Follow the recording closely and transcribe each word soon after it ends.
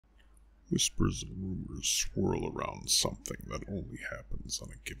Whispers and rumors swirl around something that only happens on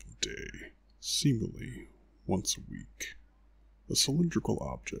a given day, seemingly once a week. A cylindrical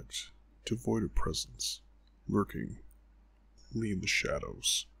object, devoid of presence, lurking only in the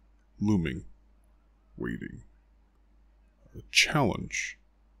shadows, looming, waiting. A challenge,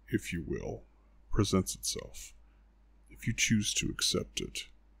 if you will, presents itself. If you choose to accept it,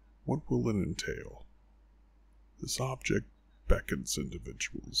 what will it entail? This object beckons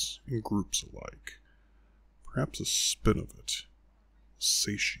individuals and groups alike. Perhaps a spin of it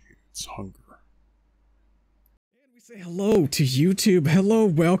satiates hunger. And we say hello to YouTube. Hello,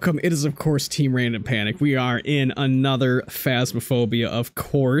 welcome. It is, of course, Team Random Panic. We are in another Phasmophobia, of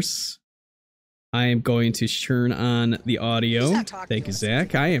course. I am going to turn on the audio. Thank you,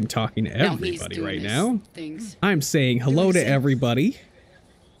 Zach. I am talking to everybody right now. I'm saying hello to everybody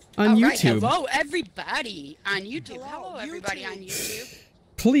on YouTube. Hello, everybody on YouTube. Hello, everybody on YouTube.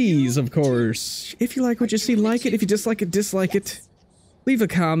 Please, of course, if you like what you see, like it. If you dislike it, dislike it. Leave a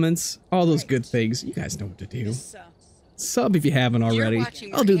comments. All those good things. You guys know what to do. Sub if you haven't already.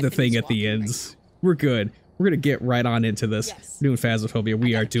 I'll do the thing at the ends. We're good. We're going to get right on into this. We're doing Phasmophobia.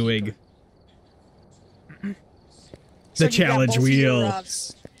 We are doing the challenge wheel.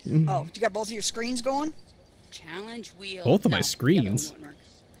 Oh, you got both of your screens going? Challenge wheel. Both of my screens.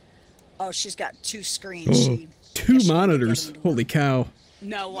 Oh, she's got two screens. Oh, two monitors. Holy cow.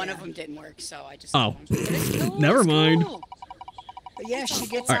 No, one of them didn't work, so I just. Oh, cool, never mind. Cool. But yeah, she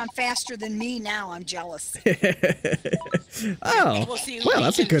gets on faster than me now. I'm jealous. Oh, well,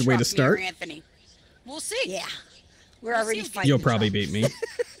 that's a good way to start. Anthony. We'll see. Yeah, we're already fighting. You'll probably beat me.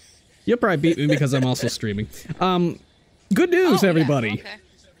 You'll probably beat me because I'm also streaming. Good news, everybody. Yeah. Okay.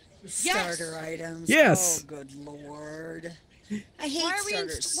 Starter items. Yes. Oh, good lord. I hate why are we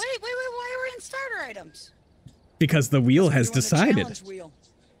starters. wait, why are we in starter items? Because the wheel has We're doing the decided. challenge wheel.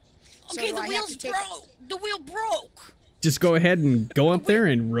 Okay, So the wheel's broke. The wheel broke. Just go ahead and go up there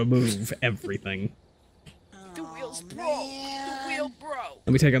and remove everything. The wheel's broke. Man. The wheel broke.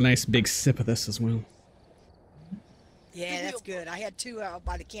 Let me take a nice big sip of this as well. Yeah, that's good. I had two out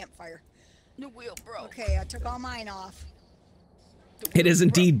by the campfire. The wheel broke. Okay, I took all mine off. It is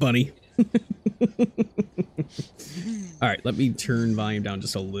indeed, Bunny. All right, let me turn volume down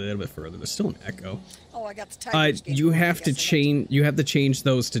just a little bit further. There's still an echo. Oh, I got the Tigers game. You have to change. You have to change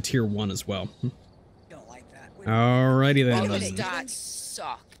those to tier 1 as well. Don't like that. Alrighty then. All those dots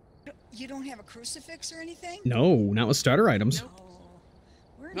suck. You don't have a crucifix or anything? No, not with starter items. Oh,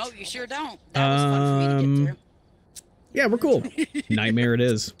 we're in No, trouble. you sure don't. That was fun for me to get through. Yeah, we're cool. Nightmare it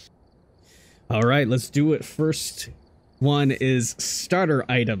is. All right, let's do it. First one is starter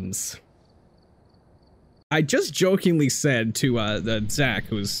items. I just jokingly said to the Zach,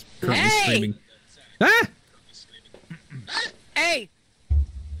 who's currently streaming. Ah! Hey!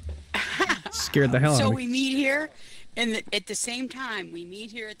 Scared the hell out So of me. we meet here, and at the same time. We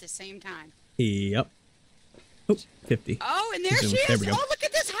meet here at the same time. Yep. Oh, 50. Oh, and there she There is! we go. Oh, look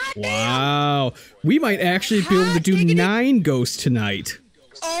at this hot damn! Wow. We might actually be able to do 9 ghosts tonight.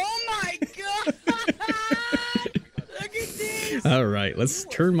 Oh my god! Look at this! All right, let's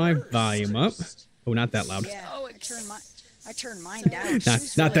turn my volume up. Oh, not that loud. Yeah, Oh, I turned mine down.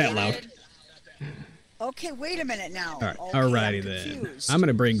 Not that loud. Okay, wait a minute now. All right, Okay, alrighty I'm then. confused. I'm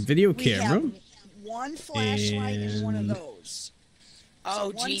gonna bring video We camera. have one flashlight and one of those.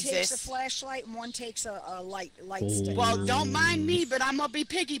 Oh, So one takes a Jesus. flashlight and one takes a light stick. Well, don't mind me, but I'm gonna be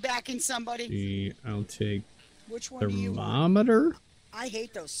piggybacking somebody. I'll take Which one do you want? thermometer. I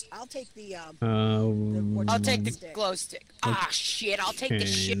hate those. I'll take the I'll take the stick. glow stick. Ah, shit, I'll take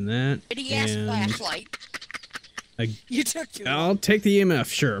the And that. shitty-ass And flashlight. You took two. I'll take the EMF,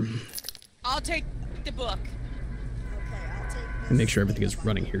 sure. I'll take the book. Okay, I'll take this. And make sure everything is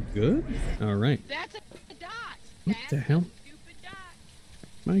running here good. All right. That's a dot. What the hell? Stupid dot.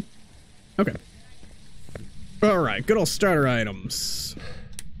 Mike. Okay. All right. Good old starter items.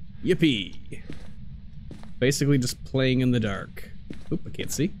 Yippee. Basically just playing in the dark. Oop, I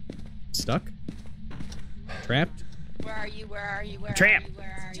can't see. Stuck. Trapped. Where are you? Where are you? Where Trap. are you? Where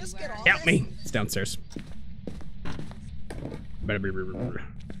are you? Just Where get are on you? Help me. It's downstairs.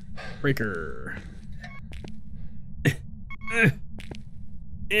 Breaker.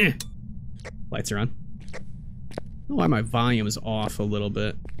 Lights are on. I don't know why my volume is off a little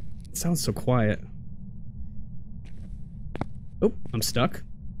bit. It sounds so quiet. Oh, I'm stuck.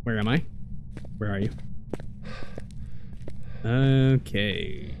 Where am I? Where are you?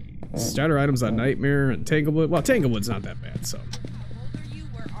 Okay. Starter items on Nightmare and Tanglewood. Well, Tanglewood's not that bad, so. How old are you?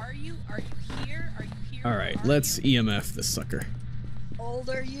 Where are you? Are you here? Are you here? All right, let's EMF this sucker. Old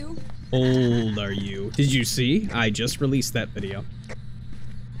are you? Old are you? Did you see? I just released that video.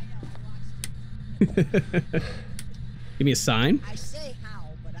 Give me a sign. I say how,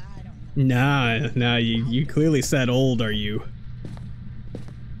 but I don't know. Nah, you clearly said old, are you?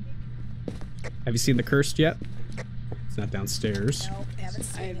 Have you seen the cursed yet? It's not downstairs. No, haven't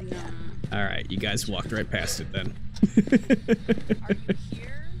seen it yet. Alright, you guys walked right past it then. Are you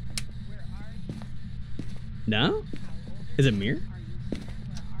here? Where are you? No? Is it Mir? Are you here?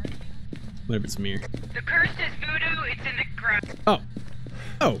 Where are you? What if it's Mir? The curse is voodoo, it's in the ground. Oh.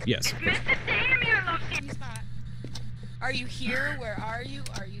 Oh, yes. Mr. Sam, you love Same spot. Are you here? Where are you?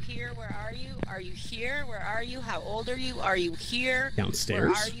 Are you here? Where are you? Are you here? Where are you? How old are you? Are you here?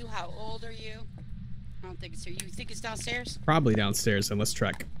 Downstairs? Where are you? How old are you? I don't think it's here. You think it's downstairs? Probably downstairs, and let's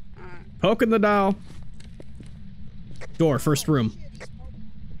check. Poking the doll. Door, first room.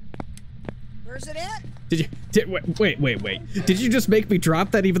 Where's it at? Wait. Did you just make me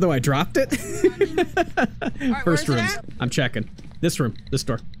drop that even though I dropped it? Alright, First room. where's it at? I'm checking. This room. This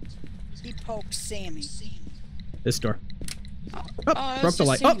door. He poked Sammy. This door. Oh, Broke that's the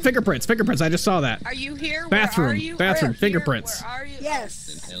light. just Oh, Sammy. fingerprints. Fingerprints. I just saw that. Are you here? Bathroom. Where are you? Bathroom. Where Fingerprints. Where are you?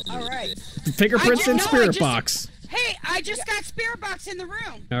 Yes. All right. Fingerprints I in just- spirit no, I just- box. Hey, I just got spirit box in the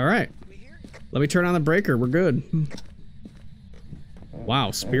room. All right. We hear you. Let me turn on the breaker. We're good.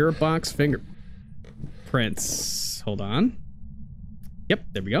 Wow. Spirit box fingerprints. Hold on. Yep.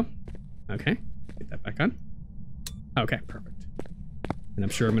 There we go. Okay. Get that back on. Okay. Perfect. And I'm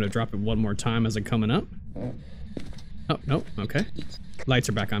sure I'm going to drop it one more time as I'm coming up. Oh, no. Okay. Lights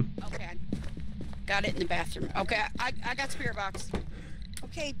are back on. Okay. Got it in the bathroom. Okay, I got spirit box.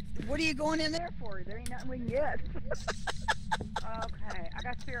 Okay, what are you going in there for? There ain't nothing we can get. Okay, I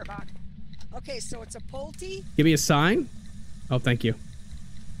got spirit box. Okay, so it's a Pulte. Give me a sign. Oh, thank you.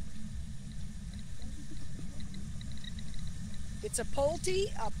 It's a Pulte,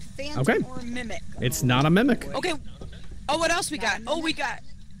 a Phantom, Okay. or a Mimic. It's not a mimic. boy. Okay. Oh, what else we Not got? a Oh, we minute. got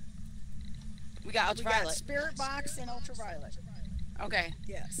We got ultraviolet. Spirit Box and Ultraviolet. Okay,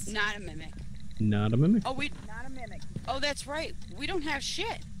 Yes. not a mimic. Not a mimic. Oh, we. Not a Mimic. Oh, that's right. We don't have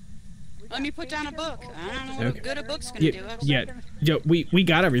shit. We Let me got put down a Phantom book. or I don't know Phantom. what Okay. a good a book's gonna Yeah, do. yeah. We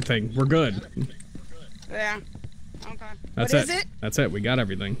got everything. We're good. Yeah. Okay. That's What is it? That's it. We got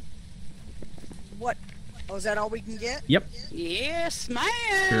everything. What? Oh, is that all we can get? Yep. Yes, ma'am.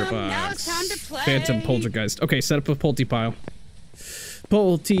 Spirit Now box. it's time to play. Phantom poltergeist. Okay, set up a Pulte pile.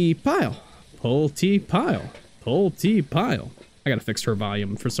 Pulte pile. Pulte pile. Pulte pile. I gotta fix her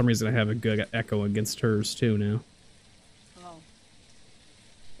volume. For some reason, I have a good echo against hers too now. Oh.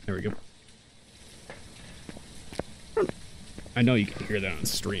 There we go. I know you can hear that on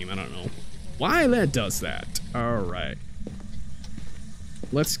stream. I don't know why that does that. All right.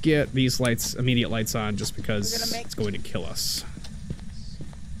 Let's get these lights, immediate lights on, just because We're gonna make- it's going to kill us.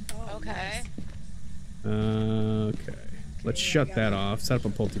 Oh, Okay. Okay. Let's shut that off. Set up a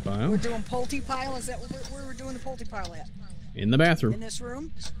Pulte pile. We're doing Pulte pile? Is that where we're doing the Pulte pile at? In the bathroom. In this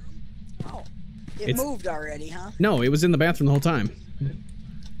room? Oh. It It's- moved already, huh? No, it was in the bathroom the whole time.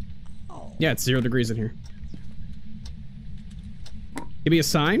 Oh. Yeah, it's 0 degrees in here. Give me a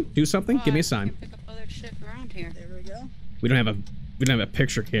sign. Do something. Give me a sign. I can pick up other shit around here. There we go. We don't have a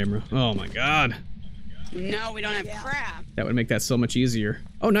picture camera. Oh my god. No, we don't have Yeah. crap. That would make that so much easier.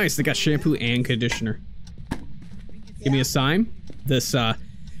 Oh, nice. They got shampoo and conditioner. Give me a sign. This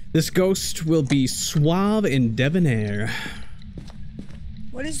ghost will be suave and debonair.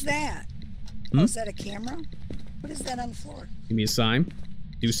 What is that? Oh, is that a camera? What is that on the floor? Give me a sign.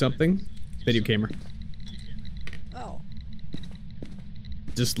 Do something. Video camera. Oh.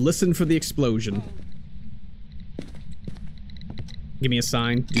 Just listen for the explosion. Give me a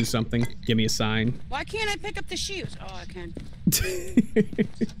sign. Do something. Give me a sign. Why can't I pick up the shoes? Oh, I can.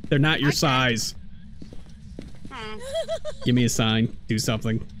 They're not your size. Huh. Give me a sign. Do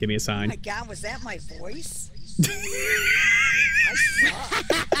something. Give me a Oh sign. my god, was that my voice?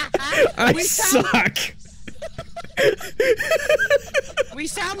 I We sound- suck. We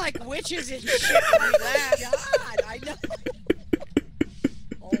sound like witches and shit when we laugh. God, I know.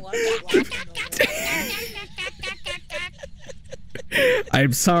 Oh, I'm not laughing no more.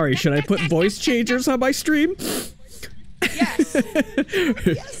 I'm sorry. Should I put voice changers on my stream? Yes.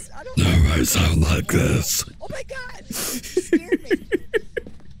 Yes, I don't know. I sound like this. Oh my god, you scared me.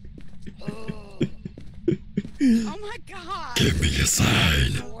 Oh my god. Give me a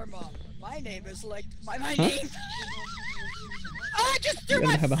sign. Warm up. My name is like my name. Oh, I just threw You my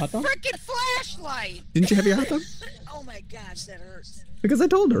gonna have a hot dog? frickin' flashlight. Didn't you have your hot dog? Oh my gosh, that hurts. Because I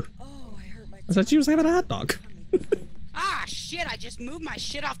told her. Oh, I hurt my. I said she was having a hot dog. Ah, shit, I just moved my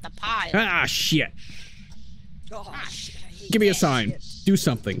shit off the pile. Ah, shit. Oh, shit, I hate Give me a that sign. shit. Do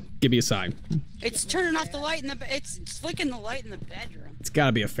something. Give me a sign. It's turning off the light in the it's flicking the light in the bedroom. It's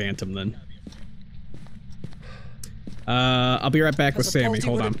gotta be a phantom then. I'll be right back with Sammy.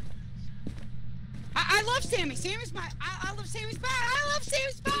 Hold on. I love Sammy. Sammy's my. I love Sammy's spot. I love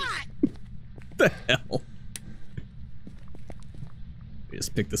Sammy's spot. The hell?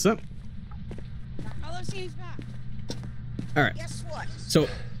 Just pick this up. I love Sammy's spot. All right. Guess what? So,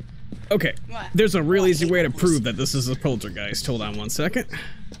 okay. What? There's a real easy way to prove that this is a poltergeist. Hold on one second.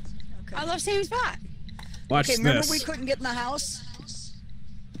 Okay. I love Sammy's spot. Watch Okay, remember this. we couldn't get in the house?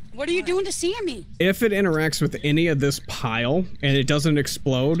 What are you doing to Sammy? If it interacts with any of this pile and it doesn't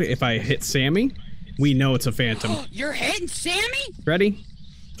explode, if I hit Sammy, we know it's a phantom. You're hitting Sammy? Ready?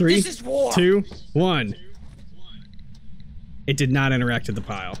 3, This is war. 2, 1. It did not interact with the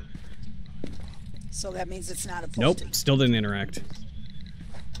pile. So that means it's not a Nope, poltergeist. still didn't interact.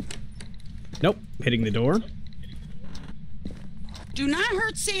 Nope, hitting the door. Do not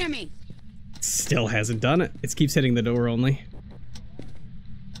hurt Sammy. Still hasn't done it. It keeps hitting the door only.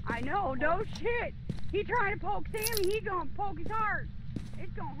 I know, no shit. He trying to poke Sammy, he gonna poke his heart.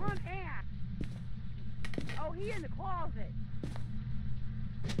 It's gonna hunt ass. Oh, he in the closet.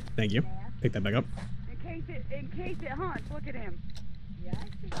 Thank you. Pick that back up. In case it hunts, look at him. Yeah, I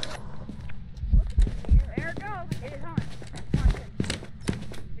see. There it goes. It hunts. It's hunting.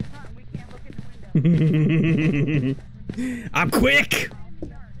 It's hunting. We can't look in the window. I'm quick! Let's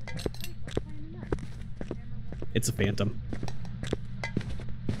play in the yard. It's a phantom.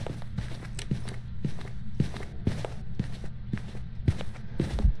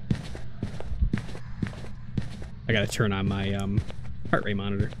 I gotta turn on my heart rate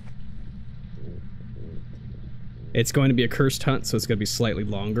monitor. It's going to be a cursed hunt, so it's going to be slightly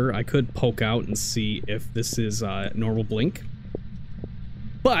longer. I could poke out and see if this is normal blink,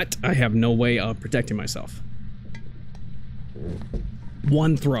 but I have no way of protecting myself.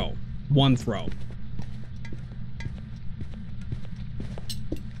 One throw. One throw.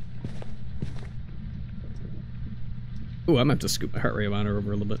 Ooh, I'm gonna have to scoop my heart rate monitor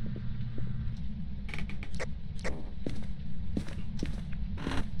over a little bit.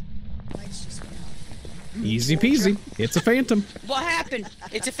 Lights just went out. Easy peasy. It's a phantom. What happened?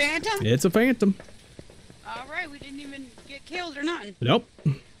 It's a phantom? It's a phantom. All right, we didn't even get killed or nothing. Nope.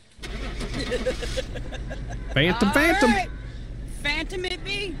 Phantom, All phantom. right. Phantom it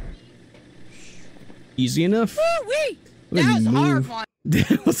be. Easy enough. Woo-wee. Let That me was a hard move. one.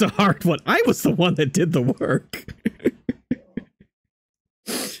 That was a hard one. I was the one that did the work.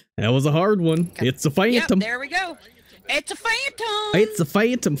 That was a hard one. It's a Yep, phantom. there we go. It's a phantom. It's a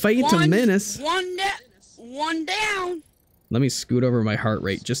phantom. Phantom menace. One down. Let me scoot over my heart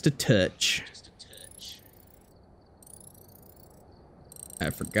rate just a touch. I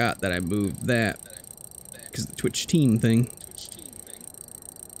forgot that I moved that because the Twitch team thing.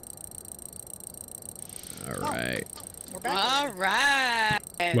 All right. We're back. All right.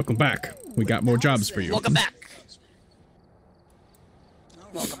 Welcome back. We got more jobs for you. Welcome back.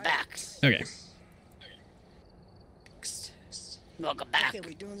 Welcome back. Okay. Welcome back. Okay,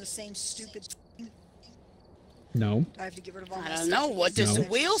 we're doing the same stupid thing. No. Do I have to get rid of all I my don't stuff? know. What does No. the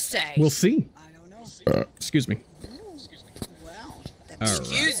wheel say? We'll see. I don't know. Excuse me. Well, All that's right.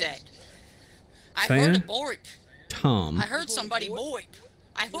 Excuse it. I heard a boip. Tom. I heard somebody boip.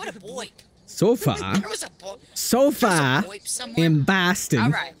 I heard a boip. So far, There was a boip. so far boip somewhere. in Boston, All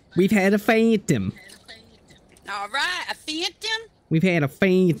right. we've had a phantom. All right. A phantom? We've had a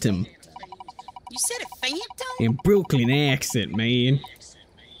phantom. You said a phantom? In Brooklyn accent, man.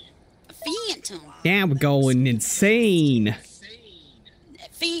 A phantom. Now we're going insane. A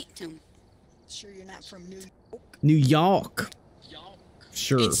phantom. sure you're not from New York. New York.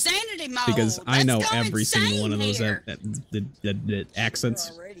 Sure. Insanity mode. Because I Let's know go every single one of those insane here.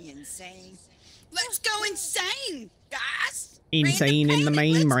 accents. You're already insane. Let's go insane, guys. Insane in the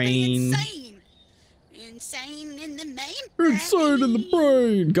main Let's be brain. Insane. Insane in the main Inside in the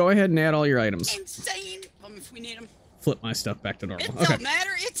brain. Go ahead and add all your items. Insane. If we need them. Flip my stuff back to normal. It Okay. don't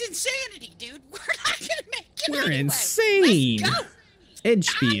matter. It's insanity, dude. We're not gonna make it We're anyway. insane. Let's go.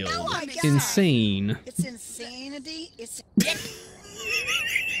 Edgefield. I know I'm excited. Insane. It's insanity. It's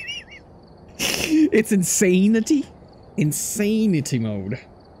It's insanity. Insanity mode.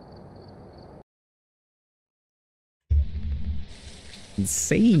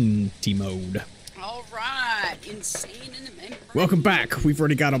 Insanity mode. All right. Insane in the main brain. Welcome back. We've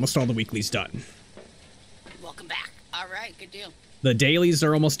already got almost all the weeklies done. Welcome back. All right. Good deal. The dailies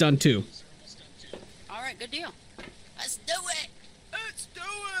are almost done too. All right. Good deal. Let's do it. Let's do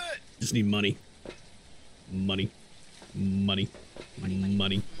it. Just need money. Money. Money.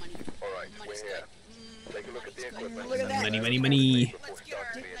 Money. All right, we're here. Take a look at the equipment. look at that. Money. Let's get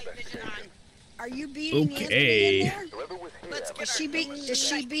our night vision on. Are you beating Okay. Anthony in there? Whoever was Let's get Does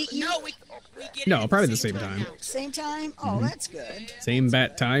she beat you? No, we get No, it at probably the the same time. now. Same time? Oh, that's good. Same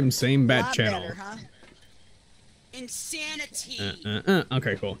bat time, same A bat lot channel. better, huh? Insanity.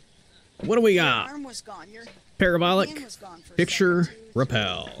 Okay, cool. What do we Your got? arm was gone. Your Parabolic, hand was gone for a picture, second, too.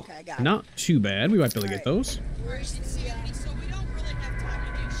 repel. Okay, I got it. Not too bad. We might be able to get those. Where's the, Insanity, so we don't really have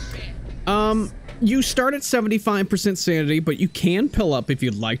time to do shit. You start at 75% sanity, but you can pill up if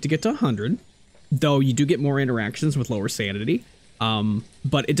you'd like to get to 100. Though you do get more interactions with lower sanity.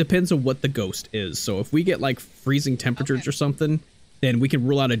 But it depends on what the ghost is. So if we get like freezing temperatures or something, then we can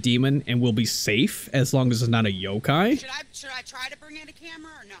rule out a demon and we'll be safe as long as it's not a yokai. Should I try to bring in a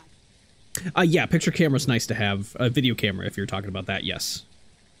camera or no? Yeah, picture camera's nice to have. A video camera, if you're talking about that, yes.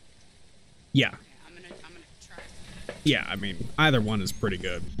 Yeah. Okay, I'm gonna try. Yeah, I mean, either one is pretty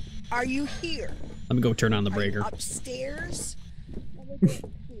good. Are you here? Let me go turn on the Are breaker. you upstairs?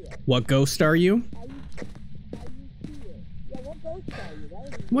 What ghost are you?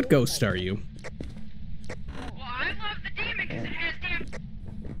 What ghost are you? Well, I love the demon because it has damn.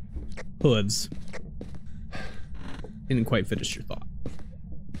 Hoods. Didn't quite finish your thought.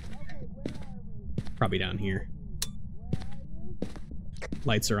 Probably down here.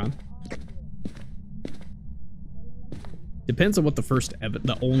 Lights are on. Depends on what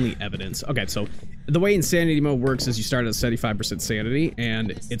the only evidence. Okay, so the way insanity mode works is you start at 75% sanity,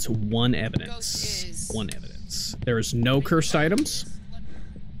 and it's one evidence. One evidence. There is no cursed items,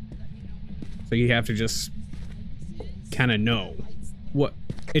 so you have to just kind of know what.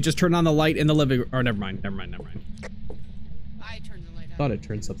 It just turned on the light in the living room. Or never mind. I turned the light on. Thought it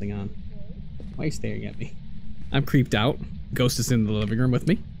turned something on. Why are you staring at me? I'm creeped out. Ghost is in the living room with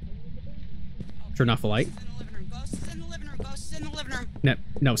me. Turn off the light. Ghost is in the living room. Ghost is in the living room.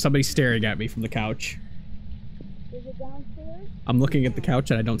 No, somebody's staring at me from the couch. Is it downstairs? I'm looking at the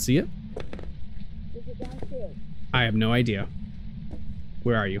couch and I don't see it. Is it downstairs? I have no idea.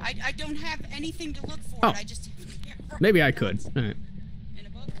 Where are you? I don't have anything to look for. Oh. I just Maybe I could. All right. in a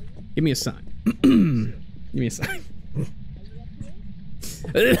book. Give me a sign. Give me a sign.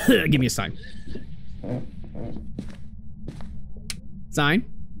 Give me a sign. Sign.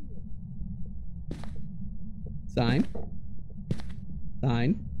 Sign.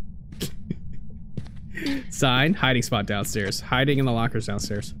 Sign. Sign. Hiding spot downstairs. Hiding in the lockers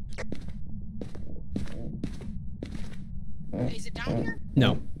downstairs. Is it down here?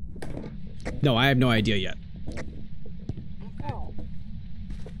 No. No, I have no idea yet.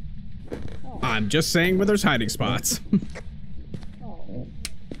 I'm just saying where there's hiding spots.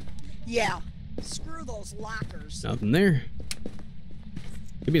 Yeah. Screw those lockers. Nothing there.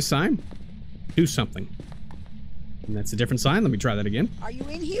 Give me a sign. Do something. And that's a different sign. Let me try that again. Are you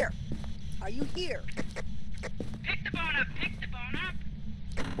in here? Are you here? Pick the bone up. Pick the bone up.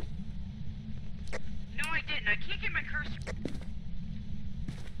 No, I didn't. I can't get my cursor.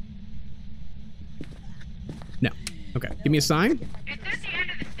 No. Okay. Give me a sign. It's at the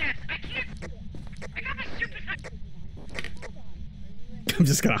end of the steps. I can't. I got my stupid. I'm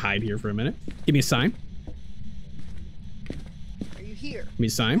just gonna hide here for a minute. Give me a sign. Are you here? Give me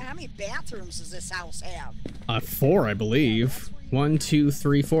a sign. How many bathrooms does this house have? 4, I believe. 1, 2,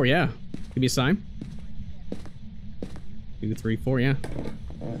 3, 4. Yeah. Give me a sign. 2, 3, 4. Yeah.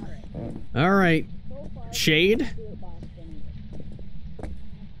 All right. Shade.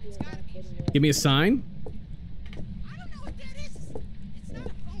 Give me a sign. I don't know what that is. It's not a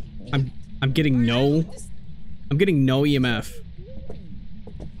phone. I'm getting no. I'm getting no EMF.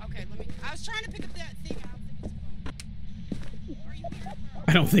 Okay, let me. I was trying to pick up that thing.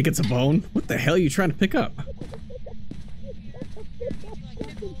 I I don't think it's a phone. Are you here? don't think it's a bone. What the hell are you trying to pick up?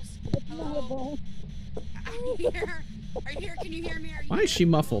 Hello? Are you here? Are you here? Can you hear me? Are you Why is she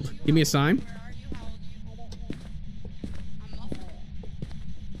muffled? Give me a sign. Where are you? How old are you? I'm muffled.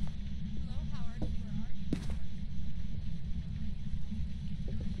 Hello, how are you?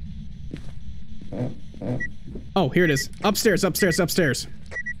 Where are you? Oh, here it is. Upstairs, upstairs, upstairs.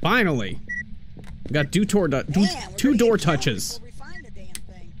 Finally. We got two door touches. Before we find the damn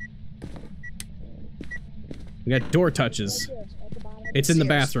thing. We got door touches. It's in the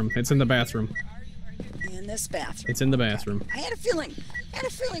bathroom. It's in the bathroom. In this bathroom. It's in the bathroom. I had a feeling.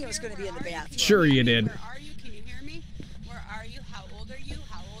 It was going to be in the bathroom. Sure you did. Where are you? Can you hear me? Where are you? How old are you?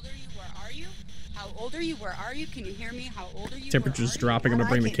 How old are you? Where are you? How old are you? Where are you? Can you hear me? How old are you? Temperature's dropping. I'm gonna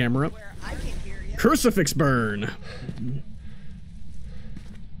bring the camera up. Where I can hear you. Crucifix burn.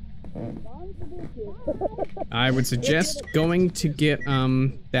 I would suggest going to get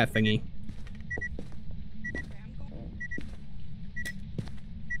that thingy.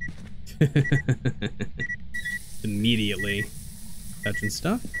 Immediately touching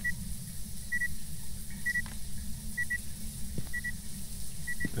stuff.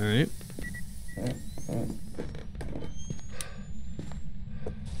 All right.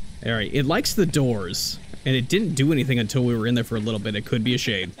 All right. It likes the doors, and it didn't do anything until we were in there for a little bit. It could be a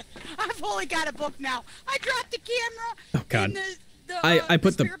shade. I've only got a book now. I dropped the camera. Oh God. In the I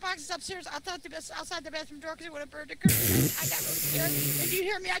put the spirit boxes upstairs. I thought outside the bathroom door because it would have burned a curtain. I got really scared. If you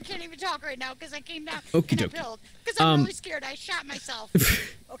hear me, I can't even talk right now because I came down Okie and I dokie. pilled. Because I'm really scared. I shot myself.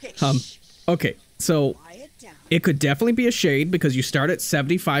 Okay. Okay, so Quiet down. it could definitely be a shade because you start at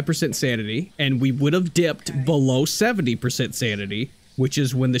 75% sanity, and we would have dipped below 70% sanity, which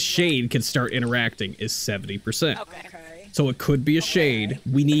is when the shade can start interacting, is 70%. Okay. Okay. So it could be a shade.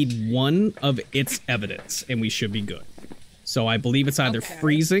 We need one of its evidence, and we should be good. So I believe it's either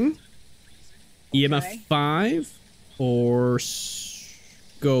freezing, EMF 5, or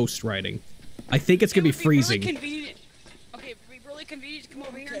ghost writing. I think it's going to be freezing. Really convenient. Okay, it would be really convenient to come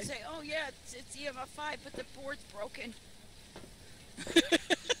over here and say, oh yeah, it's EMF 5, but the board's broken.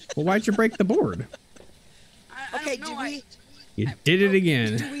 Well, why'd you break the board? I Okay, don't know, do we... You did it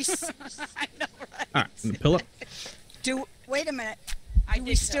again. Do we... I know, right? All right, I'm gonna pill up. Wait a minute. I Do we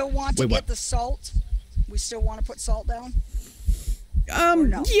did still so. want to Wait, get what? the salt? We still want to put salt down?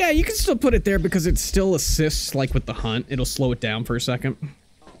 no? Yeah, you can still put it there because it still assists, like with the hunt. It'll slow it down for a second.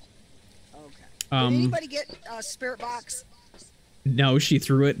 Okay. Did anybody get a spirit box? No, she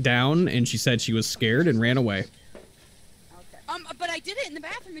threw it down and she said she was scared and ran away. Okay. But I did it in the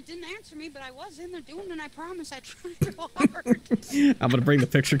bathroom. It didn't answer me, but I was in there doing it, and I promise I tried real hard. I'm gonna bring the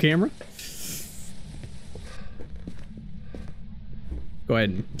picture camera. Go ahead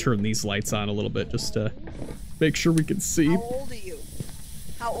and turn these lights on a little bit just to make sure we can see. How old are you?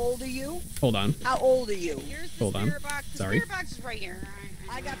 How old are you? Hold on. How old are you? Here's the Hold on. spirit box. The Sorry. spirit box is right here.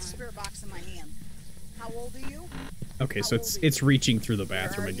 I got the spirit box in my hand. How old are you? Okay, so How it's old are it's reaching through the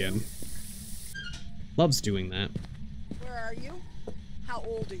bathroom are you? again. Loves doing that. Where are you? How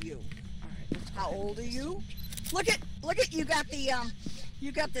old are you? How old are you? Look at you got the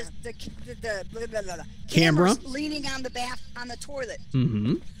the blah, blah, blah, blah. Camera? Camera's leaning on the toilet.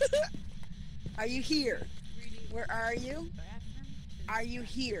 Mm-hmm. Are you here? Where are you? Are you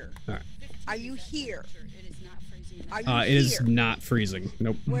here? All right. Are you here? It is not freezing. Are you It here? is not freezing.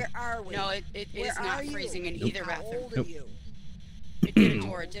 Nope. Where are we? No, it Where is not are you? freezing in Nope. either How bathroom. old are Nope. you? It did a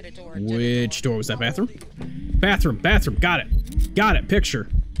door. It did a door. It did a Which door was that? How old Bathroom? are you? Bathroom. Got it. Got it. Picture.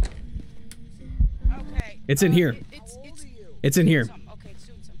 Okay. It's in here. How old are you? It's in here. Okay, it's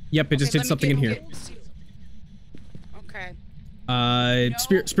doing something. Yep, it just Okay, did something in here. Okay.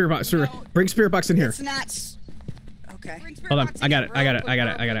 Spirit box. Bring spirit box in here. It's not. Okay. Bring spirit Hold on. box I in got here, it. I got it. bro. I got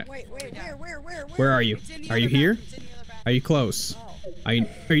it. I got it. Wait. Where? Where are you? It's in the Are other you here? bathroom. It's in the other bathroom. Are you close? Oh. Are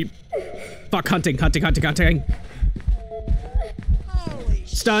you? Fuck, hunting. Holy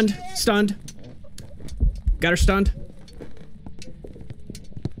Stunned. shit. Stunned. Got her stunned.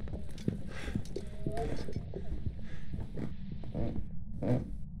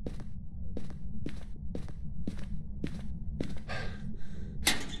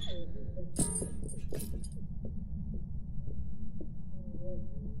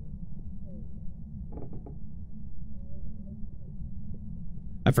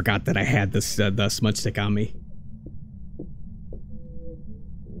 I forgot that I had this the smudge stick on me.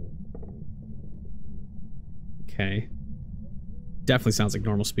 Okay. Definitely sounds like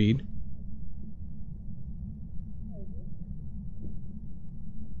normal speed.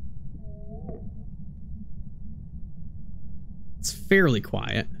 It's fairly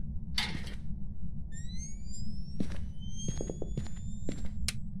quiet.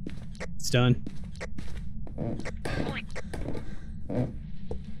 It's done.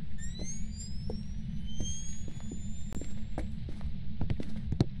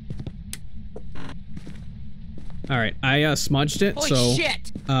 All right, I smudged it. Holy so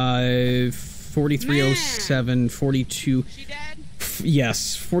shit! 4307, 42. She dead?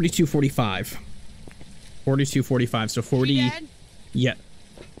 Yes, 4245. 4245. So 40. She dead? Yeah.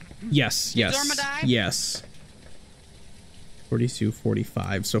 Yes. Did Zorma die? Yes.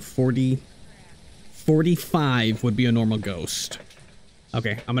 4245. So 45 would be a normal ghost.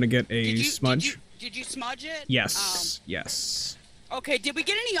 Okay, I'm gonna get a smudge. Did you smudge it? Yes. Yes. Okay, did we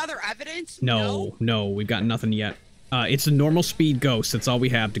get any other evidence? No, we've got nothing yet. It's a normal speed ghost. That's all we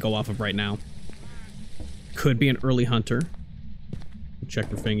have to go off of right now. Could be an early hunter. Check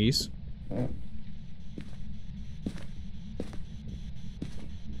for fingies.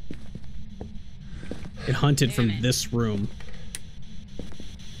 It hunted from this room.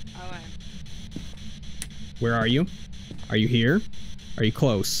 Alright. Where are you? Are you here? Are you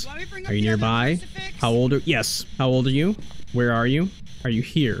close? You want me to bring up Are you the other nearby? crucifix? How old are... Yes. How old are you? Where are you? Are you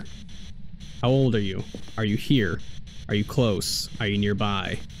here? How old are you? Are you here? Are you close? Are you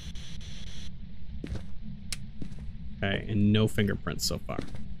nearby? Okay, and no fingerprints so far.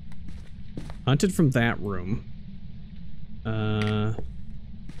 Hunted from that room.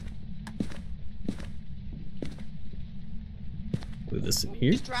 Put this in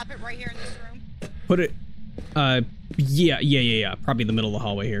here. Just drop it right here in this room. Put it, yeah. Probably the middle of the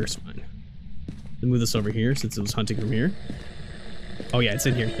hallway here is fine. Move this over here since it was hunting from here. Oh yeah, it's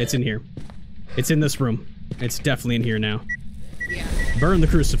in here. It's in here. It's in this room. It's definitely in here now. Yeah. Burn the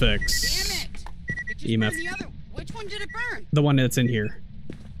crucifix. Damn it! It just EMF. burned the other. Which one did it burn? The one that's in here.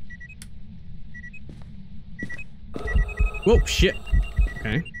 Whoa, shit.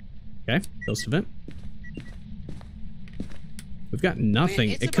 Okay. Okay, ghost event. We've got nothing.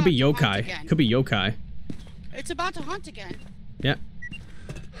 Man, it could be about to hunt yokai. again. Could be yokai. It's about to hunt again. Yeah.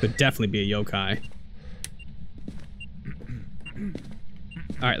 Could definitely be a yokai.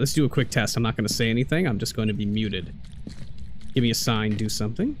 Alright, let's do a quick test. I'm not going to say anything. I'm just going to be muted. Give me a sign, do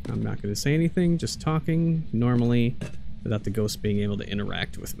something. I'm not going to say anything, just talking normally without the ghost being able to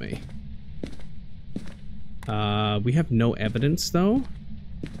interact with me. We have no evidence, though.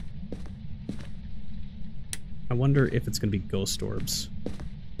 I wonder if it's going to be ghost orbs.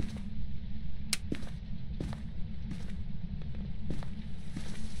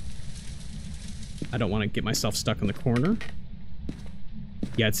 I don't want to get myself stuck in the corner.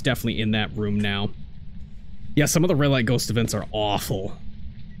 Yeah, it's definitely in that room now. Yeah, some of the red light ghost events are awful.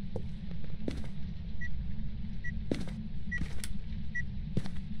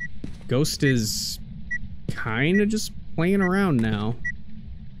 Ghost is kind of just playing around now.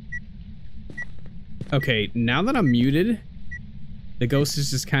 Okay, now that I'm muted, the ghost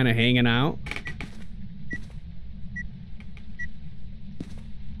is just kind of hanging out.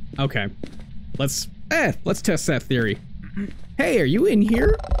 Okay, let's test that theory. Hey, are you in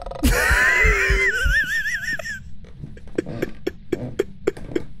here?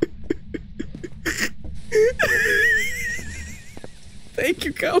 Thank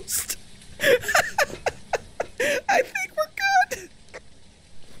you, ghost. I think we're good.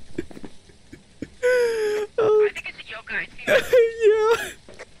 I think it's a yoga. Yeah.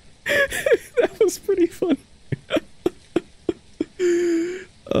 That was pretty funny.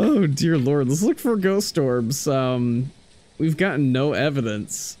 Oh, dear Lord. Let's look for ghost orbs. We've gotten no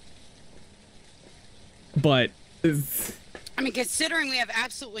evidence. But... I mean, considering we have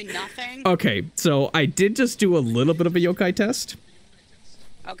absolutely nothing. Okay, so I did just do a little bit of a yokai test.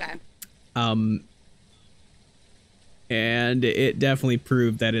 Okay. And it definitely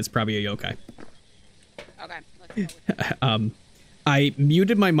proved that it's probably a yokai. Okay. Let's go with it. I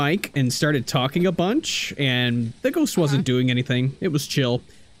muted my mic and started talking a bunch, and the ghost wasn't doing anything. It was chill.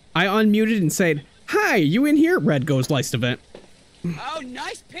 I unmuted and said, "Hi, you in here?" Red ghost liced event. Oh,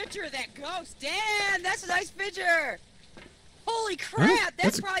 nice picture of that ghost. Damn, that's a nice picture. Holy crap,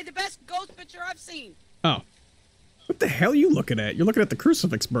 that's probably the best ghost picture I've seen. Oh. What the hell are you looking at? You're looking at the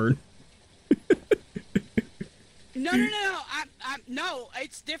crucifix burn. No. No,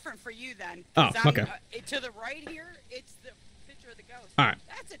 it's different for you then. Oh, okay. To the right here, it's the picture of the ghost. All right.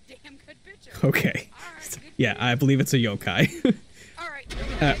 That's a damn good picture. Okay. All right, good Yeah, I believe it's a yokai. All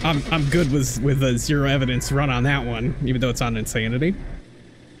right. I'm good with a zero evidence run on that one, even though it's on insanity.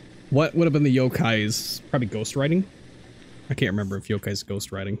 What would have been the yokai's? Probably ghost writing? I can't remember if yokai's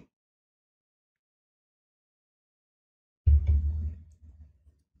ghost writing.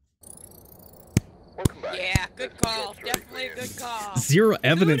 Welcome back. Yeah, good call. Definitely a good call. Zero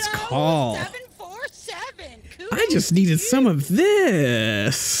evidence Kudos, call. 747. Kudos I just needed to some you. of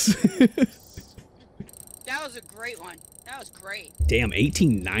this. That was a great one. That was great. Damn,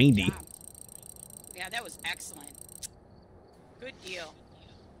 1890. Wow. Yeah, that was excellent. Good deal.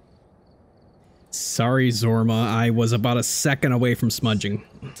 Sorry, Zorma. I was about a second away from smudging.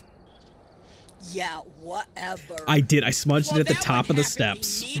 Yeah, whatever. I did. I smudged it at the that top one of the happened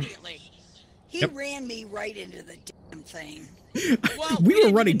steps. Immediately. He ran me right into the damn thing. Well, We were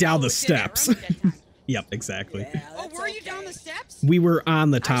didn't running even down know the it was in that steps. room at that time. Yep, exactly. Yeah, Oh, that's were you okay. down the steps? We were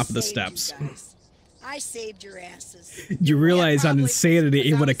on the I top of the saved you steps. guys. I saved your asses. You realize on probably insanity it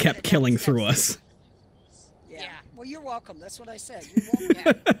because would I have was kept at the killing steps. through us. Yeah. Yeah. Well, you're welcome. That's what I said. You're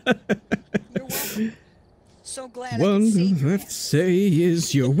welcome. You're welcome. So glad I One could save your left to asses. say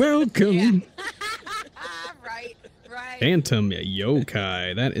is you're welcome. Yeah. Right. Phantom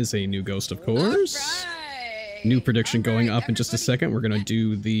yokai. That is a new ghost, of course. Right. New prediction going up in just a everybody. second. We're gonna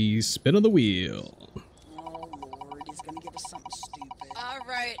do the spin of the wheel. Oh, Lord. He's going to give us something stupid. All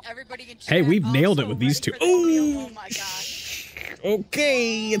right, everybody can Hey, chat. we've nailed it Also with these ready two. for the wheel. Oh, Oh my gosh.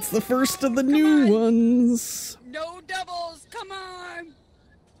 Okay, it's the first of the Come new on. ones. No doubles. Come on.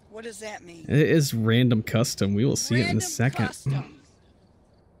 What What does that mean? It is random custom. We will see it in a second. Custom.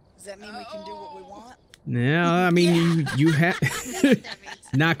 Does that mean we can do what we want? No, I mean you have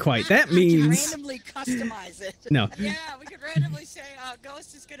not quite. That We can means randomly customize it. no. Yeah, we could randomly say,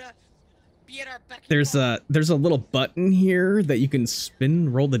 Ghost is gonna be at our beck and There's call. a little button here that you can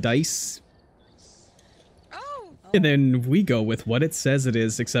spin, roll the dice, Oh, and then we go with what it says it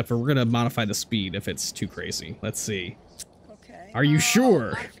is. Except for we're gonna modify the speed if it's too crazy. Let's see. Okay. Are you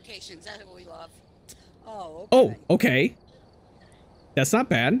sure? modifications, that's what we love. Oh, okay. Oh, okay. That's not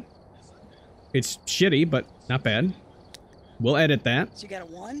bad. It's shitty, but not bad. We'll edit that. So you got a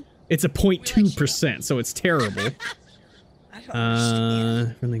 1? It's a 0.2%, so it's terrible. I don't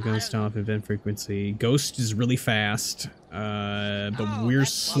understand. Friendly ghost off, event frequency. Ghost is really fast, but Oh, we're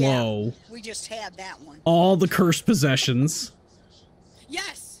that's- slow. We just had that one. All the cursed possessions.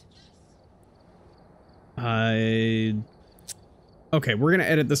 Yes. Okay, we're gonna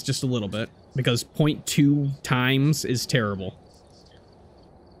edit this just a little bit because 0.2 times is terrible.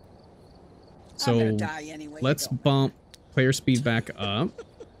 I'm So gonna die anyway. let's bump player speed back up.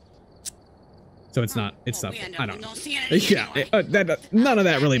 So it's not. It's Well, not. we end I up don't with know. no sanity Yeah, anyway. none of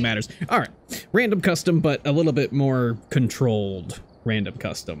that really matters. All right, random custom, but a little bit more controlled random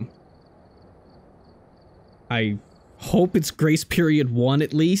custom. I hope it's grace period 1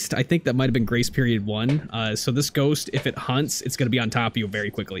 at least. I think that might have been grace period 1. So this ghost, if it hunts, it's going to be on top of you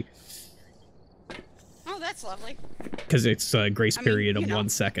very quickly Oh, that's lovely. because it's grace I mean, period you of know, 1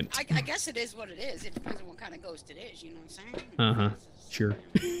 second. I guess it is what it is. It depends on what kind of ghost it is. You know what I'm saying? Uh-huh. Sure.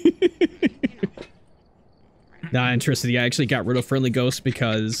 You know. Nah, Intricity, I actually got rid of friendly ghost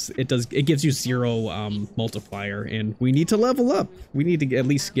because it gives you 0 multiplier, and we need to level up. We need to at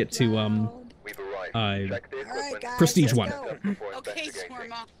least get to We've arrived. Check the All right, equipment. guys. Prestige let's 1. go. Just before Okay,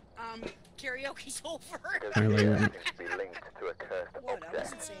 investigating. Swarma. Karaoke's over. Because Alright, the like- seems to be linked to a cursed What? I object.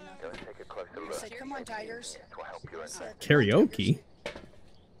 wasn't saying Go nothing. and take a closer I look. said, come on, tigers. This will help you I in said, karaoke.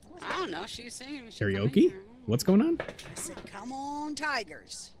 I don't know. She was singing. when she come in Karaoke? here. What's going on? I said, come on,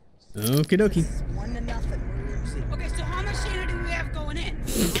 tigers. Okie dokie. 1-0. We're losing. Okay, so how much sanity do we have going in?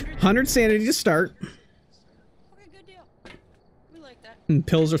 100 sanity to start, Okay, good deal. We like that. and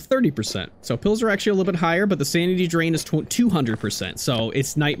pills are 30%. So pills are actually a little bit higher, but the sanity drain is 200%. So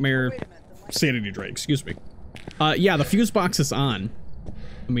it's nightmare Wait a minute. The mic- sanity drain, excuse me. Yeah, the fuse box is on.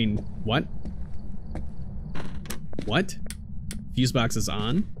 I mean, what? What? Fuse box is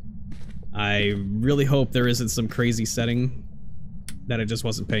on? I really hope there isn't some crazy setting that I just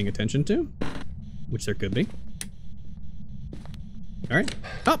wasn't paying attention to, which there could be. All right.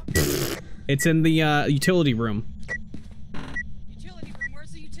 Oh, it's in the utility room. Utility room.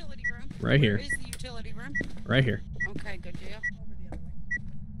 Where's the utility room? Right here. Where is the utility room? Right here. Okay, good deal.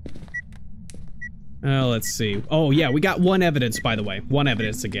 Let's see. Oh yeah, we got 1 evidence, by the way. 1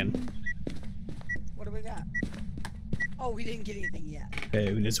 evidence again. What do we got? Oh, we didn't get anything yet.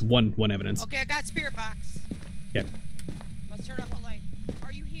 It's one evidence. Okay, I got spirit box. Yeah. Let's turn off the light.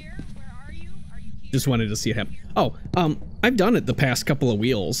 Are you here? Where are you? Are you here? Just wanted to see it happen. Oh, I've done it the past couple of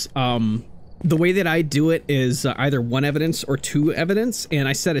wheels. The way that I do it is either 1 evidence or 2 evidence, and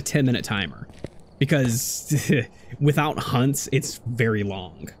I set a 10-minute timer because without hunts, it's very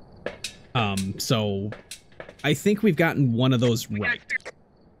long. So I think we've gotten one of those right.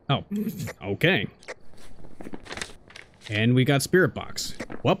 Oh, okay. And we got spirit box.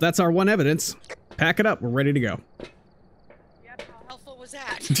 Well, that's our 1 evidence. Pack it up. We're ready to go. Yep, how helpful was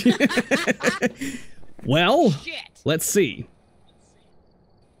that? Well, Shit. let's see.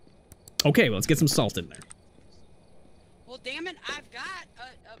 Okay, let's get some salt in there. Well, damn it, I've got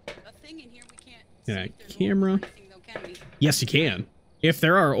a thing in here we can't see. Yeah, if there's camera. orbs or anything, though, can we? Yes, you can. If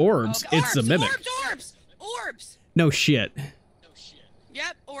there are orbs, Okay, it's a orbs, mimic. Orbs! No shit.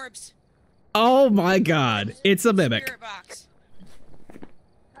 Yep, orbs. Oh my god, it's a mimic. Spirit box.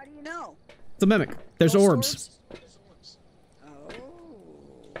 How do you know? It's a mimic. There's Ghost orbs. Oh.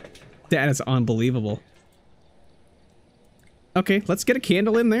 That is unbelievable. Okay, let's get a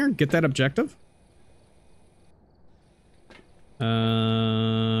candle in there. Get that objective.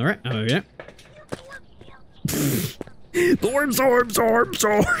 Right. Oh, yeah. Orbs, orbs, orbs,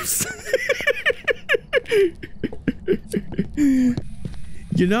 orbs.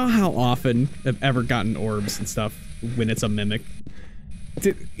 You know how often I've ever gotten orbs and stuff when it's a mimic?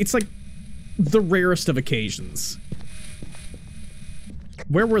 It's like the rarest of occasions.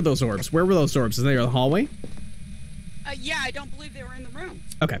 Where were those orbs? Where were those orbs? Is they in the hallway? Yeah, I don't believe they were in the room.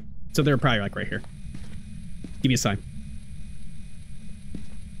 Okay, so they're probably like right here. Give me a sign.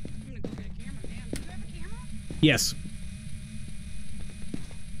 I'm gonna go get a camera. Damn, do you have a camera? Yes.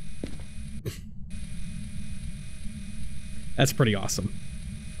 That's pretty awesome.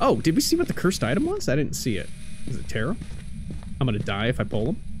 Oh, did we see what the cursed item was? I didn't see it. Is it tarot? I'm gonna die if I pull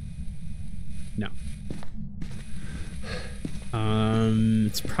him. No.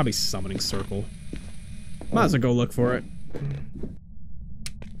 It's probably summoning circle. Might as well go look for it.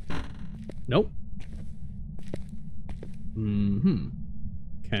 Nope. Mm-hmm.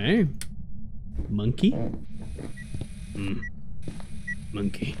 Okay. Monkey.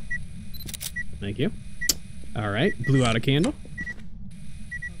 Monkey. Thank you. Alright, blew out a candle.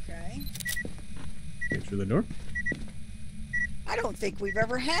 Okay. Get through the door. I don't think we've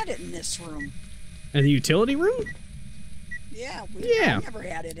ever had it in this room. And the utility room? Yeah, Yeah. I've never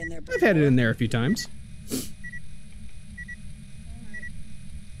had it in there before. I've had it in there a few times.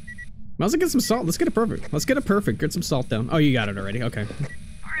 Might as well get some salt. Let's get it perfect. Let's get it perfect. Get some salt down. Oh, you got it already. Okay.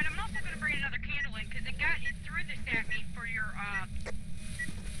 Alright, I'm also gonna bring another candle in, because it threw this at me for your,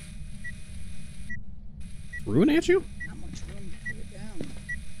 Ruin at you? Not much room to put it down.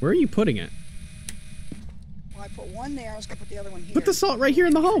 Where are you putting it? Well, I put one there. I was gonna put the other one here. Put the salt right here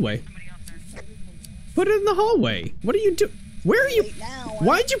in the hallway. somebody else there. Put it in the hallway. What are you doing? Where are you? Right now,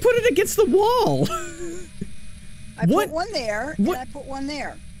 Why'd you put it against the wall? I What? put one there, What? and I put one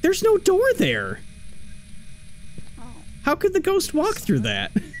there. There's no door there. Oh, How could the ghost walk through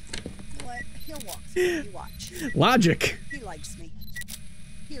that? he'll walk through. You watch. Logic. He likes me.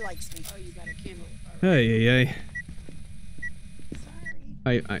 He likes me. Oh, you got a candle. Hey.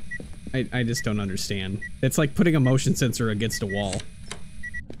 Sorry. I just don't understand. It's like putting a motion sensor against a wall.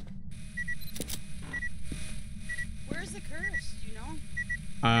 Where's the curse? Do you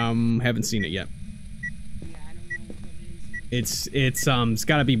know? Haven't seen it yet. Yeah, I don't know what it is. It's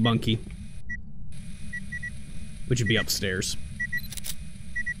gotta be monkey. Which would be upstairs.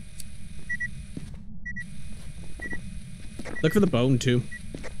 Look for the bone too.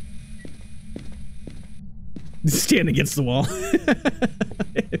 Stand against the wall.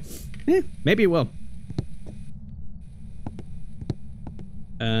 Maybe it will.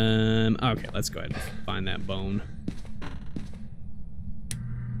 Okay, let's go ahead and find that bone.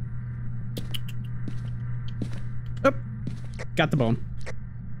 Oh, got the bone.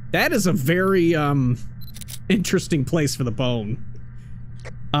 That is a very, interesting place for the bone.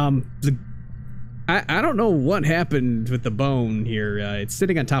 I don't know what happened with the bone here. It's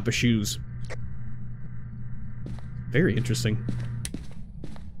sitting on top of shoes. Very interesting.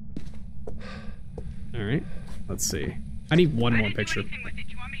 Alright, let's see. I need one more picture.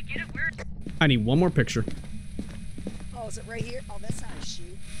 I need one more picture. Oh, is it right here? Oh, that's not a shoe.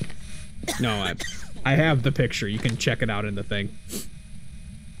 No, I have the picture. You can check it out in the thing.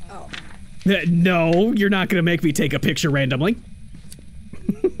 Oh. No, you're not gonna make me take a picture randomly.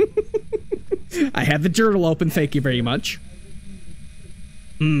 I had the journal open, thank you very much.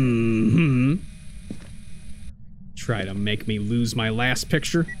 Try to make me lose my last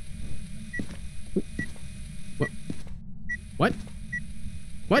picture. What?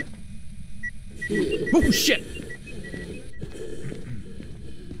 What? Oh, shit!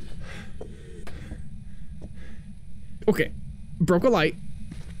 Okay, broke a light.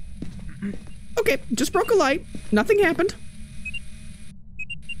 Okay, just broke a light. Nothing happened.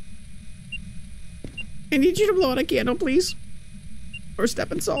 I need you to blow out a candle, please. Or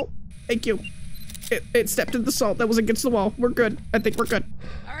step in salt. Thank you. It stepped in the salt that was against the wall. We're good. I think we're good.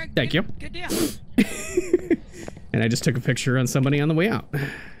 All right. Thank you. Good deal. And I just took a picture on somebody on the way out.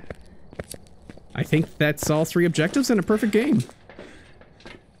 I think that's all 3 objectives in a perfect game.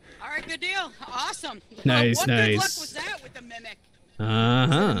 All right. Good deal. Awesome. Nice, what nice. good luck was that with the mimic?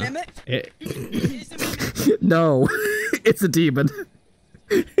 Uh-huh. Mimic? Is a mimic. No, it's a demon.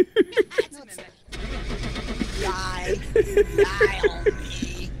 It's a mimic. Lie. Lie on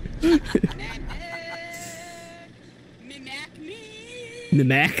me. Mimic me.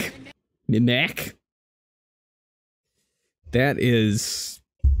 Mimic. Mimic. That is...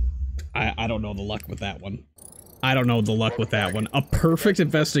 I don't know the luck with that one. I don't know the luck with that one. A perfect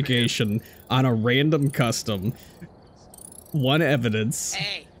investigation on a random custom. 1 evidence.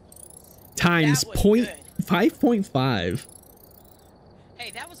 Hey. Times That was good. 5.5.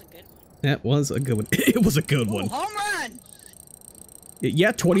 Hey, that was a good one. That was a good one. It was a good Ooh, one. home run.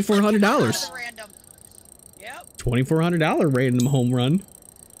 Yeah, $2,400. Random. Yep. $2,400 random home run.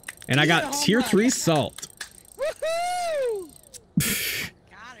 And I got home tier run. 3 salt. Woohoo!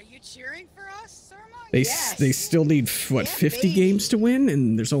 God, are you cheering for us, Surma? They Yes. they still need, what, Yeah, 50 baby. games to win?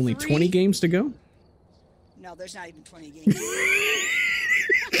 And there's only 3. 20 games to go? No, there's not even 20 games.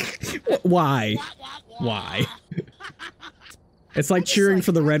 Why? Wah, wah, wah. Why? It's like cheering like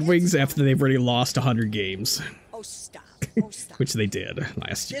for the that. Red Wings It's- after they've already lost 100 games. Oh, stop. Oh, stop. Which they did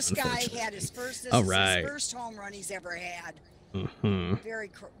last year, This guy unfortunately. had his first, this All is right. his first home run he's ever had. Very,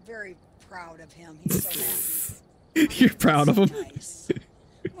 very proud of him. He's so happy. You're proud of him? Nice.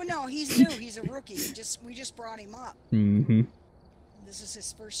 Well, no, he's new. He's a rookie. We just brought him up. Mm-hmm. This is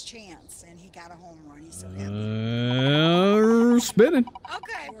his first chance, and he got a home run. He's so happy. Spinning.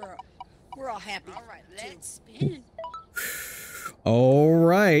 Okay. We're all happy. All right, let's spin. All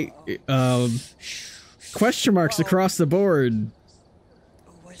right. Question marks across the board.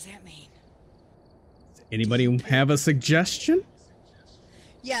 What does that mean? Anybody have a suggestion?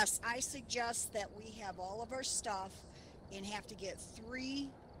 Yes, I suggest that we have all of our stuff and have to get 3,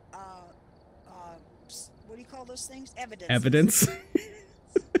 what do you call those things? Evidence.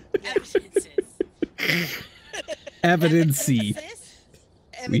 Evidences. Evidency.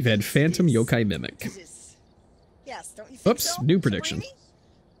 We've had Phantom Yokai Mimic. Yes, don't you think Oops, so? new prediction.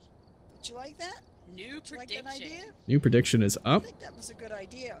 Would you like that? New Would you like that idea? prediction. New prediction is I up. think that was a good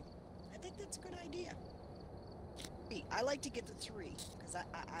idea. I think that's a good idea. I like to get the 3 because I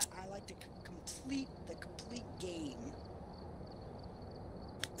like to complete the complete game.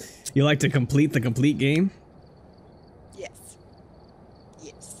 You like to complete the complete game? Yes.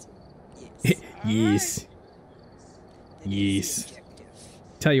 Yes. Yes. Yes. That is the Yes. objective.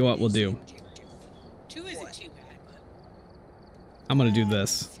 Tell you what we'll do. Objective. 2 isn't too bad, but I'm gonna do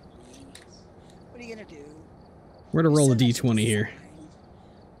this. What are you gonna do? We're gonna roll a You said I d20 should here. decide.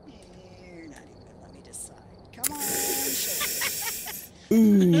 You're not even gonna let me decide. Come on, show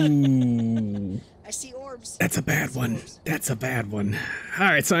Ooh. I see orbs. That's a bad I see one. orbs. That's a bad one.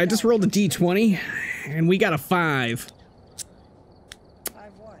 Alright, so I just rolled a d20, and we got a 5.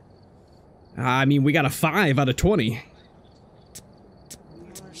 5 what? I mean, we got a 5 out of 20. I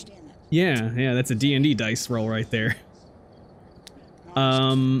don't understand that. Yeah, that's a D&D dice roll right there.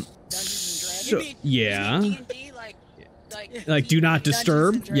 Dungeons So, and Dragons? yeah. D&D, Like, do not Dungeons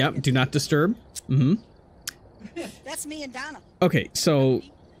disturb. and Yep, Dragons. do not disturb. Mm-hmm. That's me and Donna. Okay, so,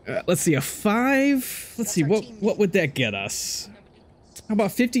 let's see, a 5. Let's see, our what team. would that get us? How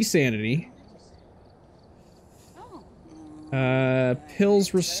about 50 sanity? Oh.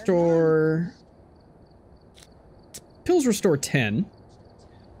 Pills restore... Pills restore 10.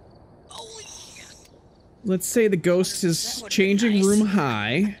 Oh, yeah. Let's say the ghost is That would've been changing nice. room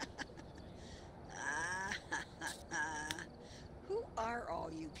high. Who are all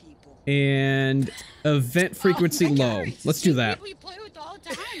you people? And event frequency Oh my low. God. Let's do See, that. people you play with all the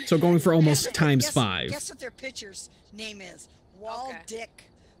time. So going for almost times Guess- 5. Guess what their pitcher's name is? Waldick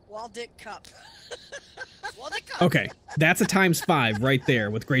Cup. Well, they come. Okay, that's a times 5 right there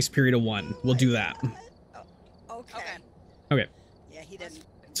with grace period of 1. We'll do that. Oh, okay. Okay. Okay, Yeah, he doesn't.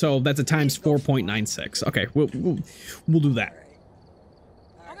 so that's a times 4.96. Okay, we'll do that.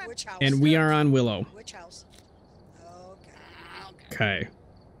 All right. Okay. Which house? And we are on Willow. Which house? Okay. Okay.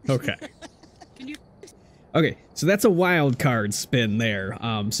 Okay. Okay. Can you? Okay, so that's a wild card spin there.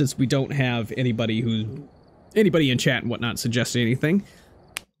 Since we don't have anybody in chat and whatnot suggesting anything,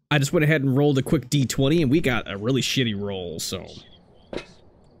 I just went ahead and rolled a quick d20 and we got a really shitty roll, so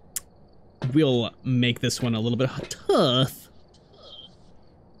we'll make this one a little bit tough.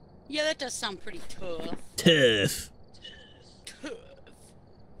 Yeah, that does sound pretty tough. Tough. Tough.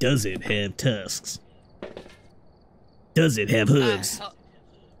 Does it have tusks? Does it have hooves?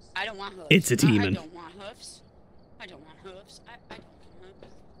 I don't want hooves. It's a demon. I don't want hoofs. I don't want hooves. I don't want hooves.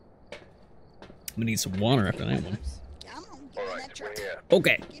 I'm gonna need some water after that one. Come on, give me Alright, that we're truck. here.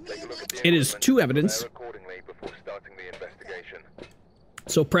 Okay, Give me Take a that look at the truck. it is equipment 2 and evidence, prepare accordingly before starting the investigation.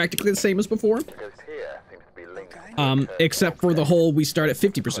 so practically the same as before. The ghost here seems to be linked Okay. to a curse Except for the object. whole we start at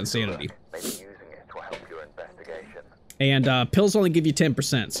 50% sanity. Maybe using it to help your investigation. And pills only give you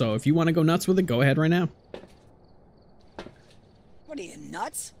 10%, so if you want to go nuts with it, go ahead right now. What are you,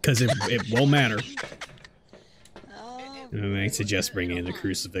 nuts? Because it won't matter. Oh, I suggest bringing in the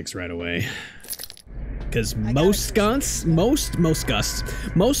crucifix right away. Because got a most crucifix.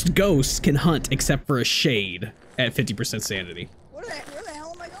 most ghosts can hunt except for a shade at 50% sanity. where the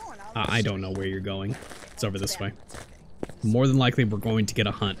hell am I going? I don't know where you're going. It's over this way. It's okay. More than likely, we're going to get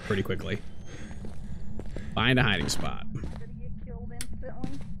a hunt pretty quickly. Find a hiding spot. Gonna get killed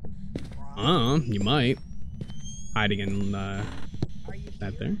instantly. You might. Hiding in, Are you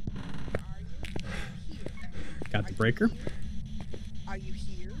that here? there. Are you here? Got the breaker. Are you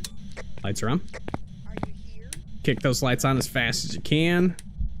here? Lights are on. Are you here? Kick those lights on as fast as you can.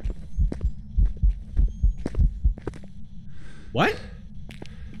 What?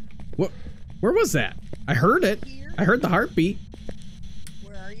 What? Where was that? I heard it. Here? I heard the heartbeat.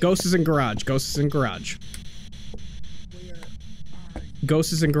 Where are you? Ghost is in garage. Ghost is in garage. Where are you?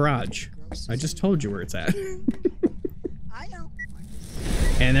 Ghost is in garage. Ghost I is just in told you where it's at. I know.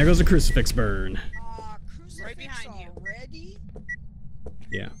 And there goes a crucifix burn. Crucifix Right behind you. already?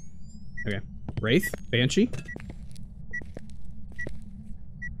 Yeah. Okay. Wraith? Banshee?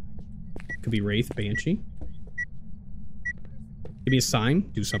 Could be Wraith, Banshee. Give me a sign.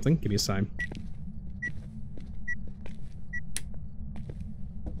 Do something. Give me a sign.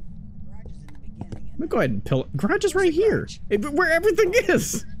 Garage is in the beginning. I'm gonna go ahead and pill. Garage is Where's right the here. garage? Where everything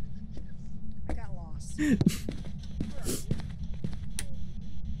is. I got lost.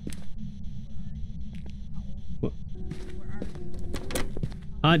 What? Where are you?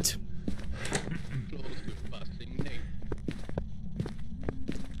 Hunt.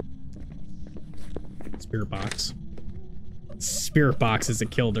 Spirit box. Spirit box is a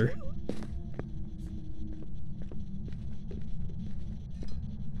killed her.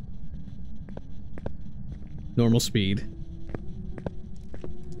 Normal speed.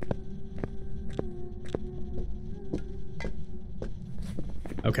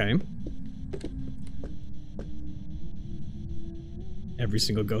 Okay. Every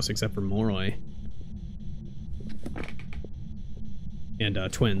single ghost except for Moroi.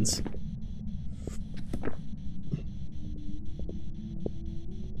 And twins.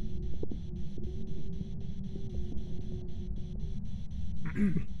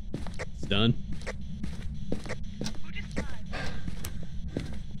 It's done.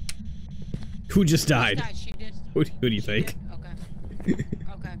 Who just died? She did. Who do you think? Okay.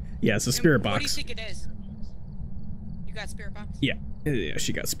 Okay. Yeah, it's a spirit What do you box. think it is? You got spirit box? Yeah. Yeah,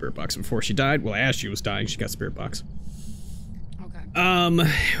 she got spirit box before she died. Well, as she was dying, she got spirit box. Okay.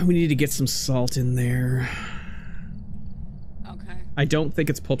 We need to get some salt in there. Okay. I don't think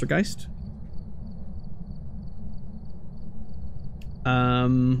it's poltergeist.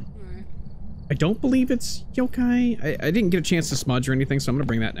 Alright. I don't believe it's yokai. I didn't get a chance to smudge or anything, so I'm gonna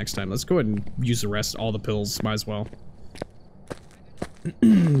bring that next time. Let's go ahead and use the rest, all the pills, might as well.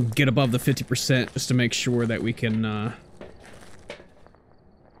 Get above the 50% just to make sure that we can,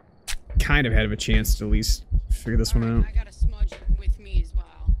 kind of have a chance to at least figure this one out. I got a smudge with me as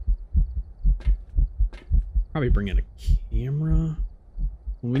well. Probably bring in a camera.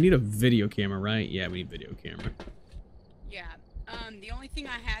 Well, we need a video camera, right? Yeah, we need video camera. Yeah. The only thing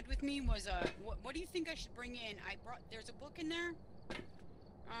I had with me was what do you think I should bring in? There's a book in there.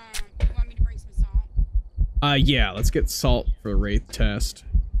 You want me to bring some salt? Yeah, let's get salt for the Wraith test.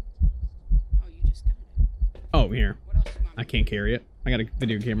 Oh, you just got it. Oh, here. What else you want? I can't carry it. I got a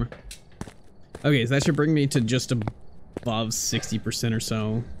video camera. Okay, so that should bring me to just above 60% or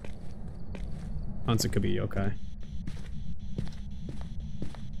so. Hansa could be yokai.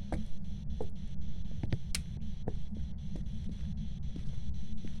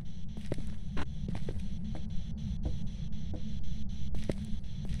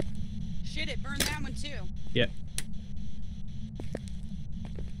 Shit, it burned that one too. Yeah.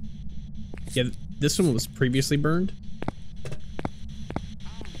 Yeah, this one was previously burned.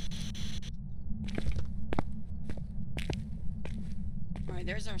 Alright,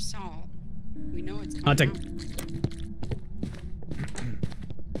 there's our salt. We know it's coming I'll take. out.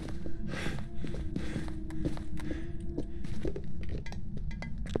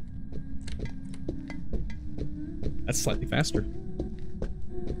 That's slightly faster.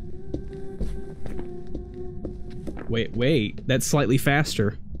 Wait, that's slightly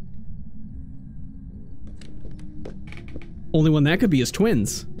faster. Only one that could be is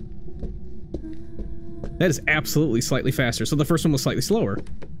twins. That is absolutely slightly faster. So the first one was slightly slower.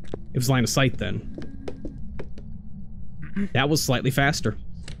 It was line of sight then. That was slightly faster.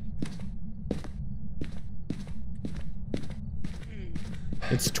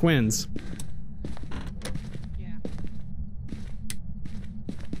 It's twins. Yeah.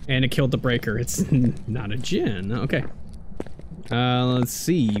 And it killed the breaker. It's not a djinn. Okay. Let's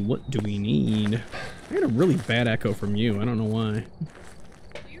see. What do we need? I got a really bad echo from you. I don't know why.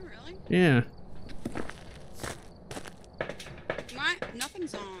 Do you really? Yeah.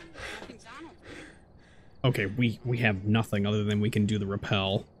 Nothing's on. Nothing's on over here. Okay, we have nothing other than we can do the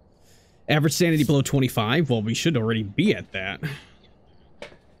repel. Average sanity below 25? Well, we should already be at that.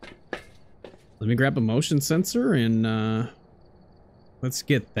 Let me grab a motion sensor and, let's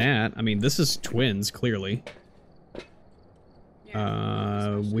get that. I mean, this is twins, clearly.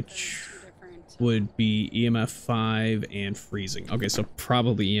 Yeah, Which would be EMF 5 and freezing. Okay, so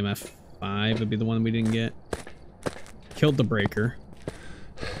probably EMF 5 would be the one we didn't get. Killed the breaker.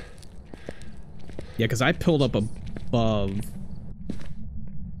 Yeah, because I pulled up above.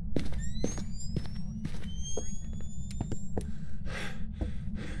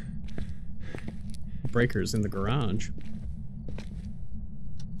 Breaker's in the garage.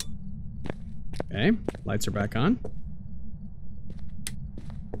 Okay, lights are back on.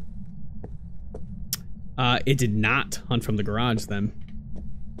 It did not hunt from the garage then.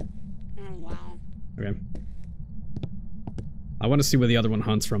 Okay. I want to see where the other one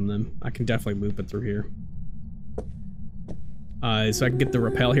hunts from then. I can definitely loop it through here. So I can get the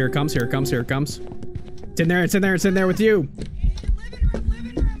rappel. Here it comes, here it comes, here it comes. It's in there, it's in there, it's in there with you.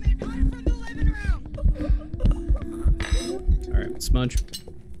 Living room. It got it from the living room. Alright, smudge.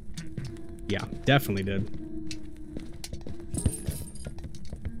 Yeah, definitely did.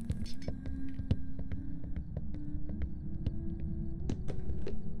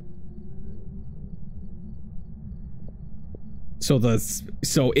 So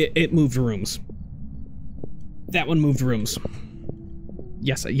it moved rooms. That one moved rooms.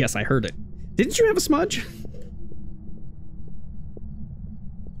 Yes, I heard it. Didn't you have a smudge?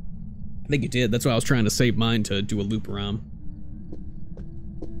 I think you did. That's why I was trying to save mine to do a loop around.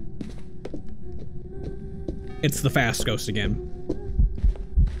 It's the fast ghost again.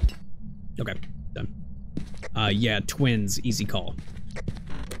 Okay, done. Yeah, twins, easy call.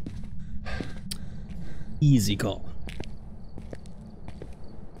 Easy call.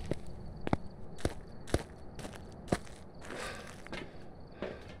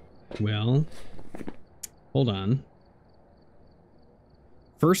 Well, hold on.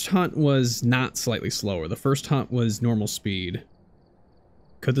 First hunt was not slightly slower. The first hunt was normal speed.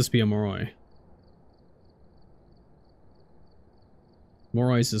 Could this be a Moroi?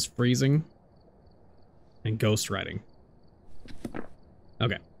 Moroi's is freezing and ghost riding.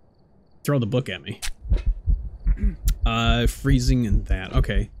 Okay. Throw the book at me. Freezing and that.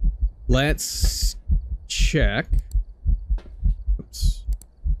 Okay. Let's check. Oops.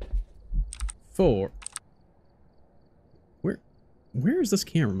 Where is this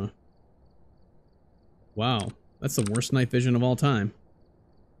camera? Wow, that's the worst night vision of all time.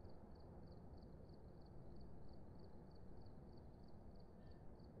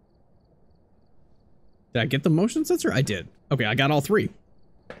 Did I get the motion sensor? I did. Okay, I got all three.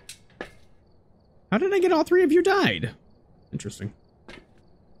 How did I get all three of you died? Interesting.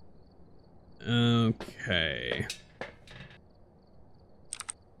 Okay.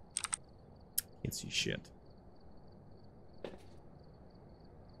 Can't see shit.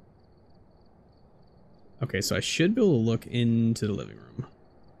 Okay, so I should be able to look into the living room.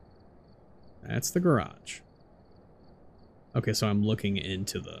 That's the garage. Okay, so I'm looking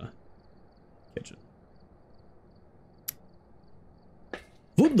into the kitchen.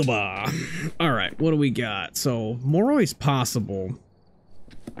 Alright, what do we got? So, Moroi's possible.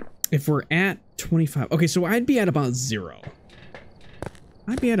 If we're at 25... Okay, so I'd be at about 0.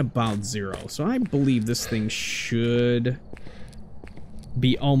 I'd be at about 0, so I believe this thing should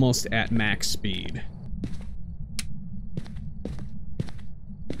be almost at max speed.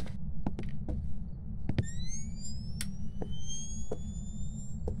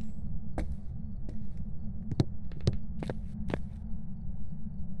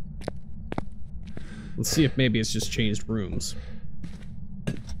 Let's see if maybe it's just changed rooms.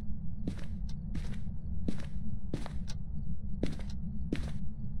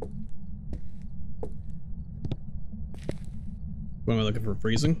 What am I looking for?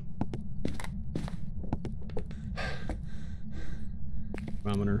 Freezing?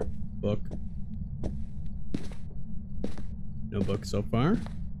 Thermometer. Book. No book so far.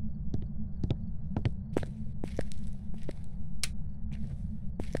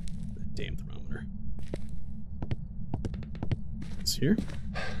 Damn thermometer. It's here.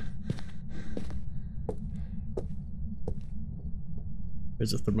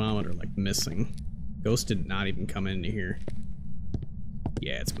 There's a thermometer like missing. Ghost did not even come into here.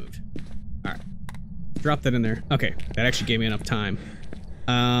 Yeah, it's moved. Alright. Drop that in there. Okay, that actually gave me enough time.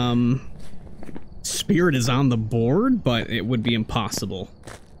 Spirit is on the board, but it would be impossible.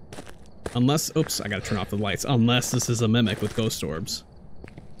 Unless, oops, I gotta turn off the lights. Unless this is a mimic with ghost orbs.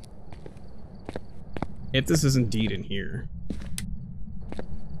 If this is indeed in here,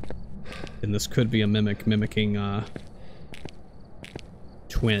 then this could be a mimic mimicking,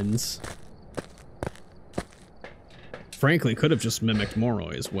 twins. Frankly, could have just mimicked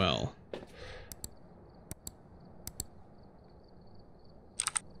Moroi as well.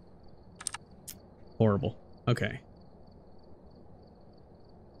 Horrible. Okay.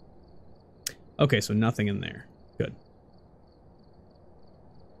 Okay, so nothing in there. Good.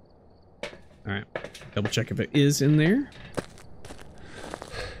 Alright. Double check if it is in there.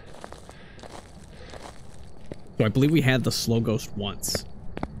 So I believe we had the slow ghost once.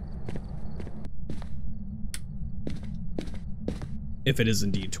 If it is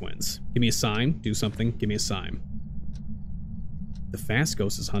indeed twins. Give me a sign. Do something. Give me a sign. The fast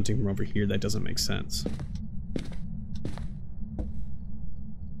ghost is hunting from over here. That doesn't make sense.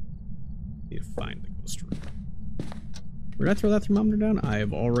 Need to find the ghost room. Where did I throw that thermometer down? I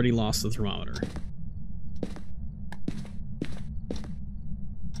have already lost the thermometer.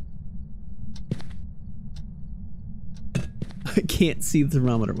 I can't see the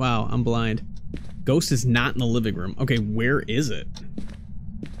thermometer. Wow, I'm blind. Ghost is not in the living room. Okay, where is it?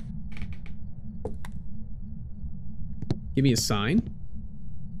 Give me a sign.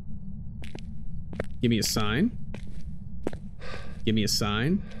 Give me a sign. Give me a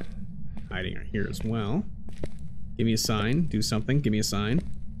sign. Hiding right here as well. Give me a sign. Do something. Give me a sign.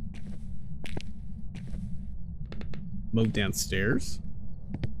 Move downstairs.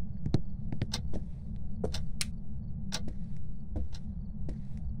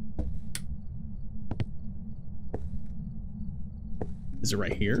 Is it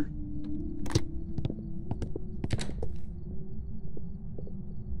right here?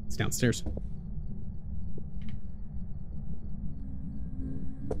 It's downstairs.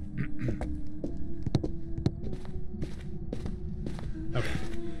 Okay.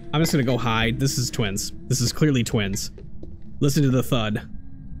 I'm just gonna go hide. This is twins. This is clearly twins. Listen to the thud.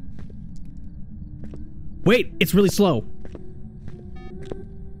 Wait, it's really slow.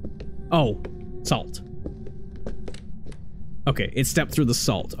 Oh, salt. Okay, it stepped through the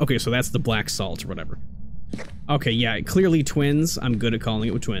salt. Okay, so that's the black salt or whatever. Okay, yeah, clearly twins. I'm good at calling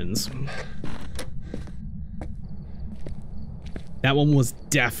it with twins. That one was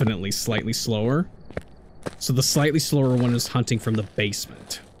definitely slightly slower. So the slightly slower one is hunting from the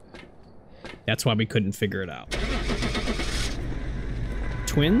basement. That's why we couldn't figure it out.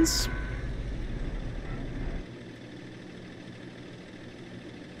 Twins?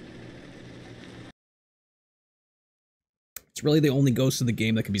 It's really the only ghost in the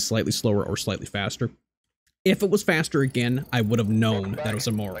game that can be slightly slower or slightly faster. If it was faster again, I would have known that it was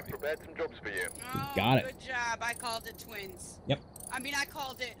a Moray. Oh, Got it. Good job. I called it twins. Yep. I mean, I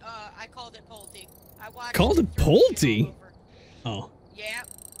called it Pulte. I watched Called it throw shit Pulte? all over. Oh. Yep.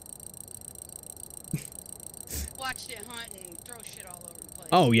 Watched it hunt and throw shit all over the place.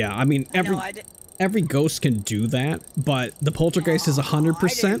 Oh yeah, I mean every ghost can do that, but the poltergeist is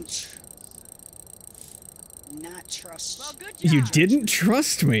 100%. Not trust. Well, good job. You didn't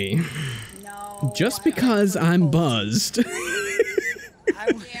trust me. No. Just because I'm buzzed. Yeah, no,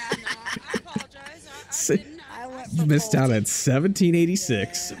 I apologize. I didn't. I went You for missed out Pulte. at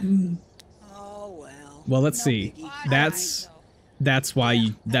 1786. Oh well. Well, let's No see. biggie.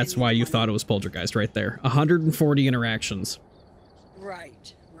 That's why you thought it was poltergeist right there. 140 interactions.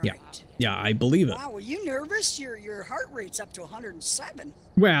 Right. Yeah. Right. Yeah, I believe it. Wow, were you nervous? Your heart rate's up to 107.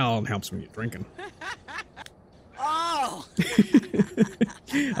 Well, it helps when you're drinking. Oh.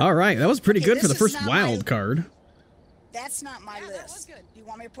 All right, that was pretty Okay, good for the this first is not wild my- card. That's not my Yeah, that was list. good. Do you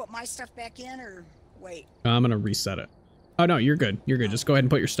want me to put my stuff back in or wait? I'm gonna reset it. Oh no, you're good. You're good. Just go ahead and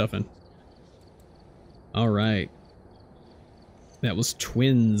put your stuff in. All right. That was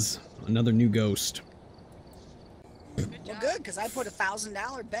twins. Another new ghost. Good Well, job. good, because I put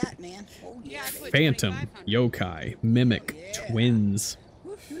 $1,000 bet, man. Oh Yeah, yeah. I put Phantom, 2,500. yokai, mimic, Yeah. twins,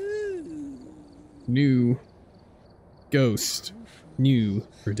 Woohoo. new ghost, new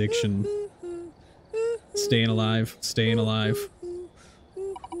prediction. Staying alive, staying alive.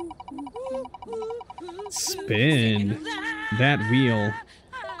 Spin that wheel.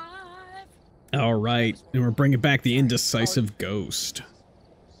 All right, and we're bringing back the indecisive ghost.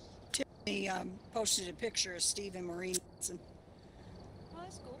 Tiffany posted a picture of Steve and Marie. Nelson. Oh,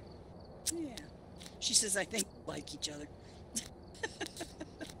 that's cool. Yeah. She says, I think we like each other.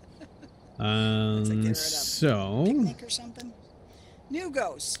 Looks like they were at a So picnic or something. New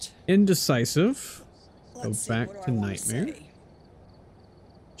ghost. indecisive. Let's see, back what do to I wanna nightmare. say?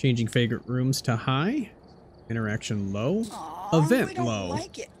 Changing favorite rooms to high. Interaction low. Aw, Event we don't low.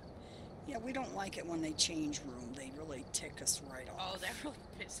 like it. Yeah, we don't like it when they change room. They really tick us right off. Oh, that really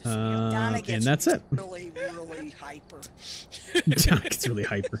pisses me off. Donna And gets that's it. really, really hyper. Donna gets really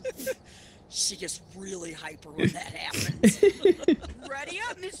hyper. She gets really hyper when that happens. Ready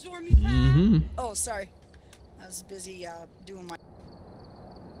up, Miss Stormy Pie. Mm-hmm. Oh, sorry. I was busy doing my...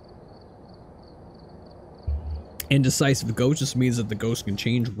 Indecisive ghost just means that the ghost can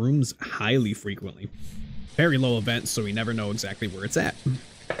change rooms highly frequently. Very low event, so we never know exactly where it's at.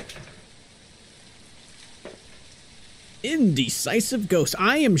 Indecisive ghost.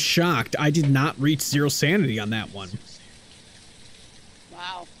 I am shocked I did not reach 0 sanity on that one.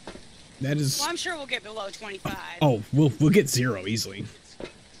 Wow. That is... Well, I'm sure we'll get below 25. Oh, we'll get 0 easily.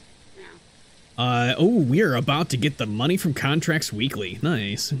 Yeah. Oh, we are about to get the money from contracts weekly.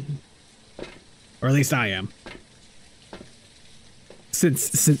 Nice. Or at least I am.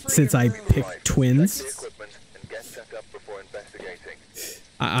 Since I picked twins,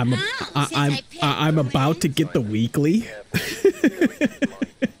 I'm about to get the weekly.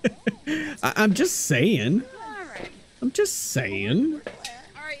 I'm just saying. All right. I'm just saying.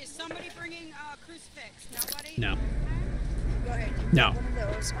 All right. Is somebody bringing crucifix? Nobody. No. go ahead. You No. get one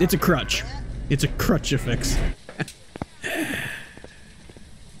of those. It's a Okay, crutch. that. It's a crutch-a-fix.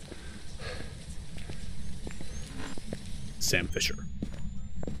 Sam Fisher.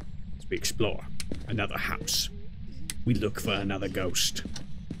 As we explore another house, we look for another ghost.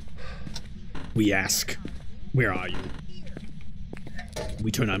 We ask, where are you?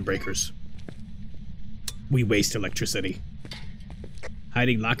 We turn on breakers. We waste electricity.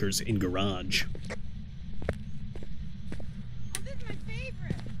 Hiding lockers in garage. Oh, this is my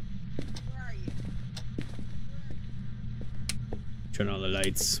favorite. Where are you? Turn on the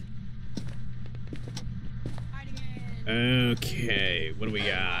lights. Hiding in. Okay, what do we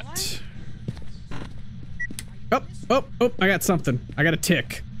got? Oh, I got something. I got a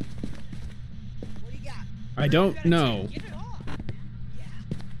tick. What do you got? I don't know. Get it off, man.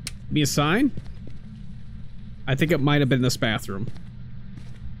 Be a sign? I think it might have been this bathroom.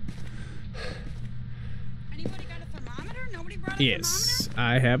 Anybody got a thermometer? Nobody brought a Yes,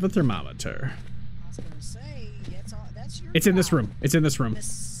 I have a thermometer. I was gonna say, that's your It's in this problem, room. It's in this room. Miss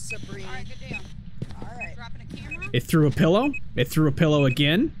Sabrina. All right, good deal. All right. Dropping a camera. It threw a pillow. It threw a pillow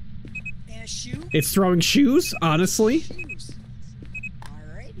again. And a shoe? It's throwing shoes, honestly. Shoes.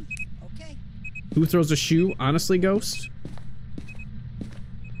 Alrighty. Okay. Who throws a shoe, honestly, Ghost?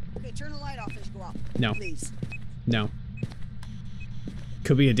 Okay, turn the light off as you go out. No. Please. No.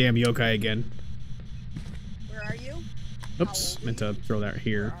 Could be a damn yokai again. Where are you? Oops, meant to throw that Where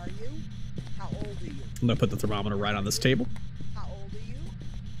here. are you? How old are you? I'm gonna put the thermometer right on this table. How old are you?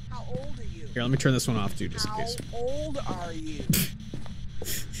 How old are you? Here, let me turn this one off too, just in How case. old are you? I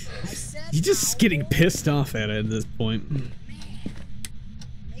said You're just how getting old? pissed off at it at this point. Man,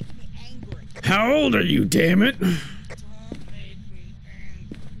 making me angry. How old are you, damn it? Don't make me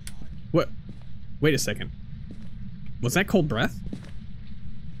angry. What? Wait a second. Was that cold breath?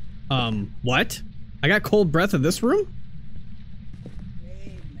 What? I got cold breath in this room? Wait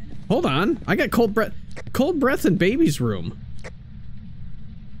a minute. Hold on. I got cold breath. Cold breath in baby's room.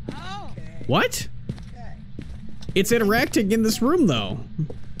 Oh. Okay. What? Okay. It's interacting in this room, though.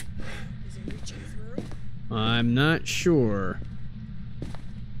 Is it reaching through? I'm not sure.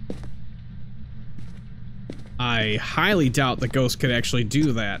 I highly doubt the ghost could actually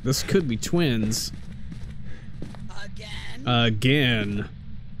do that. This could be twins. Again? Again.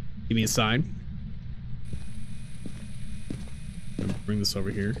 Give me a sign. Bring this over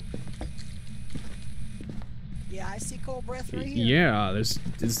here. Yeah, I see cold breath right here. Yeah,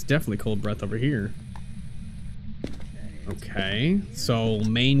 there's definitely cold breath over here. Okay, so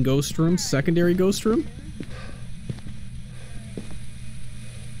main ghost room, secondary ghost room?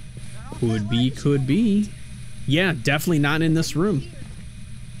 Could be, could be. Yeah, definitely not in this room.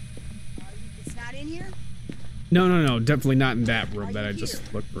 It's not in here? No, definitely not in that room that I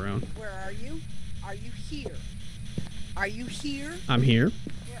just looked around. Where are you? Are you here? Are you here? I'm here.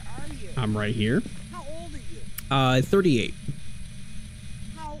 Where are you? I'm right here. How old are you? 38.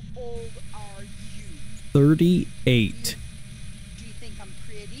 How old are you? 38. Do you think I'm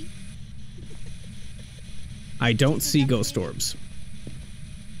pretty? I don't see ghost orbs.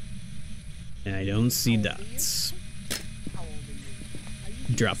 And I don't see How old are you? dots. How old are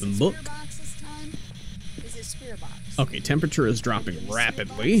you? Dropping is it book. Spirit box this time? Is it spirit box? Okay, temperature is dropping Is it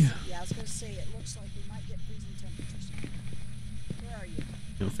rapidly. spirit box? Yeah, I was gonna say it looks like we might get freezing temperatures. Where are you?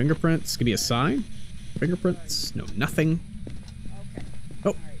 No fingerprints. Give me a sign. Fingerprints. No, nothing. Okay. Oh,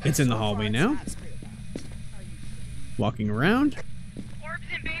 All right. it's in the So far, hallway it's now. not spirit box. Are you kidding me? Walking around. Orbs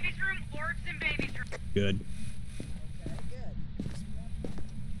in baby's room. Orbs in baby's room. Good. Okay, good. Just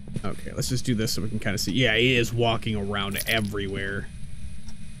one. Okay, let's just do this so we can kind of see. Yeah, it is walking around everywhere.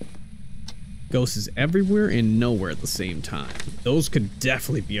 Ghost is everywhere and nowhere at the same time. Those could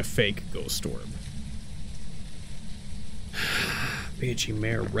definitely be a fake ghost orb. Banshee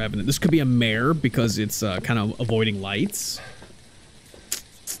Mare Revenant. This could be a mare because it's kind of avoiding lights.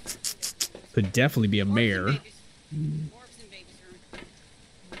 Could definitely be a mare. Orbs in baby's room.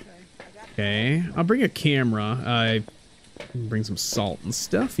 Okay. I got Okay, I'll bring a camera. I bring some salt and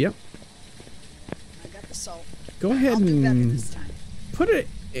stuff. Yep. I got the salt. Go ahead I'll do better and this time. put it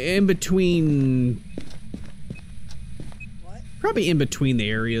in between. What? Probably in between the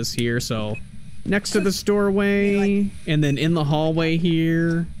areas here, so next to this doorway, and then in the hallway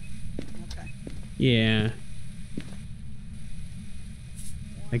here. Okay. Yeah.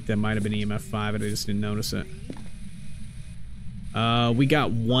 I think that might have been EMF 5, but I just didn't notice it. We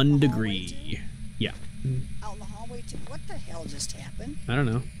got 1 degree. Yeah. Out in the hallway too. What the hell just happened? I don't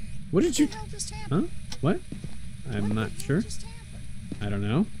know. What did you... What the hell just happened? Huh? What? I'm What not the hell sure. just happened? I don't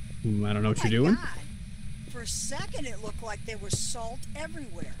know. I don't know what Oh you're my doing. God. For a second, it looked like there was salt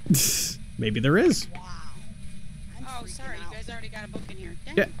everywhere. Maybe there is. Wow. I'm Oh, Oh, sorry. You guys already got a book in here.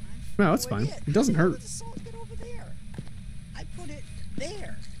 Dang. Yeah. No, it's fine. It doesn't hurt. The salt get over there. I put it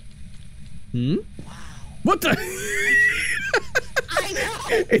there. Hmm? Wow. What the? I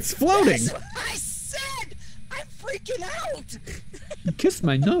know. It's floating. That's what I said. I'm freaking out. You kissed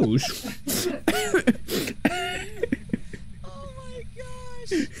my nose. Oh my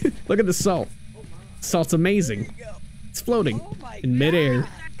gosh. Look at the salt. Salt's amazing. There you go. It's floating Oh my in midair. God.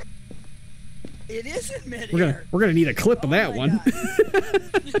 It is in midair. We're gonna need a clip of that my one.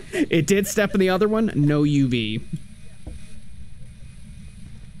 It did step in the other one. No UV.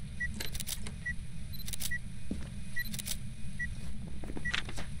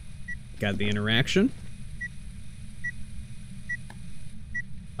 Got the interaction.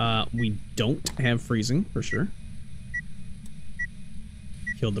 We don't have freezing for sure.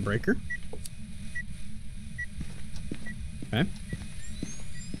 Killed the breaker. Okay.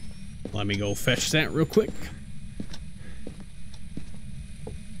 Let me go fetch that real quick.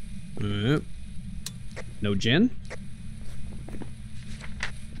 No gen.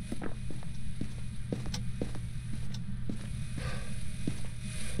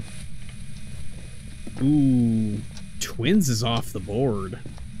 Ooh, twins is off the board.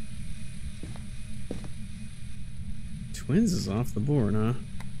 Twins is off the board, huh?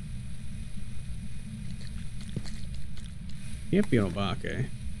 Can't be on Obake.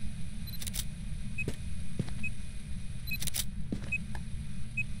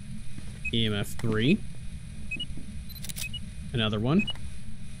 EMF 3. Another one.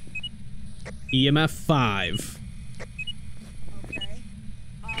 EMF 5. Okay.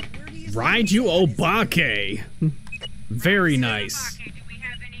 Where do you Raiju Obake. Very nice. Do we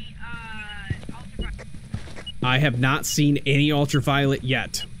have any ultraviolet? I have not seen any ultraviolet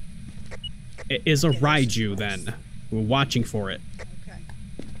yet. It is a Raiju then. We're watching for it. Okay.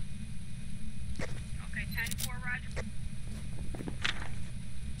 Okay, 10-4, Roger.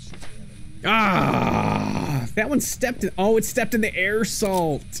 Ah, that one stepped in. Oh, it stepped in the air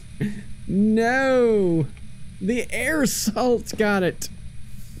salt. No, the air salt got it.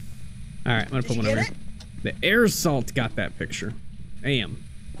 All right, I'm gonna put one over here. The air salt got that picture. Damn.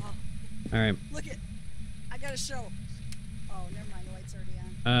 Oh, All right. look it. I gotta show. Oh, never mind. The light's already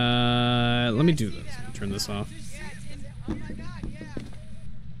on. Let me do this. Turn this off. Oh my God, yeah.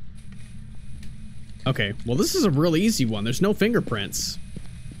 Okay. Well, this is a real easy one. There's no fingerprints.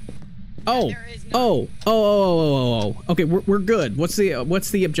 Oh. There is none. Oh. Okay, we're good. What's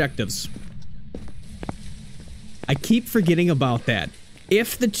the objectives? I keep forgetting about that.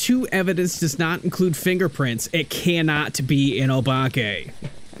 If the 2 evidence does not include fingerprints, it cannot be an Obake.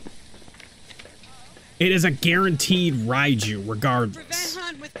 It is a guaranteed Raiju, regardless. Prevent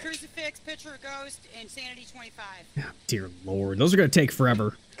hunt with crucifix, picture of ghost, and sanity 25. Oh, dear lord, those are gonna take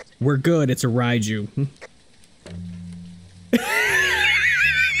forever. We're good. It's a Raiju.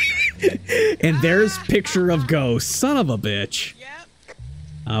 And there's picture of ghost. Son of a bitch.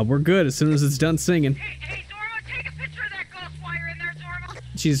 Yep. We're good as soon as it's done singing. Hey, Zorma, take a picture of that ghost while you're in there, Zorma.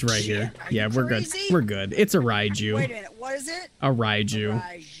 She's right here. Yeah, we're good. We're good. It's a Raiju. Wait a minute. What is it? A Raiju.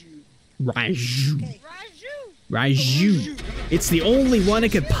 Raiju. Okay. Raiju. It's the only one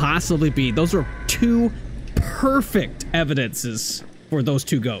it could possibly be. Those are 2 perfect evidences for those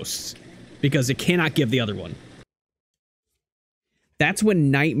 2 ghosts. Because it cannot give the other one. That's when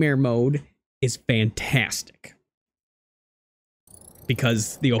nightmare mode is fantastic.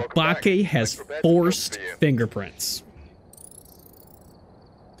 Because the Obake has forced fingerprints.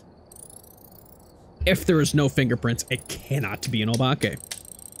 If there is no fingerprints, it cannot be an Obake.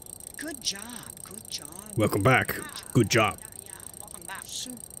 Good job. Good job. Welcome back. Good job. Yeah, welcome back.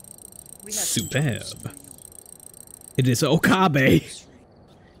 We have Superb. It is Okabe.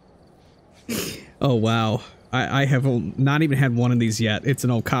 Oh wow. I have not even had one of these yet. It's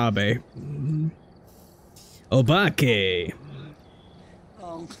an Okabe. Obake.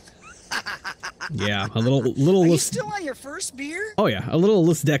 Oh. Yeah, a little Are you less. still on your first beer? Oh yeah, a little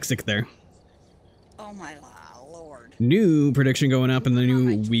less dexic there. Oh my lord. New prediction going up and the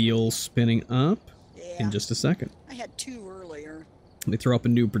new wheel spinning up Yeah. in just a second. I had 2 earlier. Let me throw up a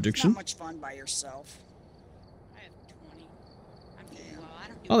new It's prediction. not much fun by yourself. I have 20. I'm doing well. I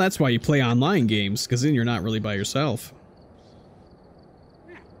don't do Oh, that's why you play online games, because then you're not really by yourself.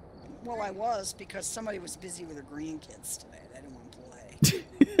 Well, I was because somebody was busy with their grandkids today. They didn't want to play.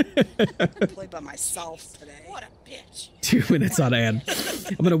 I play by myself today. What a bitch. 2 minutes on ad.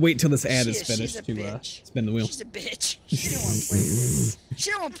 I'm gonna wait till this ad is She's finished a to bitch. spin the wheel. She's a bitch. She didn't want to play with me. She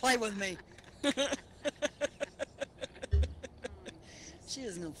didn't want to play with me. She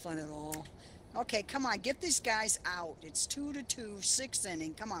is no fun at all. Okay, come on, get these guys out. It's 2-2, 6th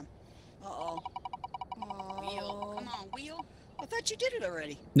inning. Come on. Uh-oh. Wheel. Come on, wheel. I thought you did it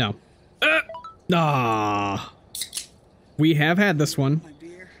already. No. We have had this one. My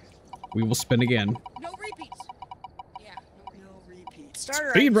beer. We will spin again. No repeats. Yeah, No repeat.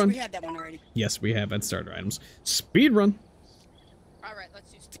 Starter Speed items, run. We had that one already. Yes, we have had starter items. Speed run. Alright,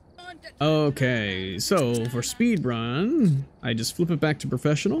 let's do Okay, so for speed run, I just flip it back to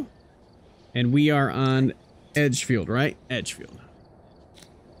professional. And we are on Edgefield, right? Edgefield.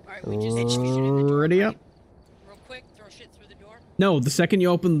 Alright, we just door, Ready up? Real quick, throw shit through the door. No, the second you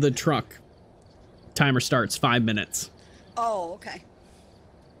open the truck, timer starts 5 minutes. Oh, okay.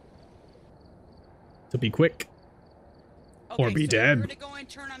 So be quick. Okay, Or be so dead. We're gonna go and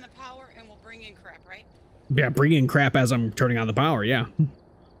turn on the power and we'll bring in crap, right? Yeah, bring in crap as I'm turning on the power, yeah.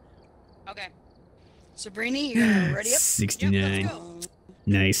 Okay. Sabrini, you ready up? 69. Yep, let's go.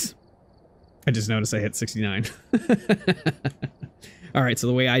 Nice. I just noticed I hit 69. Alright, so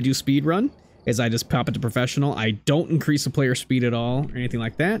the way I do speed run is I just pop it to professional. I don't increase the player speed at all or anything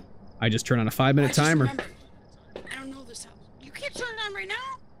like that. I just turn on a 5-minute timer. Remembered, I don't know this house. You can't turn it on right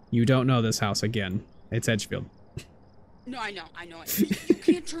now? You don't know this house again. It's Edgefield. No, I know it. You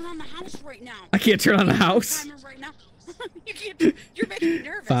can't turn on the house right now. I can't turn on the house. Timer right now. You can't. You're making me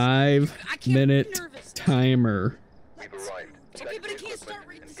nervous. 5-minute timer. Okay, but it can't start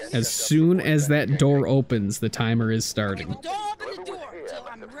right this As soon as that door opens, the timer is starting. Well, don't open the door until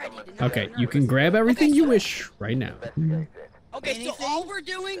I'm ready to not Okay, get you can nervous. grab everything Okay, you so- wish right now. Okay, so all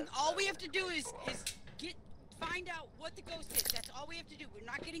we have to do is find out what the ghost is. That's all we have to do. We're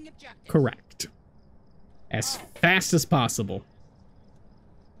not getting objectives. Correct. As fast as possible.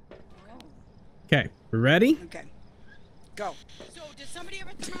 Okay, we ready? Okay. Go. So, does somebody have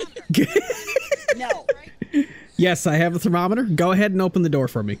a thermometer? No. Right? Yes, I have a thermometer. Go ahead and open the door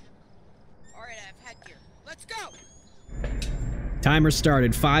for me. All right, I've had gear. Let's go. Timer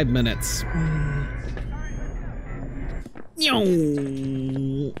started. 5 minutes.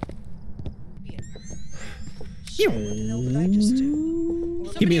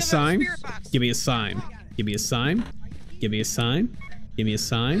 Give me a sign. Give me a sign. Give me a sign. Give me a sign. Give me a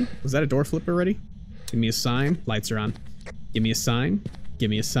sign. Was that a door flip already? Give me a sign. Lights are on. Give me a sign. Give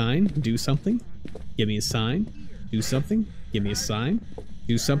me a sign. Do something. Give me a sign. Do something. Give me a sign.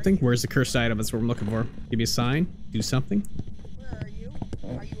 Do something. Where's the cursed item? That's what I'm looking for. Give me a sign. Do something. Where are you?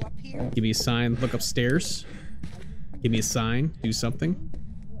 Are you up here? Give me a sign. Look upstairs. Give me a sign. Do something.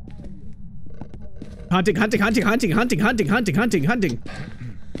 Hunting, hunting, hunting, hunting, hunting, hunting, hunting, hunting, hunting.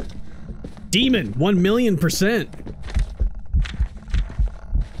 Demon, 1,000,000%.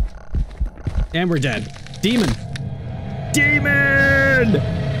 And we're dead. Demon. Demon!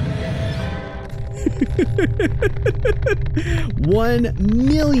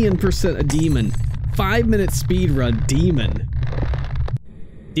 1,000,000% a demon. 5-minute speed run, demon.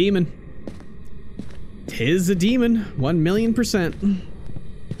 Demon. Tis a demon, 1,000,000%. Who's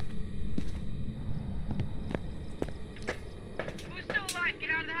still alive? Get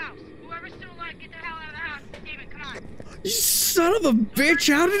out of the house. Whoever's still alive, get the hell out of the house. David, come on. You son of a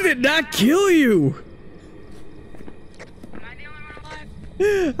bitch, how did it not kill you? Am I the only one alive?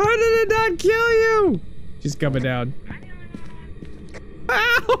 How did it not kill you? She's coming down. Am I the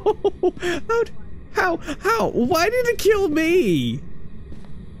only one alive? Ow! How? Why did it kill me?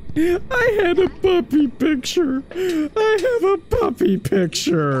 I had a puppy picture. I have a puppy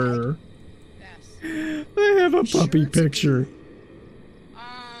picture. Yes. I have a puppy picture.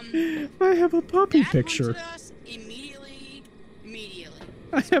 I have a puppy Dad picture. hunted us immediately.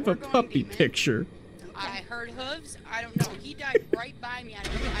 I have a We're going puppy demon. picture. I heard hooves. I don't know. He died right by me. I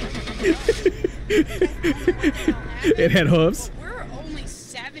don't know. It had hooves. But we're only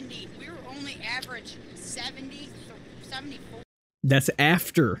 70. We were only average 70, 74. That's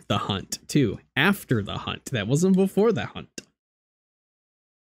after the hunt, too. After the hunt. That wasn't before the hunt.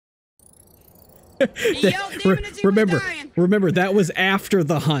 He yelled demon as he was dying. Remember, that was after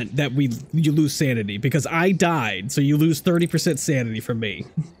the hunt that you lose sanity because I died, so you lose 30% sanity from me.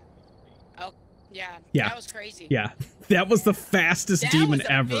 Oh, yeah. Yeah. That was crazy. Yeah, that was the fastest That demon was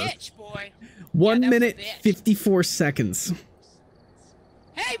a ever. bitch, boy. 1 that was a minute, bitch. 54 seconds.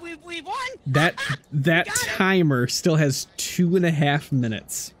 Hey, we won. That got it. timer still has 2.5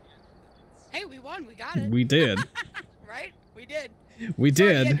 minutes. Hey, we won. We got it. We did. Right? We did. We Sorry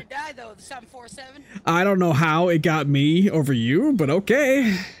you did. had to die though. The 747. I don't know how it got me over you, but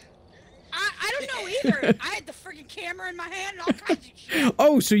okay. I don't know either. I had the freaking camera in my hand and all kinds of shit.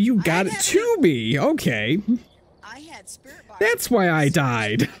 Oh, so you got it had to me. Okay. I had spirit box. That's why I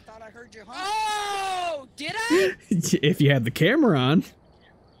died. I thought I heard you hunt. Oh, did I? If you had the camera on.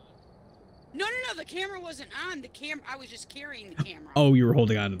 No. the camera wasn't on. I was just carrying the camera. Oh, you were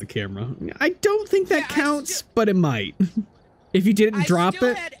holding on to the camera. I don't think that counts, but it might. If you didn't drop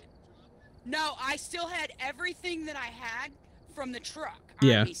it. No, I still had everything that I had from the truck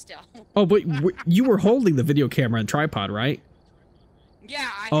yeah. on me still. Oh, but you were holding the video camera and tripod, right? Yeah,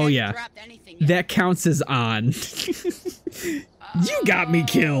 I hadn't dropped anything yet. That counts as on. You got me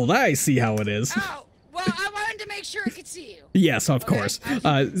killed. I see how it is. Oh, well, I wanted to make sure I could see you. Yes, of course.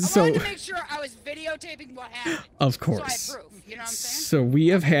 I wanted to make sure I was videotaping what happened. Of course. So I had proof, you know what I'm saying? So we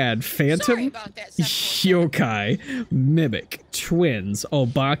have had Phantom, Yokai, Mimic, Twins,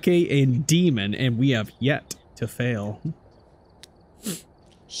 Obake, and Demon, and we have yet to fail.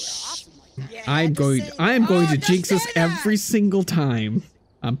 Yeah, I'm going to jinx us every single time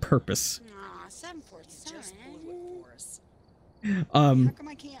on purpose. Aw, 747. How come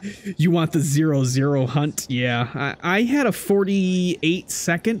I can't? You want the 0-0 hunt? Yeah, I had a 48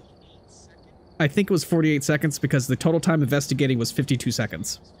 second. I think it was 48 seconds because the total time investigating was 52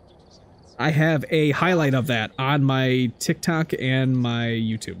 seconds. I have a highlight of that on my TikTok and my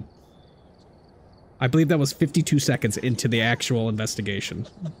YouTube. I believe that was 52 seconds into the actual investigation.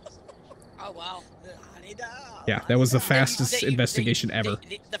 Oh, wow. Yeah, that was the fastest investigation ever.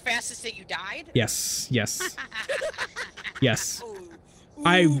 The fastest that you died? Yes, yes. Yes.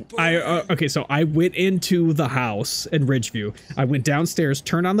 Okay, so I went into the house in Ridgeview. I went downstairs,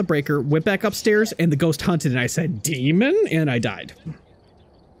 turned on the breaker, went back upstairs, and the ghost hunted, and I said, "Demon," and I died.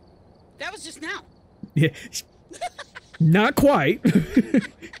 That was just now. Yeah. Not quite.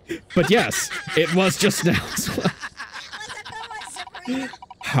 But yes, it was just now.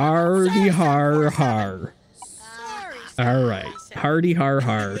 Hardy har har. All right. Hardy har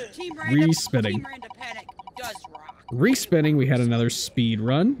har. Respinning. Respinning, we had another speed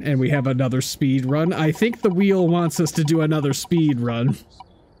run, and we have another speed run. I think the wheel wants us to do another speed run.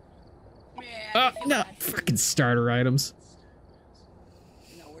 No, freaking starter items.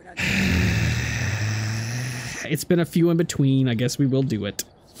 No, we're not. It's been a few in between. I guess we will do it.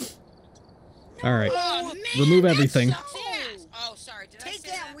 All right. Oh, man, remove everything. Oh, sorry. Did Take I say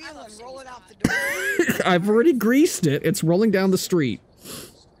that that? wheel and roll it out the door. I've already greased it. It's rolling down the street.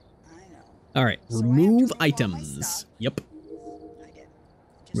 I know. All right. So remove I have to remove all my items. stuff. Yep. I did.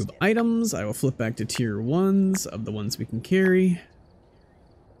 Just Remove did. items. I will flip back to tier 1s of the ones we can carry.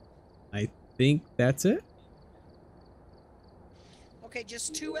 I think that's it. Okay,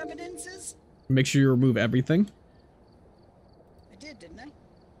 just 2 evidences? Make sure you remove everything. I did, didn't I?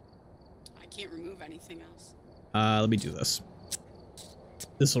 I can't remove anything else. Let me do this.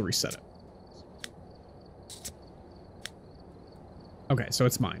 This will reset it. Okay, so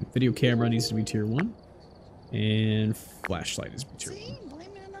it's mine. Video camera needs to be tier 1. And flashlight is tier 1. See?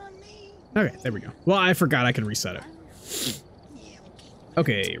 Blame it on me. Okay, there we go. Well, I forgot I can reset it. Yeah,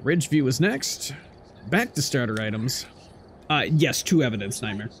 Okay, Ridgeview is next. Back to starter items. Yes, 2 evidence,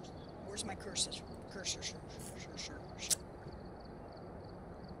 Nightmare. Where's my cursor?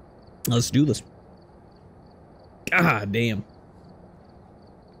 Let's do this. God damn.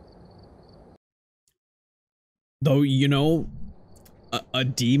 Though, you know, a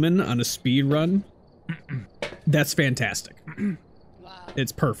demon on a speed run, that's fantastic. Wow.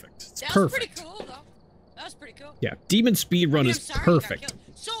 It's perfect. It's That was perfect. pretty cool, though. That was pretty cool. Yeah, demon speed run is I'm sorry you got perfect. killed.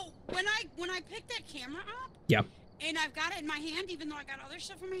 So when I picked that camera up, Yeah. and I've got it in my hand, even though I got other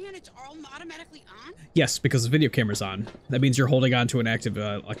stuff in my hand, it's all automatically on. Yes, because the video camera's on. That means you're holding on to an active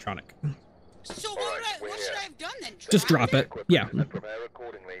electronic. So what should I have done then? Just drop it. Yeah.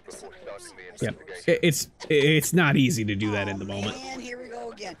 Yeah. It's not easy to do that in the moment. And here we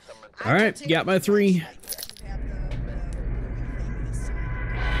go again. All right, got my 3.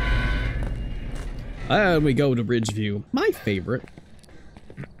 And we go to Ridgeview, my favorite.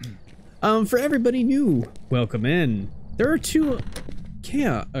 For everybody new, welcome in. There are 2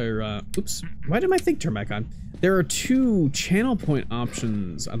 oops, why did my thing turn back on? There are 2 channel point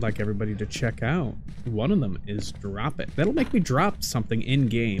options I'd like everybody to check out. One of them is drop it. That'll make me drop something in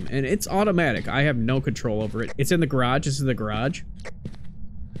game, and it's automatic. I have no control over it. It's in the garage. It's in the garage.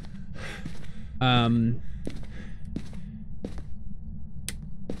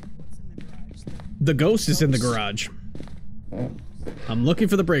 The ghost is in the garage. I'm looking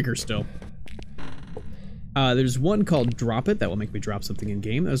for the breaker still. There's one called drop it that will make me drop something in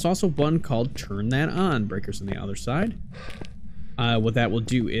game. There's also one called turn that on. Breaker's on the other side. What that will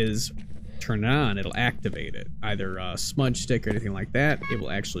do is turn it on. It'll activate it. Either a smudge stick or anything like that. It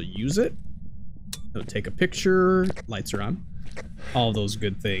will actually use it. It'll take a picture. Lights are on. All those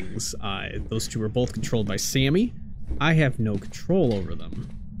good things. Those 2 are both controlled by Sammy. I have no control over them.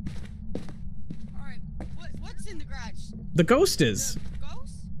 All right, what's in the garage? The ghost is. The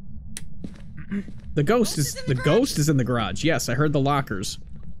ghost? The ghost is in the garage. Yes, I heard the lockers.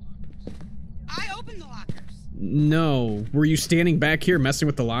 I opened the lockers. No. Were you standing back here messing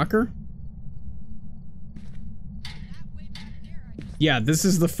with the locker? That way back there, I just... Yeah, this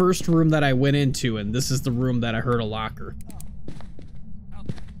is the first room that I went into, and this is the room that I heard a locker. Oh.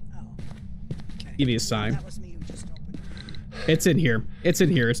 Okay. Give me a sign. That was me who just opened it. It's in here. It's in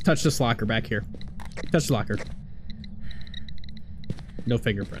here. It's touch this locker back here. Touch the locker. No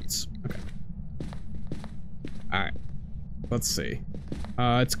fingerprints. Okay. Alright. Let's see.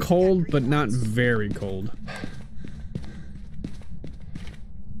 It's cold, but not very cold.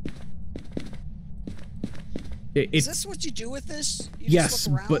 Is this what you do with this? You yes, just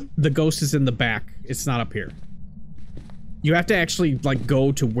look around? but the ghost is in the back. It's not up here. You have to actually, like,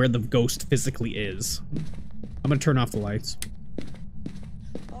 go to where the ghost physically is. I'm gonna turn off the lights.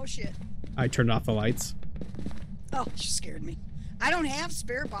 Oh, shit. I turned off the lights. Oh, you scared me. I don't have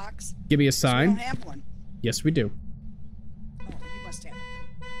spare box. Give me a So I sign. don't have one. Yes, we do. Oh, you must have it.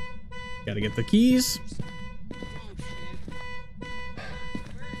 Gotta get the keys. Oh, shit.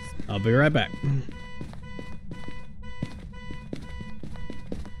 Where is... I'll be right back.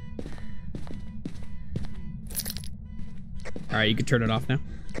 Alright, you can turn it off now.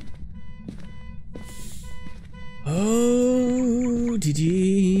 Oh,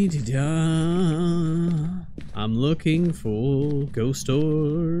 dee-dee-dee-da. I'm looking for ghost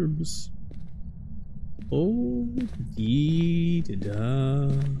orbs. Oh, dee-dee-da.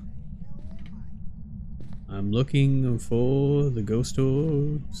 I'm looking for the ghost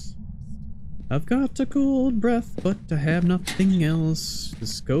orbs. I've got a cold breath, but I have nothing else.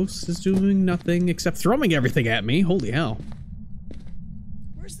 This ghost is doing nothing except throwing everything at me. Holy hell.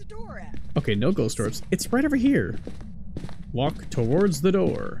 Where's the door at? Okay, no ghost orbs. It's right over here. Walk towards the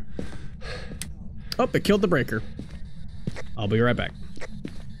door. Oh, it killed the breaker. I'll be right back.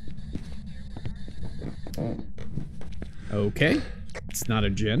 Okay. It's not a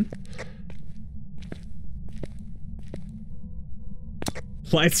djinn.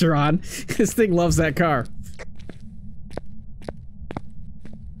 Lights are on. This thing loves that car.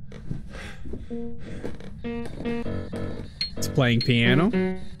 It's playing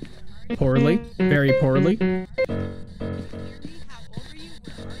piano. Poorly. Very poorly.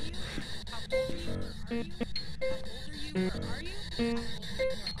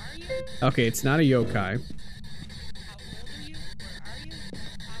 Okay, it's not a yokai.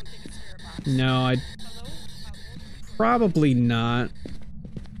 No, I... Probably not.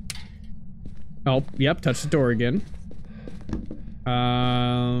 Oh, yep, touch the door again.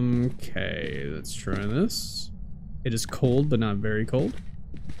 Okay, let's try this. It is cold, but not very cold.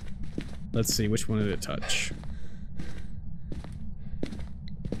 Let's see, which one did it touch?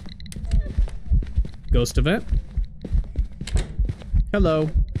 Ghost event. Hello.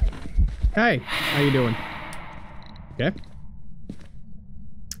 Hi, how you doing? Okay.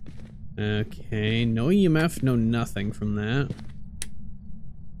 Okay, no EMF, no nothing from that.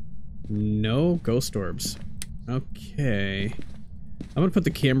 No ghost orbs. Okay. I'm gonna put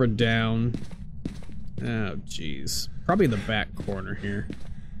the camera down. Oh, jeez. Probably in the back corner here.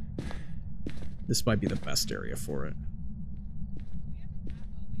 This might be the best area for it.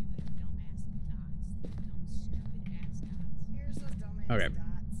 Okay.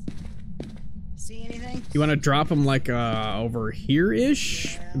 See anything? You want to drop them like over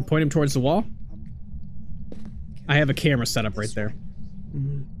here-ish and point them towards the wall? I have a camera set up right there.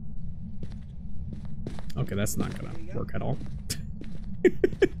 Okay, that's not gonna work at all.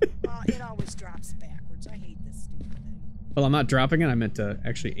 It always drops backwards. I hate this stupid thing. Well, I'm not dropping it. I meant to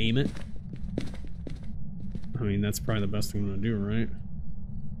actually aim it. I mean, that's probably the best thing I'm gonna do, right?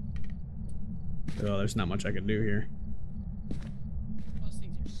 Oh, there's not much I can do here.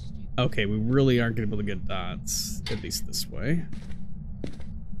 Okay, we really aren't gonna be able to get dots, at least this way.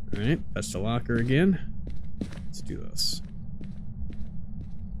 Alright, touch the locker again. Let's do this.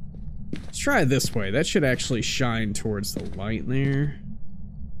 Let's try it this way. That should actually shine towards the light there.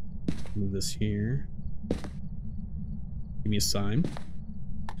 Move this here. Give me a sign.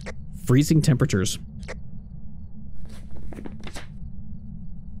 Freezing temperatures.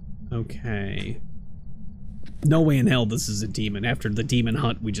 Okay. No way in hell this is a demon after the demon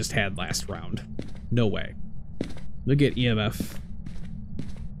hunt we just had last round. No way. Look at EMF.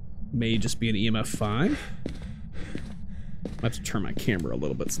 May just be an EMF 5. I have to turn my camera a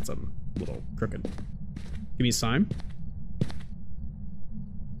little bit since I'm a little crooked. Give me a sign.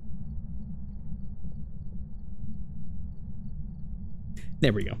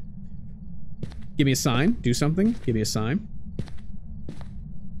 There we go. Give me a sign. Do something. Give me a sign.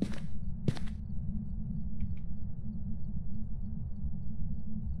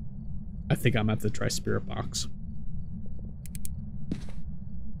 I think I'm at the try spirit box.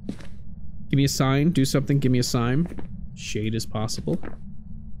 Give me a sign. Do something. Give me a sign. Shade is possible.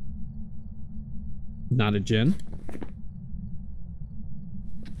 Not a djinn.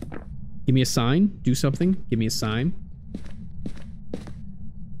 Give me a sign. Do something. Give me a sign.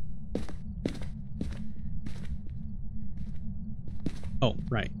 Oh,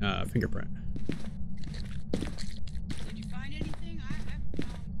 right. Fingerprint. Did you find anything?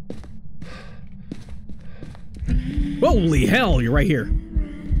 I Holy hell, you're right here.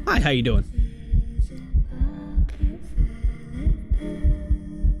 Hi, how you doing?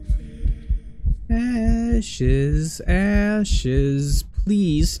 Ashes, ashes,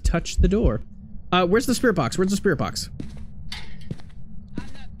 please touch the door. Where's the spirit box? Where's the spirit box? on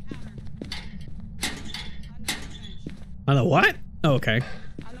the counter. On the workbench. On the what? Oh, okay.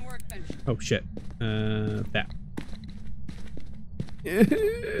 On the workbench. Oh, shit. That.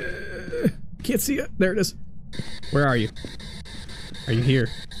 Can't see it. There it is. Where are you? Are you here?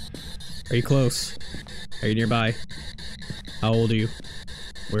 Are you close? Are you nearby? How old are you?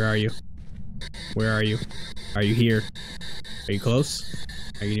 Where are you? Where are you? Are you here? Are you close?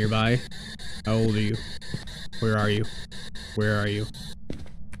 Are you nearby? How old are you? Where are you? Where are you?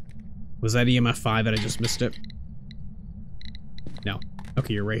 Was that EMF 5 that I just missed it? No.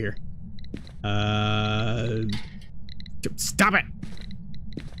 Okay, you're right here. Stop it!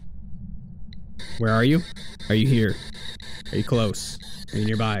 Where are you? Are you here? Are you close? Are you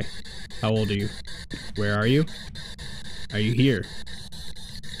nearby? How old are you? Where are you? Are you here?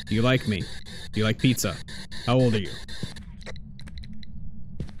 Do you like me? Do you like pizza? How old are you?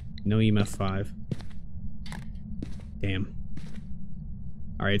 No EMF 5. Damn.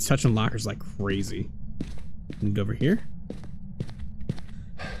 Alright, it's touching lockers like crazy. Moved over here.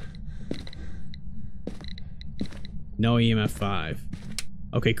 No EMF 5.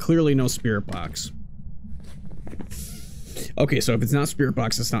 Okay, clearly no spirit box. Okay, so if it's not spirit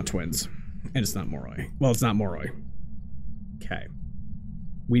box, it's not twins. And it's not Moroi. Well, it's not Moroi. Okay.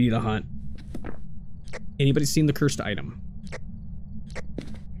 We need a hunt. Anybody seen the cursed item?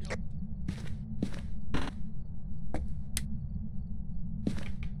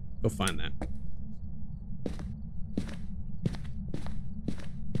 Go find that.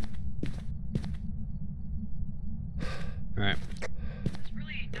 Alright. It's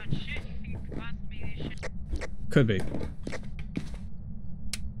really done shit. You think possibly they should. Could be.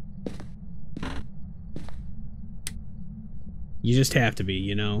 You just have to be,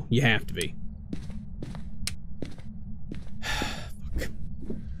 you know? You have to be. Fuck.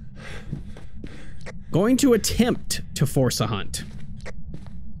 Going to attempt to force a hunt.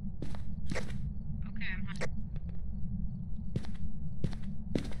 Okay, I'm hunting.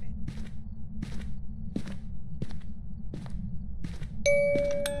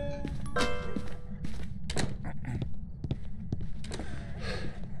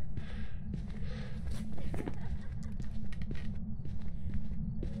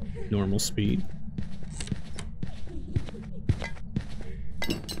 Normal speed.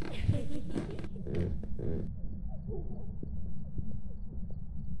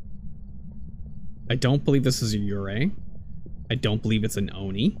 I don't believe this is a Yurei. I don't believe it's an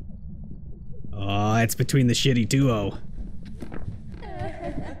Oni. Oh, it's between the shitty duo.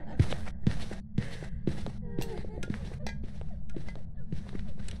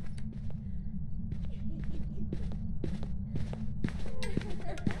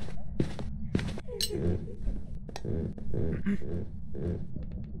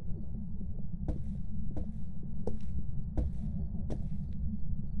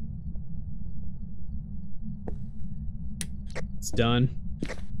 It's done.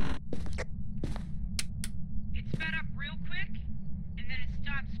 It sped up real quick, and then it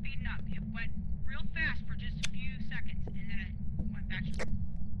stopped speeding up. It went real fast for just a few seconds, and then it went back.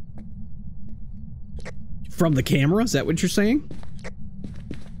 From the camera? Is that what you're saying?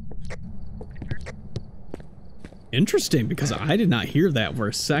 Interesting, because I did not hear that for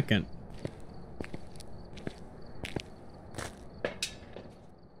a second.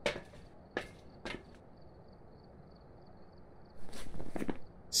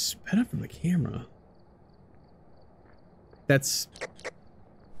 Sped up from the camera. That's...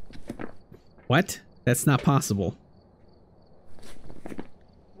 What? That's not possible.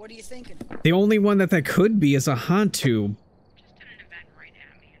 What are you thinking? The only one that could be is a Hantu. Just did an event right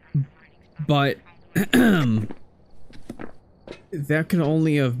at me, and I'm finding stuff. But... that could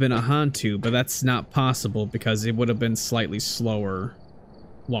only have been a Hantu, but that's not possible because it would have been slightly slower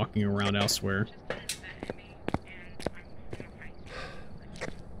walking around elsewhere.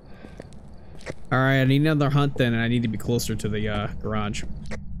 Alright, I need another hunt then, and I need to be closer to the garage.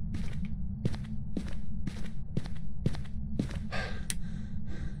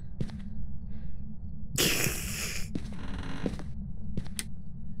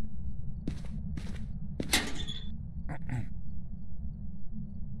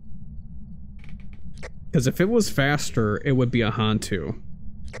 Because if it was faster, it would be a Hantu.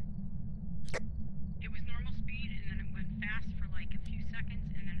 It was normal speed, and then it went fast for like a few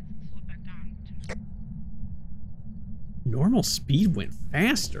seconds, and then it slowed back down. Normal speed went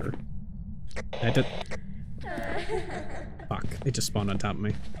faster? That did... Fuck, it just spawned on top of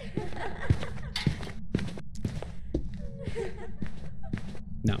me.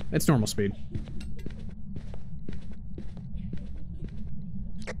 No, it's normal speed.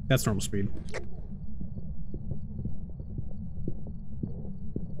 That's normal speed.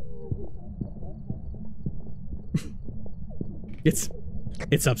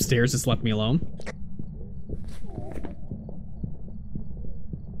 It's upstairs, it's left me alone.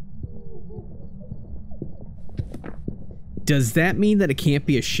 Does that mean that it can't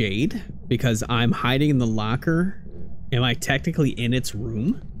be a shade? Because I'm hiding in the locker? Am I technically in its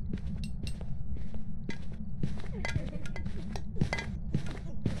room?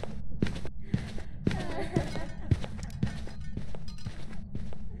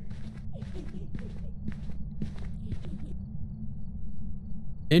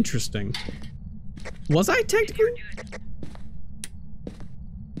 Interesting. Was I technically?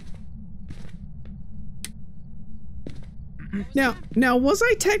 Now, was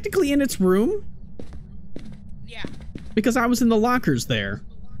I technically in its room? Yeah. Because I was in the lockers there.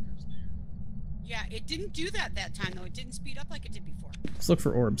 Yeah, it didn't do that time, though. It didn't speed up like it did before. Let's look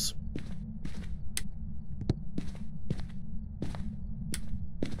for orbs.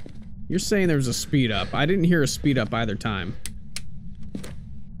 You're saying there was a speed up. I didn't hear a speed up either time.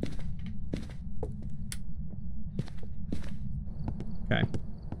 Okay.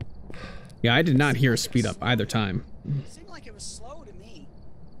 Yeah, I did not hear a speed up either time. It seemed like it was slow to me.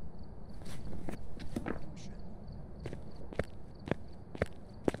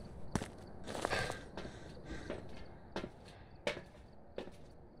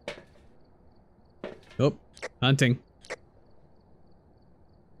 Oh, hunting.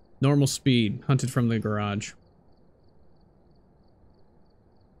 Normal speed, hunted from the garage.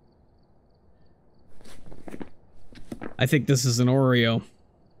 I think this is an Oreo.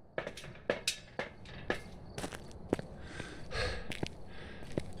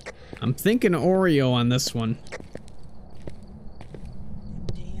 I'm thinking Oreo on this one.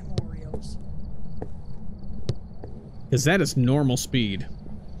 Damn Oreos. Because that is normal speed.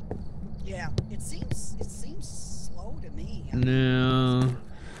 Yeah, it seems slow to me. No.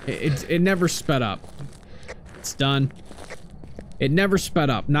 It never sped up. It's done. It never sped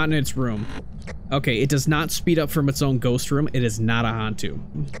up, not in its room. Okay, it does not speed up from its own ghost room. It is not a Hantu.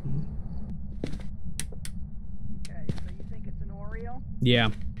 Okay, so you think it's an Oreo? Yeah.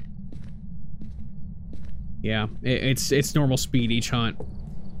 Yeah, it's normal speed each hunt.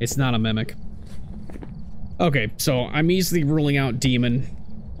 It's not a mimic. Okay, so I'm easily ruling out Demon.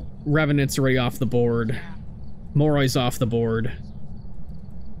 Revenant's already off the board. Moroi's off the board.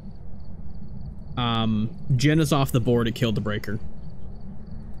 Jin is off the board. It killed the breaker.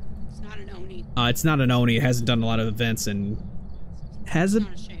 It's not an Oni. It's not an Oni. It hasn't done a lot of events and hasn't.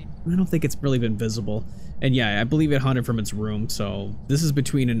 It's not a shade. I don't think it's really been visible. And yeah, I believe it hunted from its room. So this is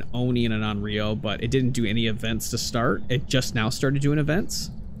between an Oni and an Onryo, but it didn't do any events to start. It just now started doing events.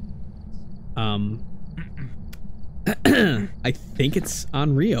 I think it's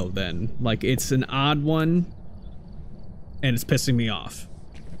Onryo then. Like, it's an odd one, and it's pissing me off.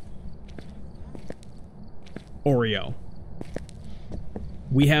 Oreo.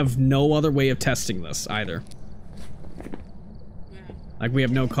 We have no other way of testing this either. Like, we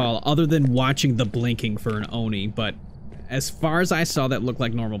have no call other than watching the blinking for an Oni, but as far as I saw, that looked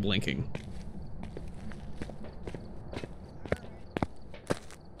like normal blinking.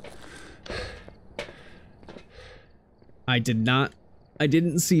 I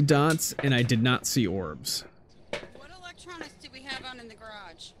didn't see dots, and I did not see orbs. What electronics do we have on in the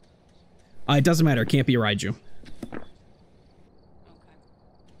garage? It doesn't matter, it can't be a Raiju.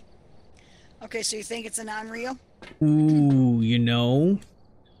 Okay, so you think it's a non-real? Ooh, you know,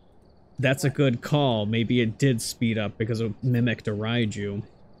 that's a good call. Maybe it did speed up because it mimicked a Raiju.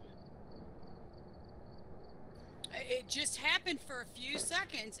 It just happened for a few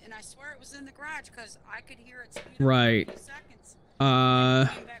seconds, and I swear it was in the garage because I could hear it speed up Right. for a few seconds.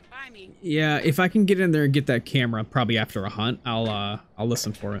 Came back by me. Yeah, if I can get in there and get that camera, probably after a hunt, I'll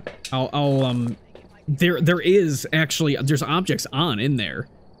listen for it. There's objects on in there.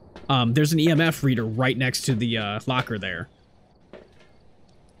 There's an EMF reader right next to the locker there.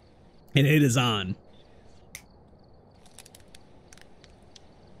 And it is on.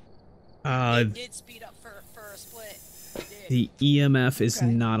 It did speed up for a split. It did. The EMF is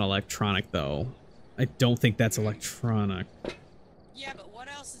not electronic, though. I don't think that's electronic. Yeah, but what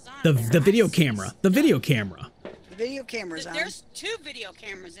else is on The video camera. The video camera. The video camera's on. There's 2 video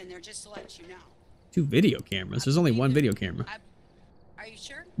cameras in there, just to let you know. 2 video cameras. There's only 1 video camera. Are you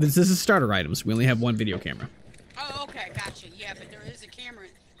sure? This is starter items. We only have 1 video camera. Oh, okay, gotcha. Yeah, but there is a camera.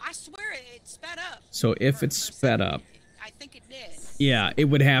 I swear it sped up. So if it's sped up, I think it did. yeah, it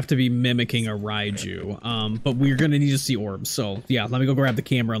would have to be mimicking a Raiju. But we're gonna need to see orbs. So yeah, let me go grab the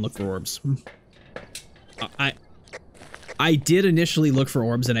camera and look for orbs. I did initially look for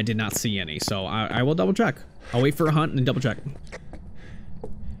orbs and I did not see any. So I will double check. I'll wait for a hunt and double check.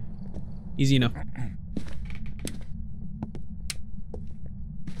 Easy enough.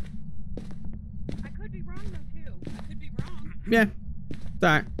 I could be wrong though too. I could be wrong. Yeah. It's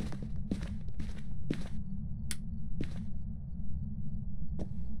alright.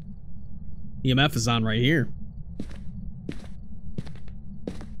 EMF is on right here.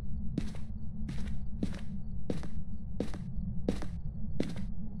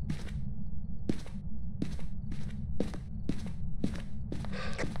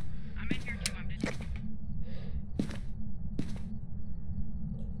 I'm in here too. I'm just.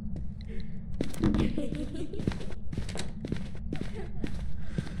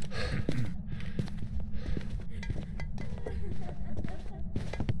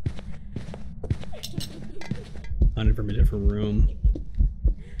 Hunted from a different room.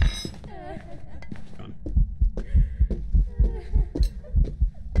 Gone.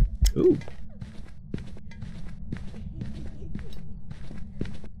 Ooh.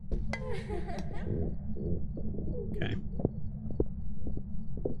 Okay.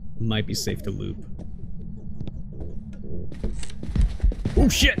 Might be safe to loop. Oh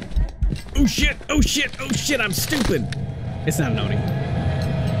shit! Oh shit! Oh shit! Oh shit! I'm stupid! It's not an Oni.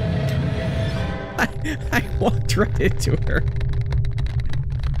 I walked right into her.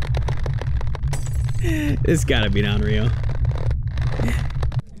 It's gotta be Rio.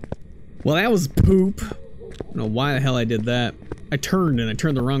 Well, that was poop. I don't know why the hell I did that. I turned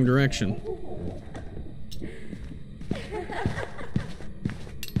the wrong direction.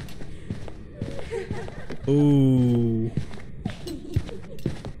 Ooh.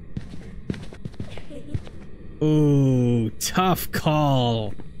 Ooh, tough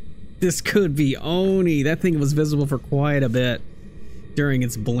call. This could be Oni. That thing was visible for quite a bit during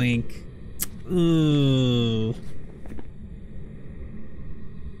its blink. Ooh.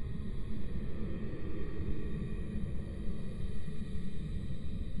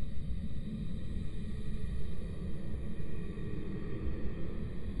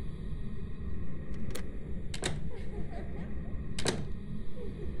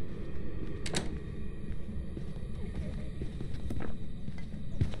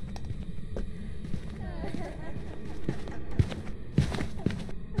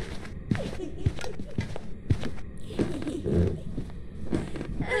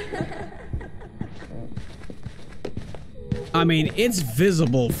 I mean, it's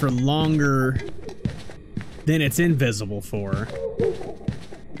visible for longer than it's invisible for.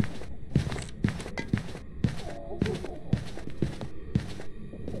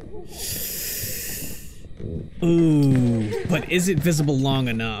 Ooh, but is it visible long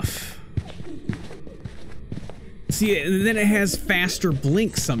enough? See, and then it has faster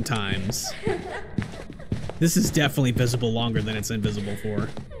blinks sometimes. This is definitely visible longer than it's invisible for.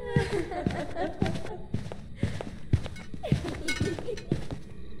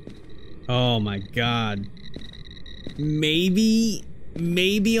 Oh my god. Maybe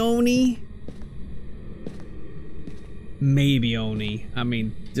Oni? Maybe Oni. I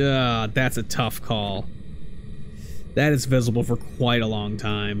mean, that's a tough call. That is visible for quite a long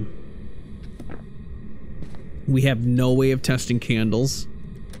time. We have no way of testing candles.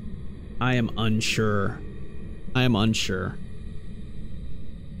 I am unsure. I am unsure.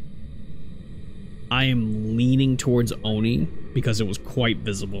 I am leaning towards Oni because it was quite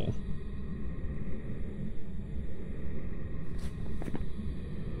visible.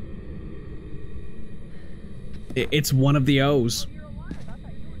 It's one of the O's.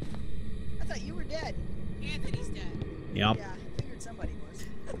 I thought you were dead. Anthony's dead. Yep. Yeah, I figured somebody was.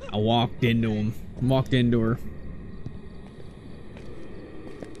 I walked into him. Walked into her.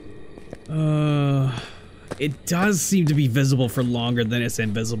 It does seem to be visible for longer than it's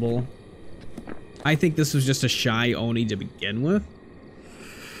invisible. I think this was just a shy Oni to begin with.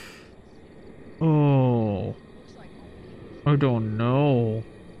 Oh. I don't know.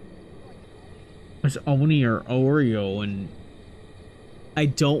 It's Oni or Oreo, and I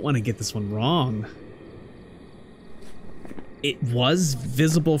don't want to get this one wrong. It was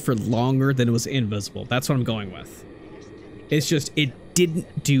visible for longer than it was invisible. That's what I'm going with. It's just, it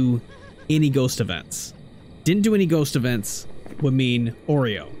didn't do any ghost events. Didn't do any ghost events would mean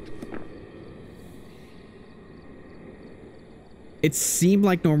Oreo. It seemed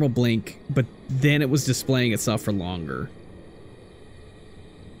like normal blink, but then it was displaying itself for longer.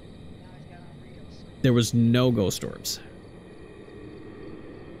 There was no ghost orbs.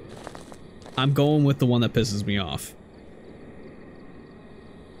 I'm going with the one that pisses me off.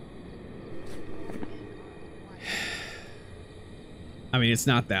 I mean, it's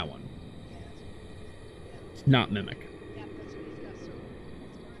not that one. It's not Mimic.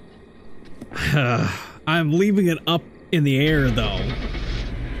 I'm leaving it up in the air, though,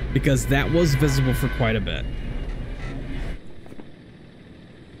 because that was visible for quite a bit.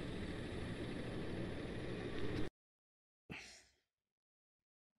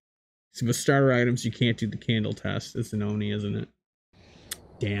 So with starter items, you can't do the candle test. It's an Oni, isn't it?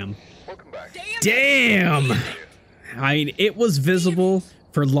 Damn. Welcome back. Damn! I mean, it was visible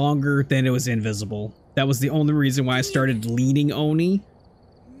for longer than it was invisible. That was the only reason why I started leaning Oni.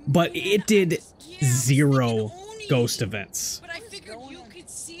 But it did 0 ghost events. But I figured you could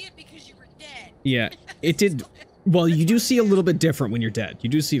see it because you were dead. Yeah, it did. Well, you do see a little bit different when you're dead. You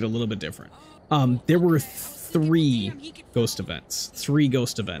do see it a little bit different. There were 3 ghost events. 3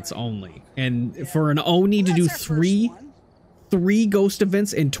 ghost events only. And for an Oni to do 3 ghost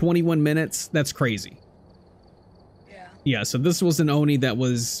events in 21 minutes, that's crazy. Yeah, so this was an Oni that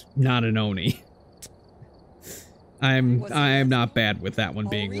was not an Oni. I am not bad with that one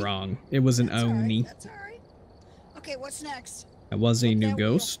being wrong. It was an Oni. That's all right. Okay, what's next? That was a new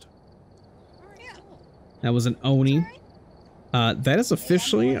ghost. That was an Oni. That is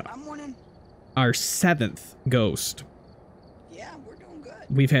officially our 7th ghost. Yeah, we're doing good.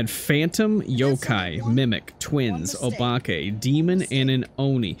 We've had Phantom, Yokai, Mimic, Twins, Obake, Demon, and an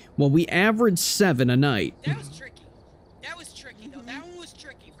Oni. Well, we averaged 7 a night. That was tricky. That was tricky, though. That one was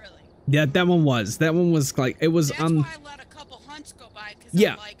tricky, really. Yeah, that one was. That one was like, it was That's why I let a couple hunts go by, because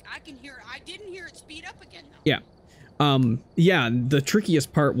yeah. I'm like, I didn't hear it speed up again, though. Yeah. Yeah, the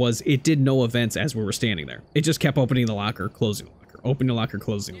trickiest part was it did no events as we were standing there. It just kept opening the locker, closing the locker, opening the locker,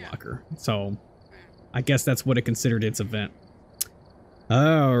 closing the locker. So, I guess that's what it considered its event.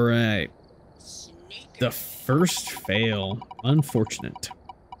 All right. The first fail. Unfortunate.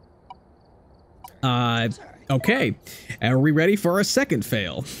 Okay. Are we ready for our second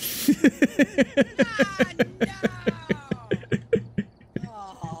fail?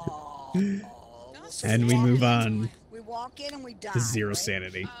 And we move on. We walk in and we die. To 0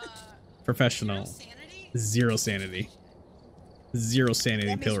 sanity. Professional. 0 sanity. 0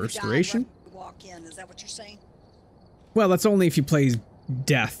 sanity pill restoration. Walk in. Is that what you're saying? Well, that's only if you play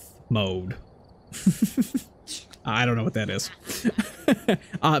death mode. I don't know what that is.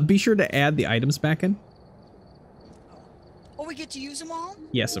 Be sure to add the items back in. Oh, we get to use them all?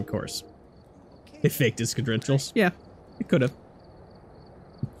 Yes, of course. Okay. It faked his credentials. Yeah, it could have.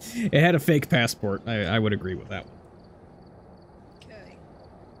 It had a fake passport. I would agree with that one.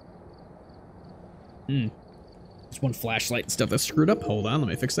 Okay. There's one flashlight and stuff that's screwed up. Hold on, let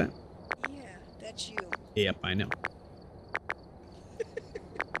me fix that. Yeah, that's you. Yep, I know.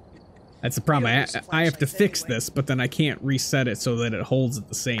 That's the problem. I have to fix this, but then I can't reset it so that it holds it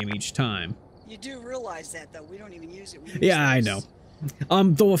the same each time. You do realize that, though. We don't even use it. Yeah, I know.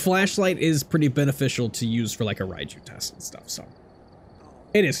 Though a flashlight is pretty beneficial to use for like a Raiju test and stuff, so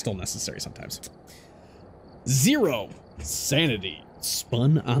it is still necessary sometimes. 0 sanity.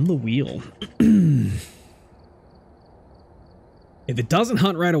 Spun on the wheel. If it doesn't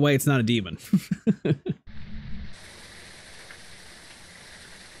hunt right away, it's not a demon.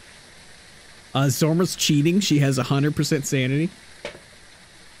 Zorma's cheating. She has 100% sanity.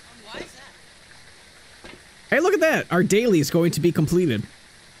 Why is that? Hey, look at that. Our daily is going to be completed.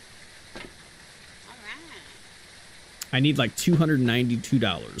 All right. I need like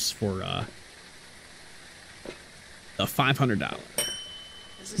 $292 for the $500.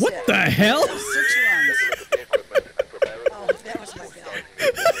 What the hell? 6 runs. Oh, that was my bell.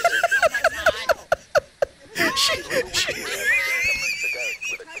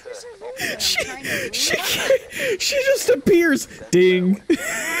 She just appears. Ding.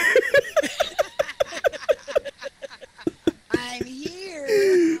 I'm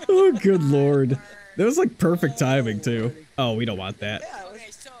here. Oh, good lord. That was like perfect timing too. Oh, we don't want that. Yeah,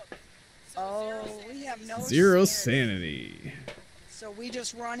 Okay, so oh, we have no 0 sanity. So we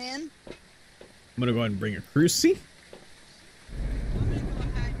just run in? I'm gonna go ahead and bring a cruci. I'm gonna go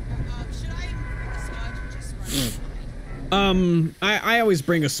ahead. Should I bring a smudge or just run? I always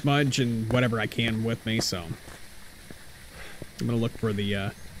bring a smudge and whatever I can with me, so I'm gonna look for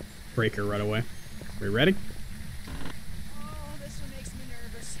the breaker right away. We ready? Oh, this one makes me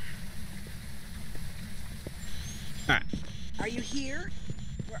nervous. Alright. Are you here?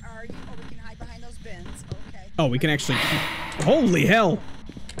 Where are you? Oh, we can hide behind those bins. Okay. Oh, we can actually... Holy hell!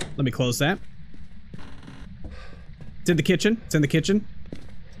 Let me close that. It's in the kitchen. It's in the kitchen.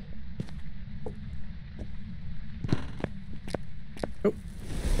 Oh.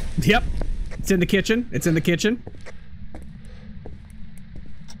 Yep. It's in the kitchen. It's in the kitchen.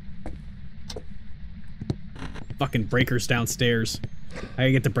 Fucking breakers downstairs. I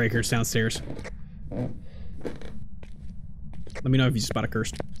gotta get the breakers downstairs. Let me know if you spot a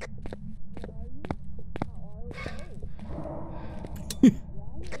cursed.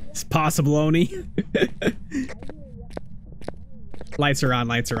 It's possible, Oni. Lights are on,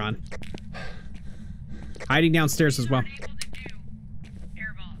 lights are on. Hiding downstairs as well.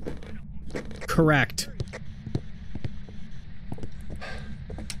 Correct.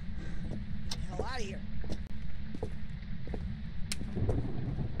 Hell out of here.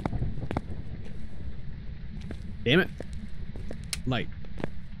 Damn it. Light.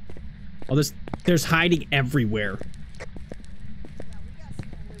 Oh, there's hiding everywhere.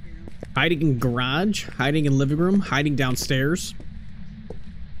 Hiding in garage, hiding in living room, hiding downstairs.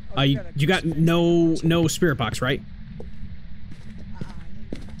 You got no spirit box, right?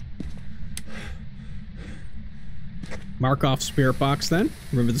 Mark off spirit box then.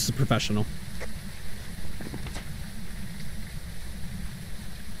 Remember, this is professional.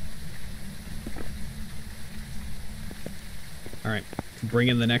 All right, bring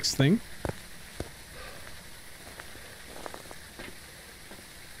in the next thing.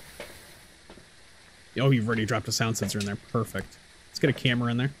 Oh, you've already dropped a sound sensor in there. Perfect. Let's get a camera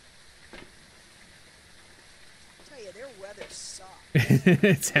in there. I tell you, their weather sucks.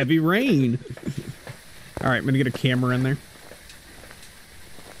 It's heavy rain. All right, I'm gonna get a camera in there.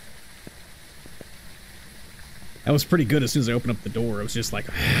 That was pretty good. As soon as I opened up the door, it was just like,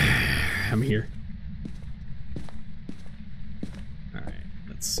 I'm here. All right,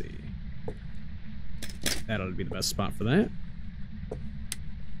 let's see. That ought to be the best spot for that.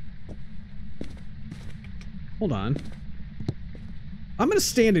 Hold on. I'm gonna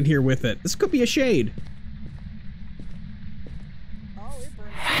stand in here with it. This could be a shade. Oh, it burns.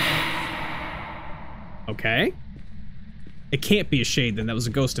 Okay. It can't be a shade then. That was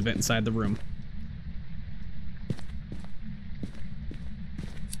a ghost event inside the room.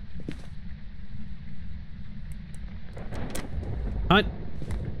 Hunt.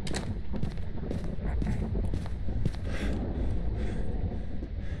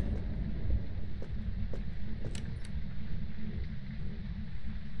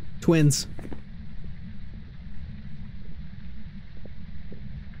 Twins.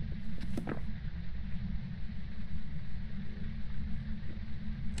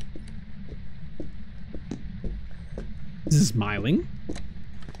 This is smiling.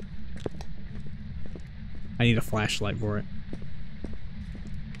 I need a flashlight for it.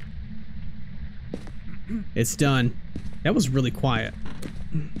 It's done. That was really quiet.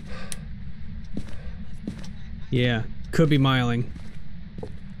 Yeah, could be miling.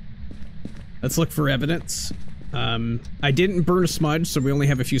 Let's look for evidence. I didn't burn a smudge, so we only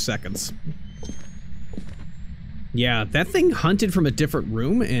have a few seconds. Yeah, that thing hunted from a different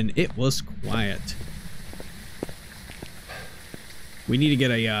room, and it was quiet. We need to get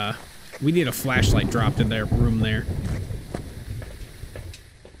a, we need a flashlight dropped in their room there.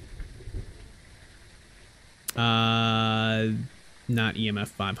 Not EMF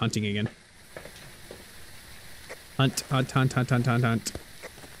 5, hunting again. Hunt, hunt, hunt, hunt, hunt, hunt, hunt.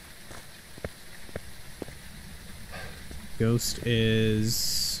 Ghost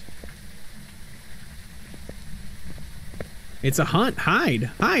is... It's a hunt. Hide.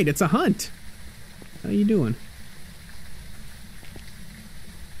 Hide. It's a hunt. How you doing?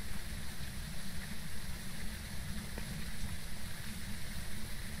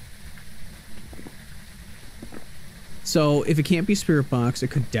 So, if it can't be Spirit Box, it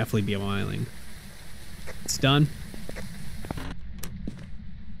could definitely be a Myling. It's done.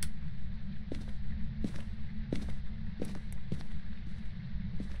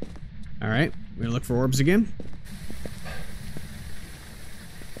 Alright, we're gonna look for orbs again.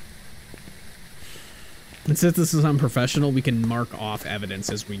 And since this is unprofessional, we can mark off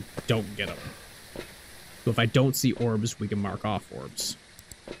evidence as we don't get them. So if I don't see orbs, we can mark off orbs.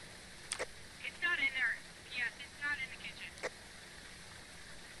 It's not in there. Yes, it's not in the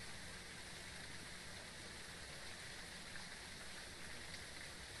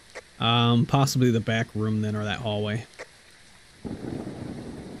kitchen. Possibly the back room then, or that hallway.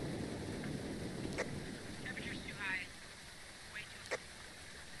 Temperature's too high. Way too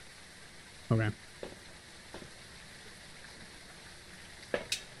high. Okay.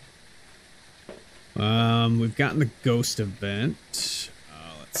 We've gotten the ghost event.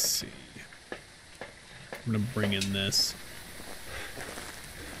 Let's see. I'm gonna bring in this.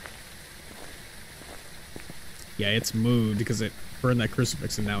 Yeah, it's moved because it burned that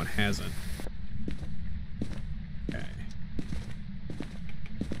crucifix and now it hasn't. Okay.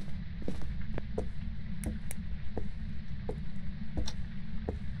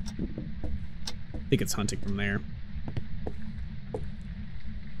 I think it's hunting from there.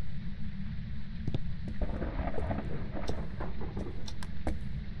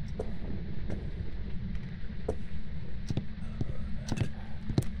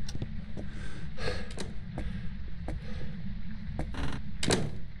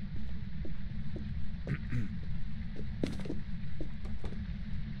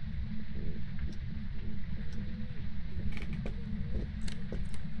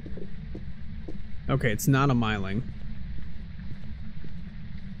 Okay, it's not a myling.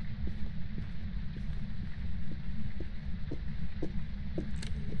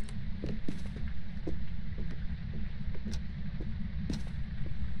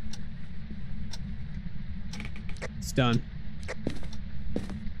 It's done.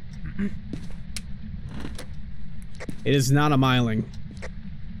 It is not a myling.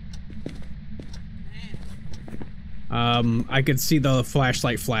 I could see the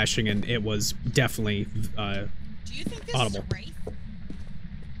flashlight flashing, and it was definitely Do you think this audible. is a wraith?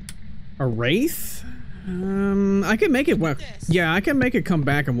 A wraith? I can make it. Yeah, I can make it come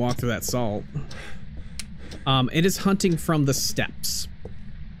back and walk through that salt. It is hunting from the steps.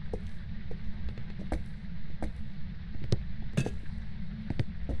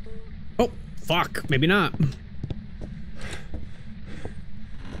 Oh, fuck. Maybe not.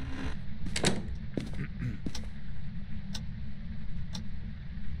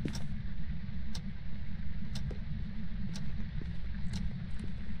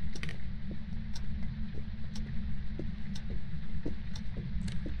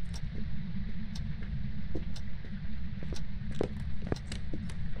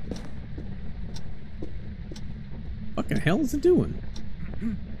 What the hell is it doing?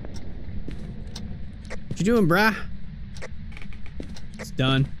 What you doing, brah? It's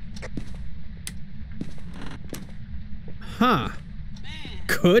done. Huh. Man.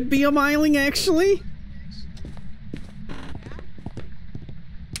 Could be a myling, actually?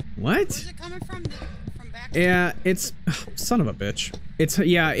 What? Where's it coming from? From back? Yeah, it's... son of a bitch. It's,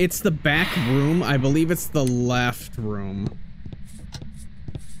 yeah, it's the back room. I believe it's the left room.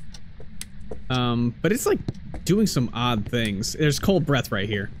 But it's like doing some odd things. There's cold breath right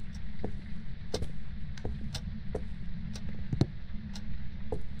here.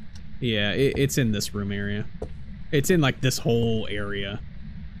 Yeah, it's in this room area. It's in like this whole area.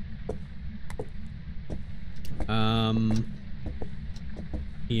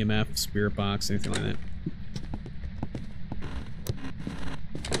 EMF, spirit box, anything like that.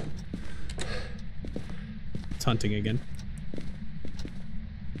 It's hunting again.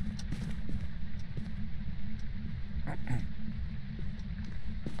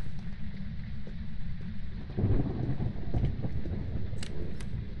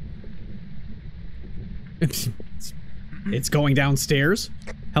 It's going downstairs.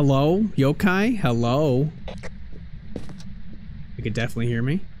 Hello, yokai. Hello. You could definitely hear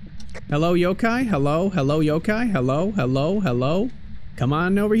me. Hello, yokai. Hello, hello, yokai. Hello, hello, hello. Come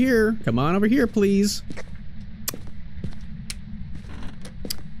on over here. Come on over here, please.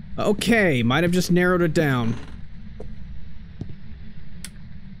 Okay, might have just narrowed it down.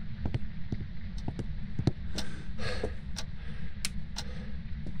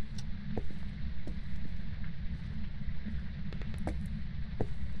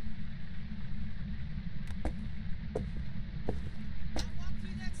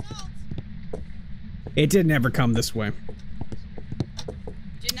 It didn't ever come this way.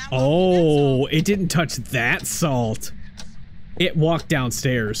 Did not walk through that Oh, salt. it didn't touch that salt. It walked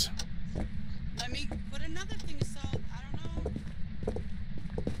downstairs. Let me put another thing of salt. I don't know.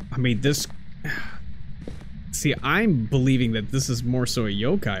 I mean, this... See, I'm believing that this is more so a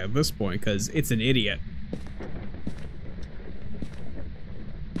yokai at this point, because it's an idiot.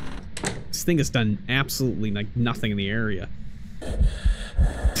 This thing has done absolutely, like, nothing in the area.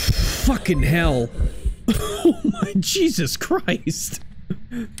 Fucking hell. Oh my Jesus Christ.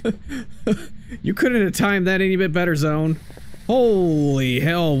 You couldn't have timed that any bit better, Zone. Holy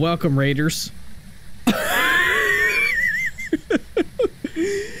hell, welcome Raiders.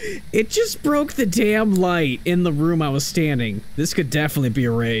 It just broke the damn light in the room I was standing. This could definitely be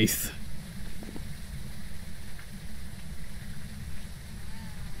a wraith.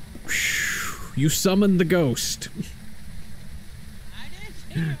 You summoned the ghost. I did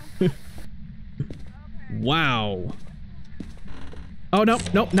too. Wow. Oh, no,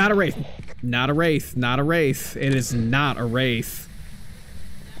 nope, not a wraith. Not a wraith. Not a wraith. It is not a wraith.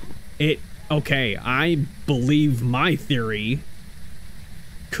 Okay, I believe my theory.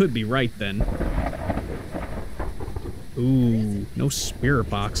 Could be right then. Ooh, no spirit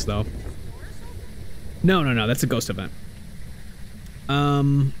box though. No, that's a ghost event.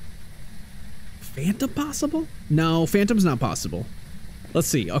 Phantom possible? No, Phantom's not possible. Let's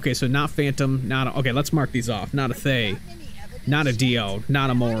see. Okay, so not Phantom, not a, okay, let's mark these off. Not a Thay, not a Dio, not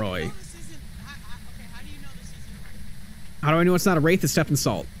a Moroi. How do I know it's not a Wraith? It's Step and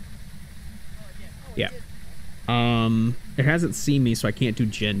Salt. Yeah. It hasn't seen me, so I can't do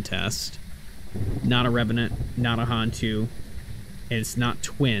gen test. Not a Revenant, not a Hantu. And it's not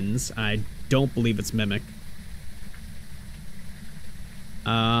twins. I don't believe it's Mimic.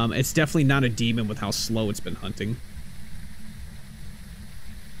 It's definitely not a demon with how slow it's been hunting.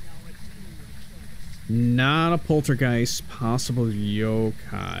 Not a poltergeist, possible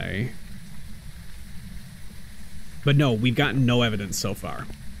yokai. But no, we've gotten no evidence so far.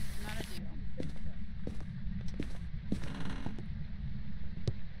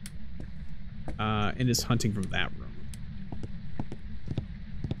 And is hunting from that room.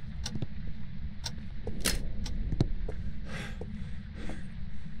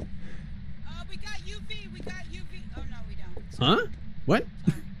 We got UV, we got UV. Oh no, we don't. Huh? What?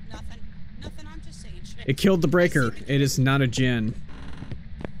 Nothing, I'm just saying shit. It killed the breaker. It is not a djinn.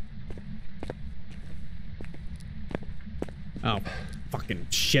 Oh, fucking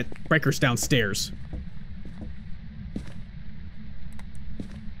shit. Breaker's downstairs.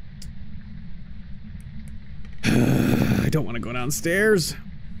 I don't want to go downstairs.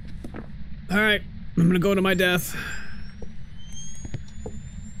 Alright, I'm gonna go to my death.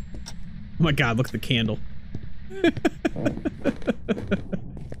 Oh my god, look at the candle.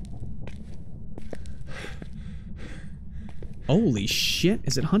 Holy shit,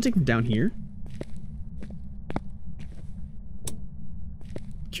 is it hunting from down here?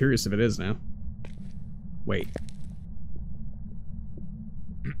 Curious if it is now. Wait.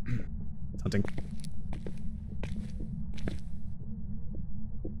 It's hunting.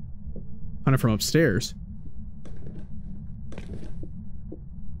 Hunting from upstairs.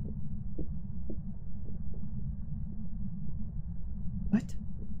 What?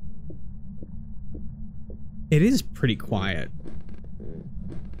 It is pretty quiet.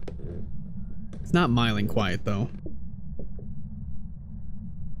 It's not miling quiet though. I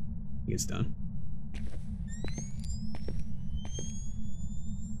think it's done.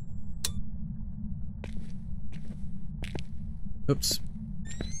 Oops.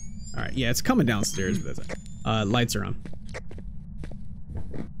 Alright, yeah, it's coming downstairs, but that's it. Lights are on.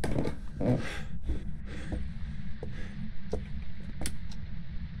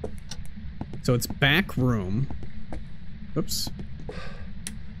 So it's back room. Oops.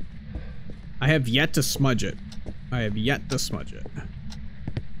 I have yet to smudge it. I have yet to smudge it.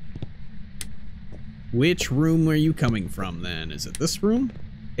 Which room are you coming from then? Is it this room?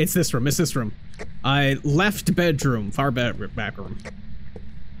 It's this room. It's this room. Left bedroom. Far back room.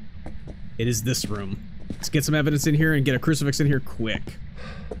 It is this room. Let's get some evidence in here and get a crucifix in here quick.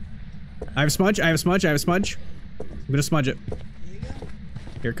 I have a smudge. I have a smudge. I have a smudge. I'm gonna smudge it.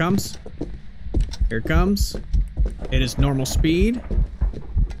 Here it comes. Here it comes. It is normal speed.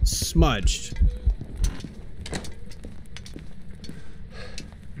 Smudged.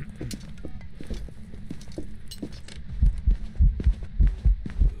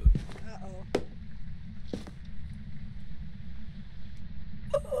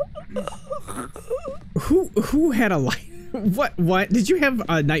 Who had a light? What? Did you have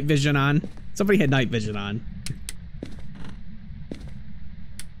night vision on? Somebody had night vision on.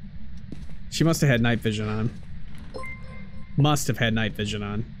 She must have had night vision on. Must have had night vision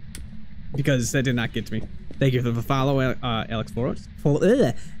on. Because that did not get to me. Thank you for the follow, Alex Flores.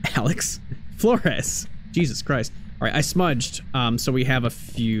 Alex Flores. Jesus Christ. Alright, I smudged, so we have a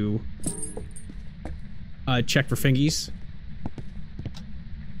few. Check for fingies.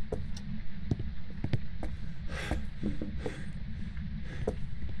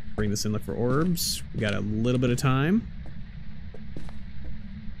 Bring this in, look for orbs. We got a little bit of time.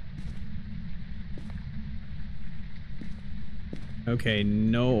 Okay,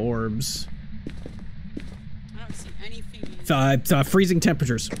 no orbs. I don't see anything. Freezing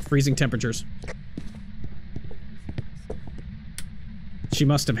temperatures. Freezing temperatures. She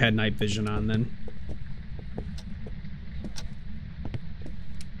must have had night vision on then.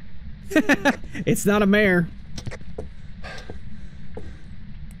 It's not a mare.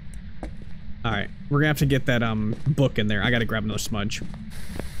 Alright, we're gonna have to get that book in there. I gotta grab another smudge.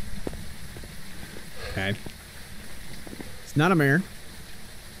 Okay. It's not a mare.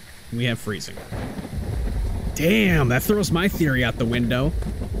 We have freezing. Damn, that throws my theory out the window.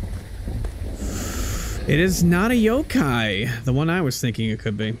 It is not a yokai, the one I was thinking it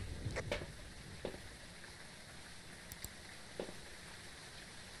could be.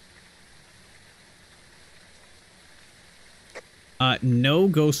 No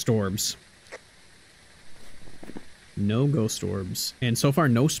ghost orbs. No ghost orbs. And so far,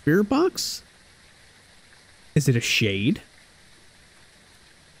 no spirit box? Is it a shade?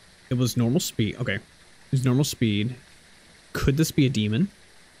 It was normal speed. Okay. It was normal speed. Could this be a demon?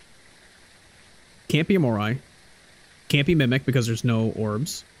 Can't be a Morai. Can't be Mimic because there's no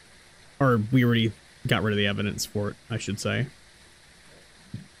orbs. Or we already got rid of the evidence for it, I should say.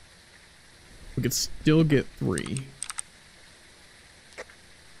 We could still get 3.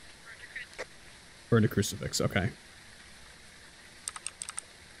 Burn a crucifix, okay.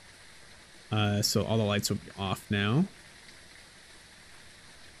 So all the lights will be off now.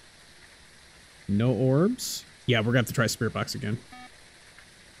 No orbs. Yeah, we're gonna have to try spirit box again.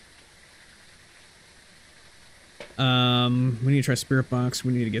 We need to try spirit box.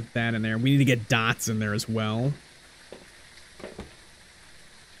 We need to get that in there. We need to get dots in there as well.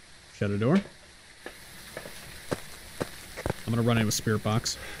 Shut a door. I'm gonna run in with spirit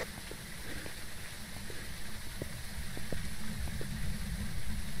box.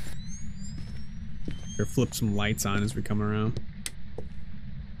 Or flip some lights on as we come around.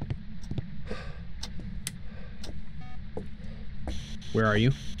 Where are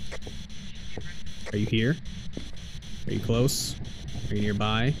you? Are you here? Are you close? Are you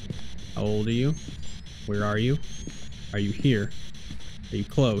nearby? How old are you? Where are you? Are you here? Are you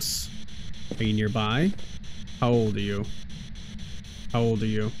close? Are you nearby? How old are you? How old are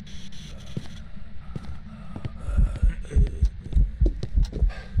you?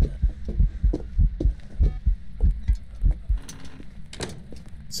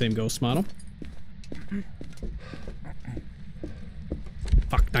 Same ghost model.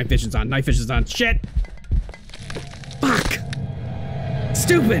 Fuck, night vision's on, night vision's on. Shit! Fuck!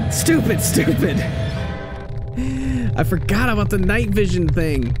 Stupid, stupid, stupid! I forgot about the night vision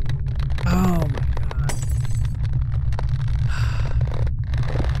thing. Oh my god.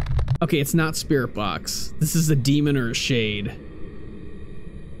 Okay, it's not spirit box. This is a demon or a shade.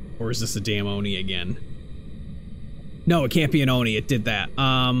 Or is this a damn Oni again? No, it can't be an Oni. It did that.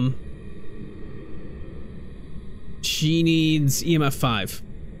 She needs EMF 5.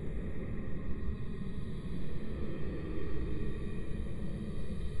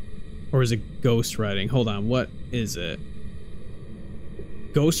 Or is it ghost writing? Hold on, what is it?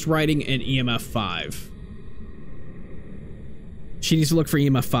 Ghost writing and EMF 5. She needs to look for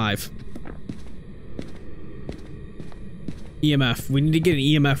EMF 5. EMF. We need to get an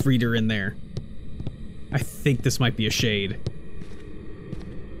EMF reader in there. I think this might be a shade.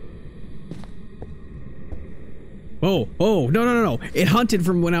 Oh, oh, no, no, no, no. It hunted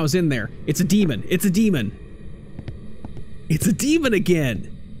from when I was in there. It's a demon. It's a demon. It's a demon again.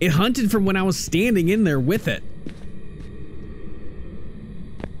 It hunted from when I was standing in there with it.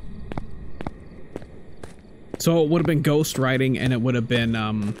 So it would have been ghost writing and it would have been,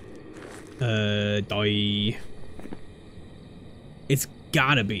 it's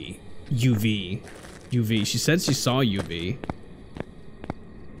gotta be UV. UV. She said she saw UV.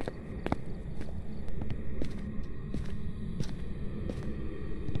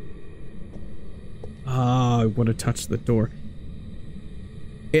 Oh, I would have touched the door.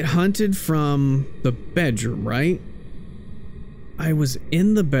 It hunted from the bedroom, right? I was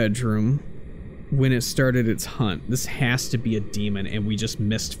in the bedroom when it started its hunt. This has to be a demon, and we just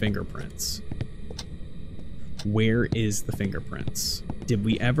missed fingerprints. Where is the fingerprints? Did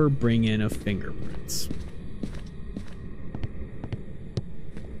we ever bring in a fingerprints?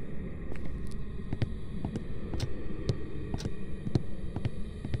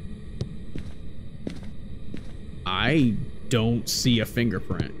 I don't see a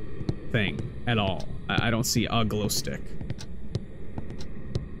fingerprint thing at all. I don't see a glow stick.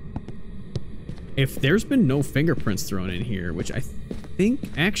 If there's been no fingerprints thrown in here, which I think,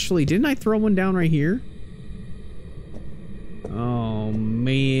 actually, didn't I throw one down right here? Oh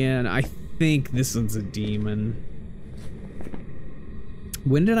man, I think this one's a demon.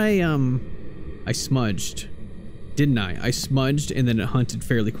 When did I smudged, didn't I? I smudged and then it hunted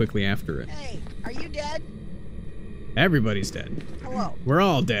fairly quickly after it. Hey, are you dead? Everybody's dead. Hello. We're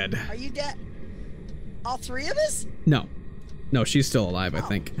all dead. Are you dead? All 3 of us? No. No, she's still alive, I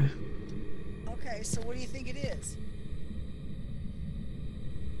think. Okay, so what do you think it is?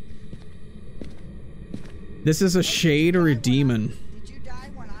 This is a shade or a demon. Did you die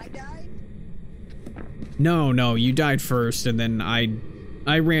when I died? No, no, you died first, and then I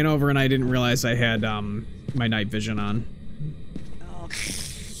I ran over and I didn't realize I had my night vision on. Oh.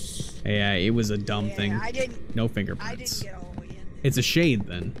 Yeah, it was a dumb thing. I didn't. No I fingerprints. didn't get all the way in there. It's a shade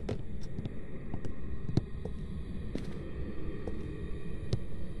then.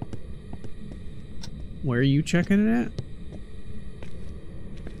 Where are you checking it at?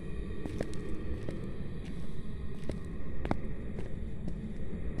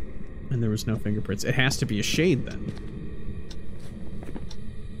 And there was no fingerprints. It has to be a shade then.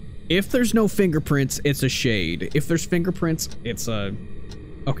 If there's no fingerprints, it's a shade. If there's fingerprints, it's a...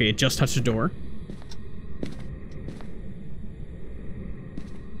 Okay, it just touched the door.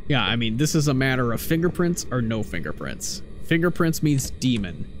 Yeah, I mean, this is a matter of fingerprints or no fingerprints. Fingerprints means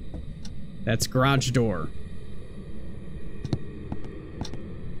demon. That's garage door.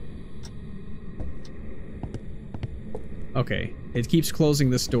 Okay, it keeps closing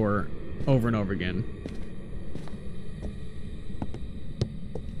this door over and over again.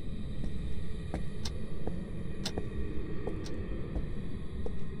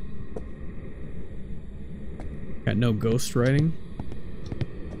 Got no ghostwriting.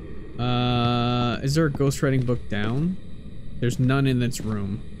 Is there a ghostwriting book down? There's none in this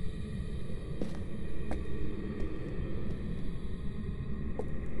room.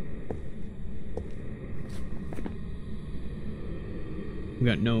 We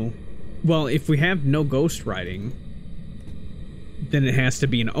got no... Well, if we have no ghostwriting, then it has to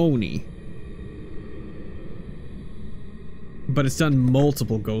be an Oni. But it's done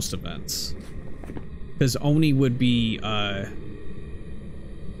multiple ghost events. Because Oni would be,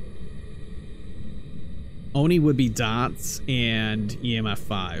 Oni would be dots and EMF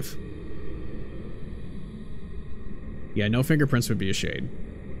 5. Yeah, no fingerprints would be a shade.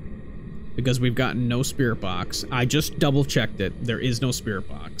 Because we've gotten no spirit box. I just double checked it. There is no spirit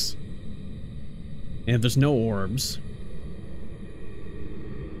box. And if there's no orbs...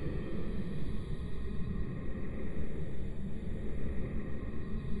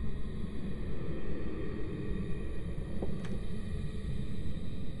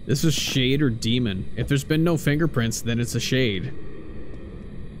 This is shade or demon. If there's been no fingerprints, then it's a shade.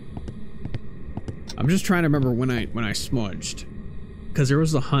 I'm just trying to remember when I smudged. Because there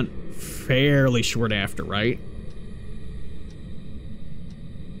was a hunt fairly short after, right?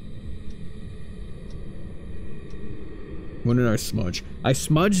 When did I smudge? I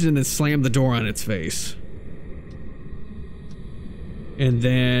smudged and then slammed the door on its face. And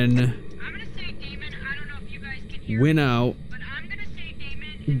then... I'm gonna say demon. I don't know if you guys can hear went out. But I'm gonna say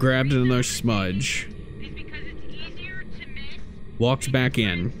demon. Grabbed another smudge. Is because it's easier to miss. Walked back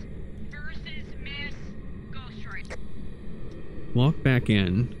in. Versus miss ghostwriting. Walked back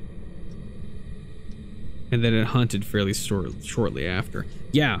in. And then it hunted fairly shortly after.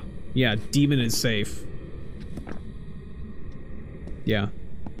 Yeah. Yeah, demon is safe. Yeah.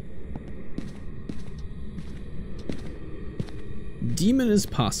 Demon is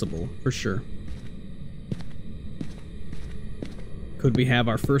possible, for sure. Could we have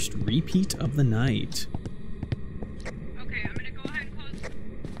our first repeat of the night? Okay, I'm gonna go ahead and close.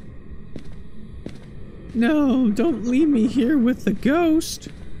 No, don't leave me here with the ghost.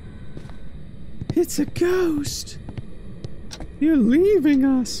 It's a ghost. You're leaving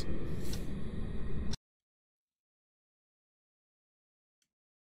us.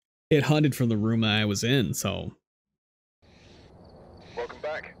 It hunted from the room I was in, so... Welcome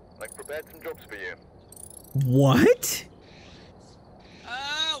back. I've prepared some jobs for you. What?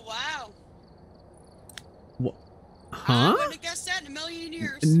 Oh, wow. What? I Huh? wouldn't have guessed that in a million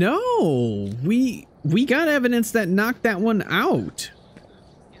years. No, we got evidence that knocked that one out.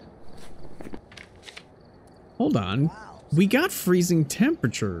 Hold on. Wow. We got freezing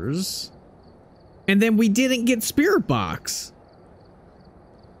temperatures, and then we didn't get spirit box.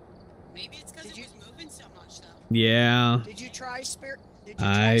 Maybe it's because it was moving so much, though. Yeah. Did you try spirit?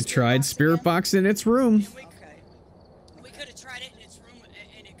 I tried spirit box in its room. And Okay. we could have tried it in its room,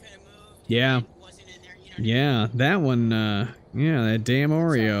 and it could have moved. Yeah. And it wasn't in there, you know what I mean? Yeah, that one, yeah, that damn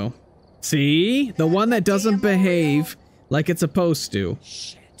Oreo. See? The one that doesn't damn behave like it's supposed to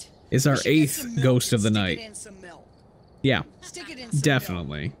Shit. is our We should get eighth some milk ghost and of the stick night. It in some milk. Yeah, Stick it in some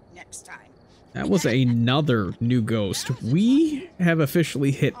definitely. milk next time. That was another new ghost. We have officially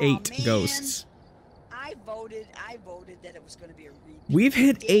hit Aw, 8 man. ghosts. I voted that it was going to be a repeat. We've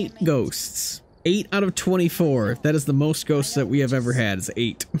hit Damn 8 it. ghosts. 8 out of 24. That is the most ghosts that we have ever had, is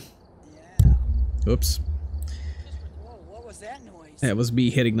 8. Yeah. Oops. Whoa, what was that noise? That was me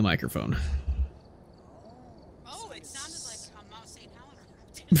hitting the microphone. Oh, it sounded like Mount St.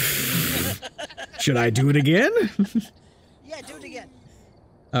 Helena. Should I do it again? Yeah, do it again.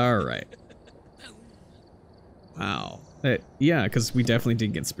 Alright. Wow. Yeah, because we definitely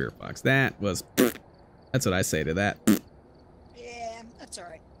did get Spirit Box. That was... That's what I say to that. Yeah, that's all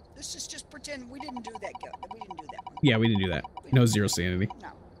right. Let's just pretend we didn't do that. We didn't do that one. Yeah, we didn't do that. No zero sanity. No.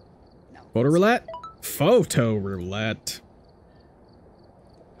 No. Photo roulette? Photo roulette.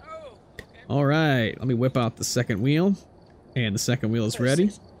 Oh, okay. All right, let me whip out the second wheel. And the second wheel is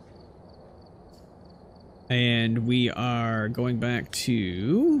ready. And we are going back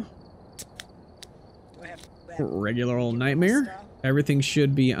to Do I have regular old nightmare. Everything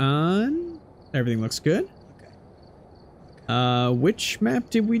should be on. Everything looks good. Okay. Which map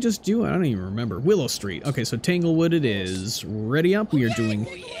did we just do? I don't even remember. Willow Street. Okay, so Tanglewood it is. Ready up. We are doing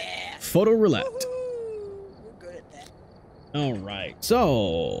photo roulette. We're good at that. All right.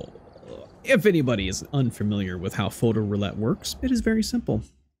 So, if anybody is unfamiliar with how photo roulette works, it is very simple.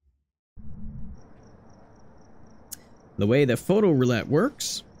 The way that photo roulette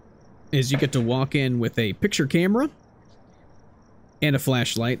works is you get to walk in with a picture camera and a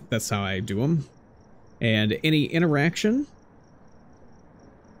flashlight. That's how I do them. And any interaction,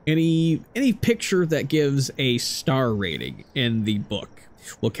 any picture that gives a star rating in the book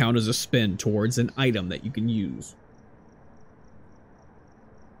will count as a spin towards an item that you can use.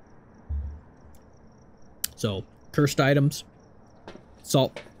 So, cursed items,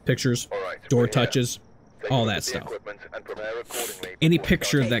 salt, pictures, door touches, all that stuff. Any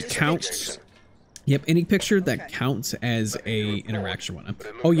picture that counts. Yep, any picture that counts as a interaction one.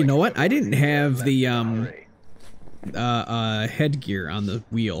 Oh, you know what? I didn't have the headgear on the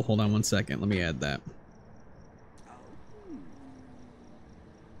wheel. Hold on one second. Let me add that.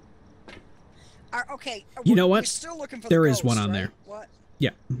 Okay. You know We're what? still looking for There the is ghost, one on right? there. What?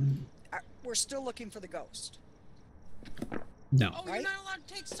 Yeah. We're still looking for the ghost. No. Oh, you're not allowed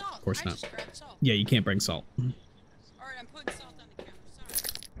to take salt. Of course I not. just grabbed salt. Yeah, you can't bring salt. Alright, I'm putting salt on the camera.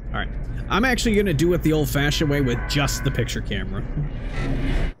 Sorry. Alright. I'm actually going to do it the old-fashioned way with just the picture camera.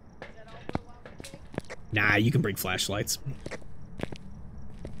 Nah, you can bring flashlights.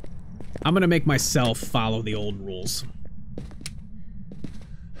 I'm going to make myself follow the old rules.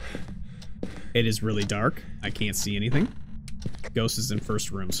 It is really dark. I can't see anything. Ghost is in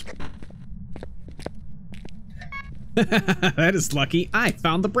first rooms. That is lucky. I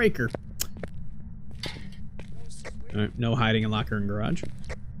found the breaker. Alright, no hiding in locker and garage.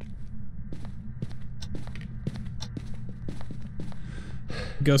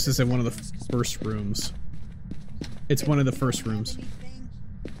 Ghost is in one of the first rooms. It's one of the first rooms.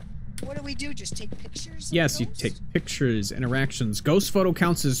 What do we do? Just take pictures? of Yes, the you ghost? take pictures, interactions. Ghost photo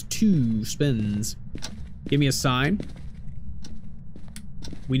counts as 2 spins. Give me a sign.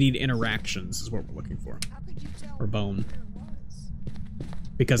 We need interactions is what we're looking for. How could you tell Or bone. where it was?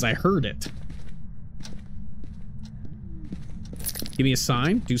 Because I heard it. Give me a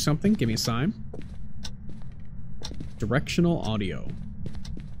sign. Do something. Give me a sign. Directional audio.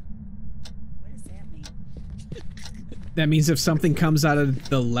 What does that mean? That means if something comes out of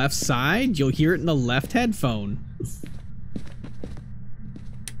the left side, you'll hear it in the left headphone.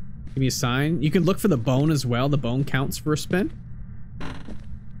 Give me a sign. You can look for the bone as well. The bone counts for a spin.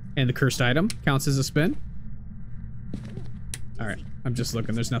 And the cursed item counts as a spin. Alright, I'm just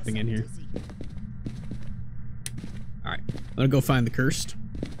looking. There's nothing in here. Alright, I'm gonna go find the cursed.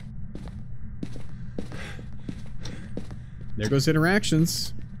 There goes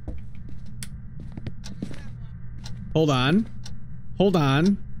interactions. Hold on. Hold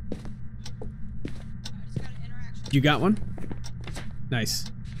on. I just got an interaction. You got one? Nice.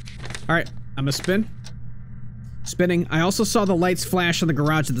 Alright, I'm gonna spin. Spinning. I also saw the lights flash in the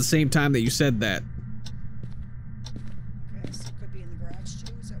garage at the same time that you said that. Okay, so it could be in the garage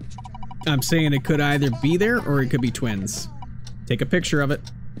too. Is that what you're talking about? I'm saying it could either be there or it could be twins. Take a picture of it.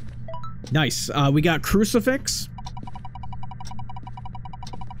 Nice. We got crucifix.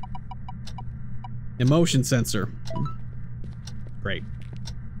 Emotion sensor. Great.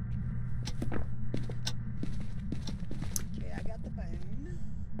 Okay, I got the bone.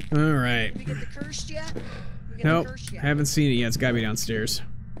 All right. Did we get the cursed yet? We get Nope. the cursed yet? Haven't seen it yet. It's gotta be downstairs.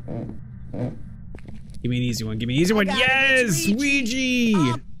 Give me an easy one. Give me an easy one. got it. Yes! It's Ouija!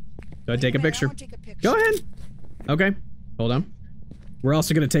 Go ahead, take a Wait, I picture. wanna take a picture. Go ahead. Okay. Hold on. We're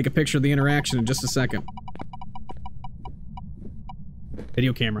also going to take a picture of the interaction in just a second.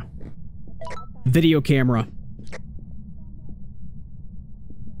 Video camera. Video camera.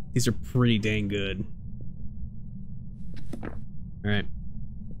 These are pretty dang good. Alright.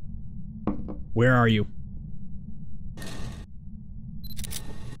 Where are you?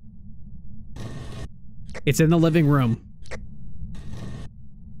 It's in the living room.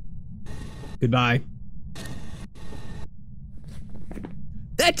 Goodbye.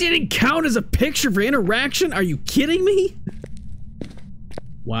 That didn't count as a picture for interaction? Are you kidding me?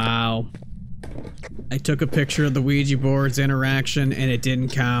 Wow. I took a picture of the Ouija board's interaction and it didn't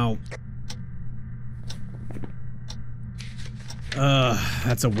count.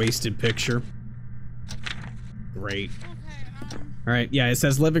 That's a wasted picture. Great. Alright, yeah, it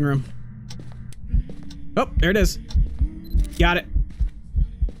says living room. Oh, there it is. Got it.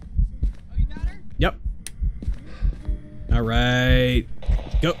 Oh, you got her? Yep. Alright.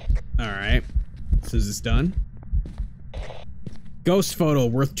 Go. Alright. So is this done? Ghost photo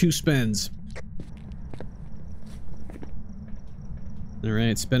worth 2 spins.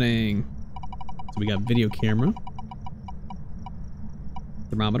 Alright, spinning. So we got video camera.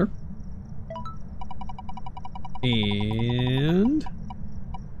 Thermometer. And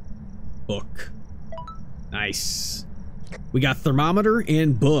book. Nice. We got thermometer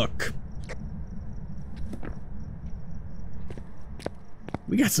and book.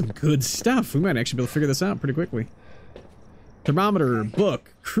 We got some good stuff. We might actually be able to figure this out pretty quickly. Thermometer,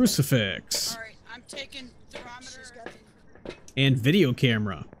 book, crucifix. Alright, I'm taking thermometer. And video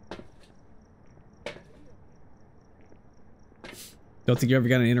camera. Don't think you ever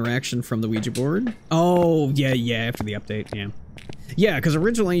got an interaction from the Ouija board? Oh, yeah, after the update, yeah. Yeah, because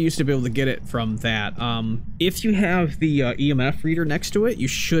originally you used to be able to get it from that. If you have the EMF reader next to it, you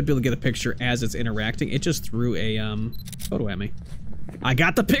should be able to get a picture as it's interacting. It just threw a photo at me. I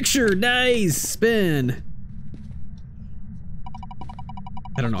got the picture! Nice! Spin!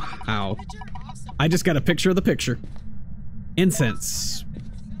 I don't know how. I just got a picture of the picture. Incense.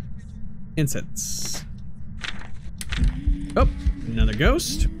 Incense. Oh, another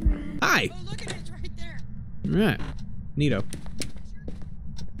ghost. Hi! Oh, look at it, it's right there. Alright. Neato.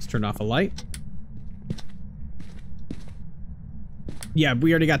 Let's turn off a light. Yeah,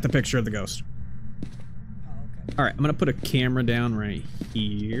 we already got the picture of the ghost. Oh, okay. Alright, I'm gonna put a camera down right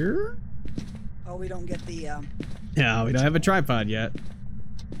here. Oh, we don't get the, No, we don't have a tripod yet.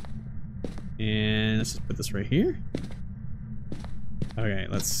 And let's just put this right here. Okay,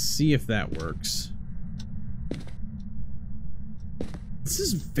 let's see if that works. This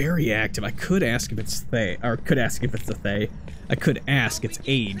is very active. I could ask if it's Thay, or could ask if it's a Thay. I could ask its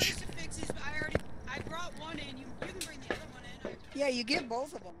age. I brought one in. You can bring the other one in. yeah, you get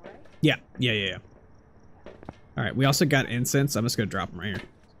both of them, right? Yeah. Alright, we also got incense. I'm just gonna drop them right here.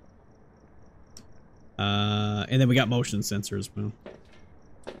 And then we got motion sensors. Well,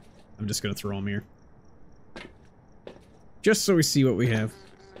 I'm just gonna throw them here. Just so we see what we have.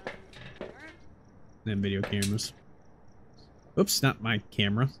 And video cameras. Oops, not my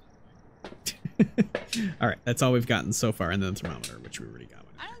camera. Alright, that's all we've gotten so far. And then the thermometer, which we already got.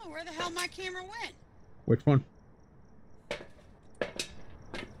 I don't know where the hell my camera went. Which one?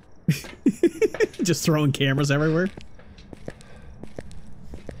 Just throwing cameras everywhere?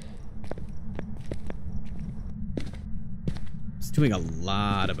 It's doing a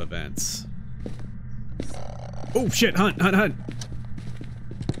lot of events. Oh shit, hunt!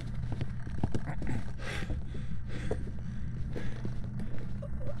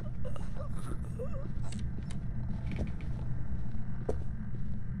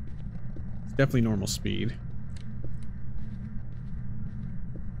 It's definitely normal speed.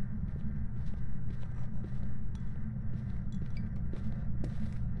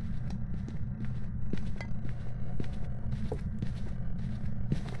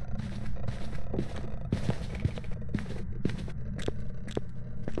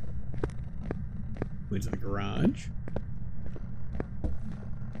 Leads to the garage.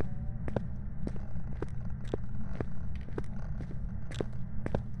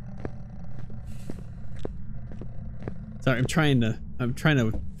 Sorry, I'm trying to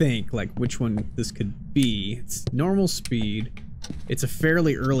think like which one this could be. It's normal speed. It's a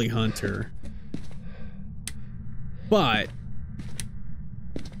fairly early hunter. But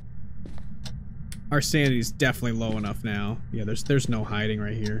our sanity's definitely low enough now. Yeah, there's no hiding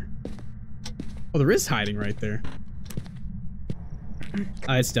right here. Oh, there is hiding right there.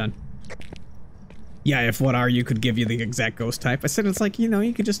 It's done. Yeah, if what are you could give you the exact ghost type. I said it's like, you know,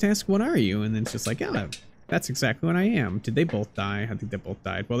 you could just ask what are you, and then it's just like, yeah, that's exactly what I am. Did they both die? I think they both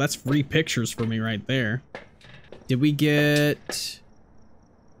died. Well, that's free pictures for me right there. Did we get...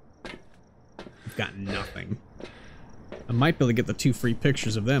 We've got nothing. I might be able to get the 2 free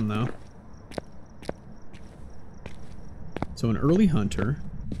pictures of them, though. So an early hunter.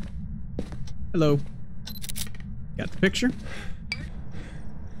 Hello. Got the picture.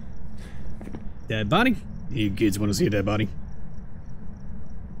 Dead body. You kids want to see a dead body?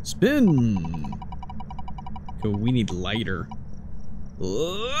 Spin. Go. We need lighter.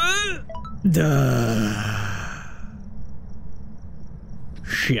 Duh.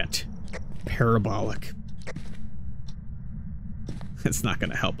 shit. Parabolic. It's not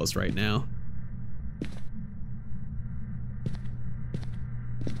gonna help us right now.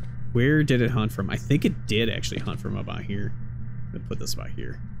 Where did it hunt from? I think it did actually hunt from about here. I'm gonna put this about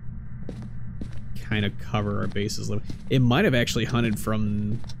here. Kind of cover our bases. It might have actually hunted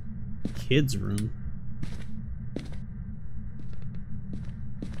from kids' room.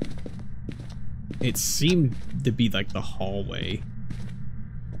 It seemed to be like the hallway.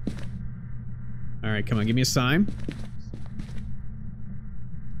 Alright, come on, give me a sign.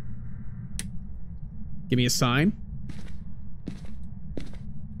 Give me a sign.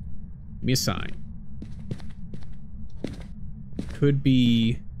 Give me a sign. Could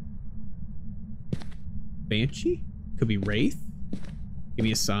be Banshee? Could be Wraith? Give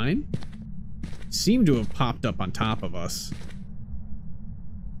me a sign. Seemed to have popped up on top of us.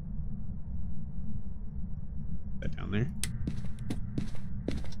 That down there.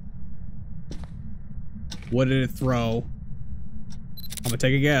 What did it throw? I'm gonna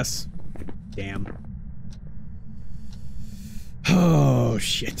take a guess. Damn. Oh,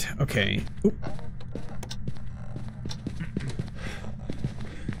 shit. Okay. Oop.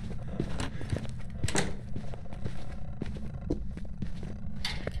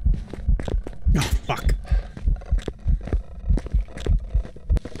 Oh, fuck.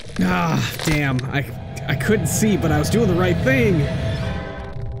 Ah, damn. I couldn't see, but I was doing the right thing.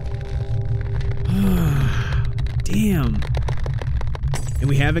 Ah, damn. And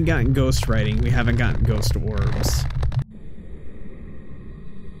we haven't gotten ghost writing. We haven't gotten ghost orbs.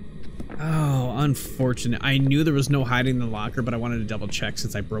 Oh, unfortunate. I knew there was no hiding in the locker, but I wanted to double check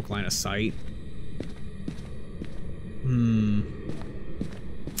since I broke line of sight. Damn.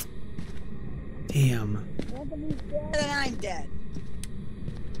 Anthony's dead and I'm dead.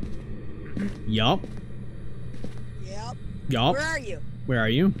 Yup. Yep. Yup. Where are you? Where are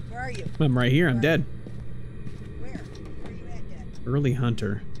you? Where are you? I'm right here. I'm dead. Where? Where are you at, dead? Early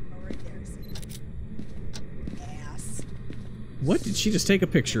hunter. Oh, right there. See? Ass. What did she just take a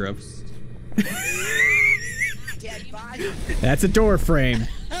picture of? Dead body. That's a door frame.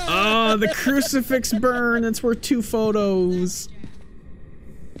 Oh, the crucifix burn. That's worth 2 photos.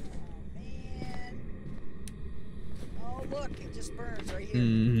 Man. Oh, look. It just burns right here.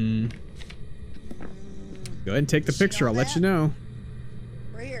 Mm-hmm. Go ahead and take the picture. I'll let you know.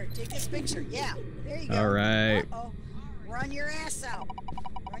 Right here. Take this picture. Yeah. There you go. All right. Uh-oh. Run your ass out.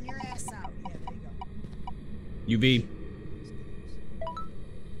 Run your ass out. Yeah, there you go. UV.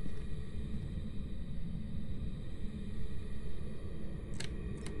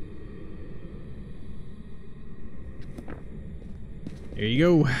 There you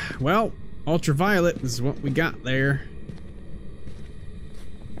go. Well, ultraviolet is what we got there.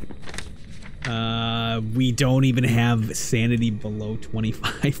 We don't even have sanity below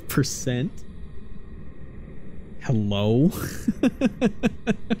 25%. Hello?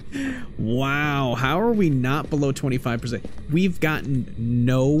 Wow, how are we not below 25%? We've gotten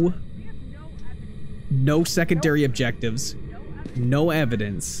no secondary objectives, no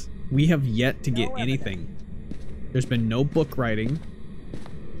evidence. We have yet to get anything. There's been no book writing.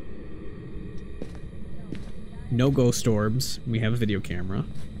 No ghost orbs. We have a video camera.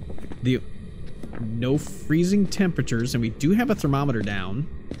 No freezing temperatures, and we do have a thermometer down.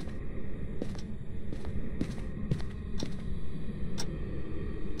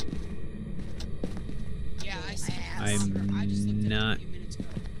 Yeah, I see. I'm not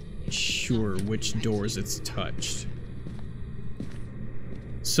sure which doors it's touched.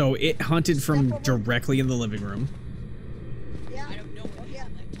 So it hunted from directly in the living room. Yeah. I don't know what the hell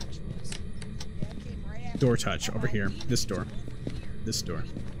that touch was. Yeah, it came right after. Door touch over here. This door. This door.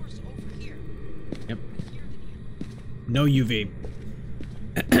 Yep. No UV.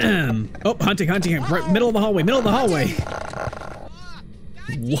 Oh, hunting. Right, middle of the hallway. Middle of the hallway.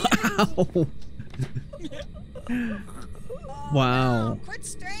 Wow. Wow. Quit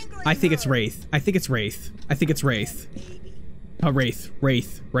strangling I think it's her. Wraith. I think it's Wraith. I think it's Wraith. Baby. Oh, Wraith.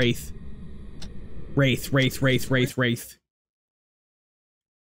 Wraith.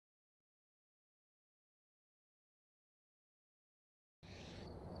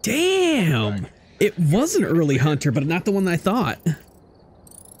 Damn! It was an early hunter, but not the one that I thought.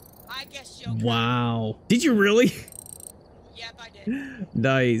 I guess you'll. Wow. Did you really? Yep, I did.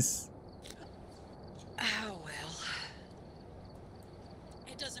 Nice. Oh well.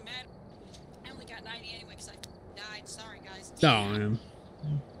 It doesn't matter. I only got 90 anyway because I died. Sorry, guys. Oh, man.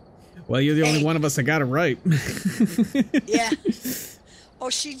 Well, you're the only one of us that got it right. Yeah. Oh,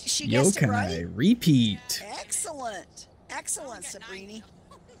 she guessed it right. Repeat. Excellent. Excellent, Sabrini.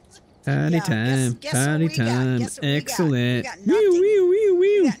 Party Yeah, time. guess what Party we got? time. Guess what we got? Excellent. We got Wee, nothing. wee, wee,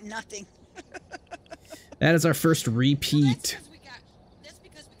 wee, Woo! got nothing. That is our first repeat. That's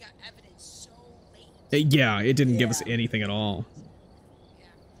because we got evidence so late. Yeah, it didn't give us Yeah. anything at all. Yeah.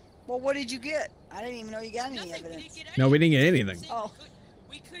 Well, what did you get? I didn't even know you got any Nothing. We evidence. didn't get No, we didn't get anything. anything. Oh.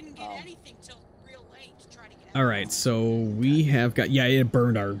 We couldn't get Oh. anything till real late to try to get All right, so we have got, yeah, it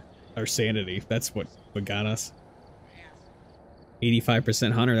burned our sanity. That's what got us.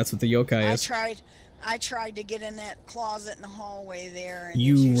 85% hunter. That's what the yokai is. I tried to get in that closet in the hallway there. And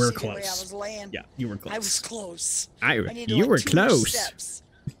You did were see the way close. I was laying. Yeah, you were close. I was close. needed You like were 2 more close. steps.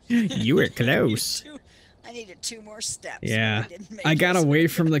 You were close. I needed 2 more steps. Yeah, didn't make I got it. away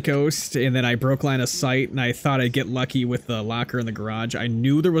from the ghost, and then I broke line of sight, and I thought I'd get lucky with the locker in the garage. I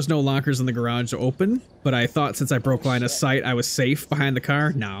knew there was no lockers in the garage to open, but I thought since I broke line of sight, I was safe behind the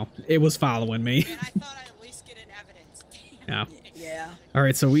car. No, it was following me. And I thought I'd at least get an evidence. Yeah. Yeah. All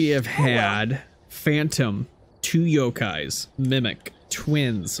right, so we have had Phantom, 2 yokais, Mimic,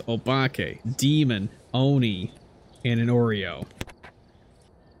 Twins, Obake, Demon, Oni, and an Oreo.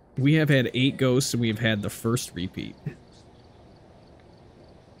 We have had 8 ghosts, and we have had the first repeat.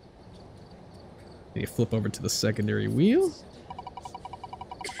 You flip over to the secondary wheel.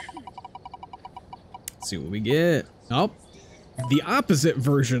 Let's see what we get. Oh, the opposite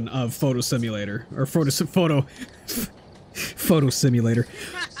version of Photo Simulator, or Photo Simulator.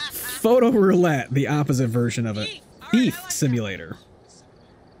 Photo Roulette, the opposite version of it. Thief Simulator.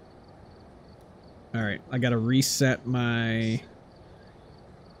 Alright, I gotta reset my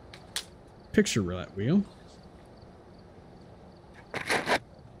picture roulette wheel.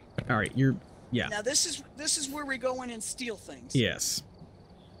 Alright, yeah. Now this is where we go in and steal things. Yes.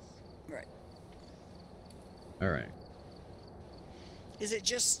 Right. Alright. Is it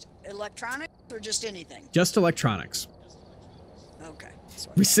just electronics or just anything? Just electronics. Okay.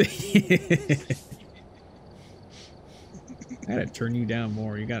 We see. I gotta turn you down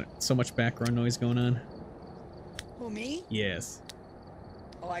more. You got so much background noise going on. Who, me? Yes.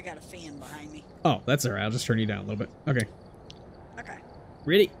 Oh, I got a fan behind me. Oh, that's alright. I'll just turn you down a little bit. Okay. Okay.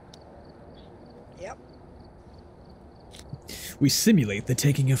 Ready? Yep. We simulate the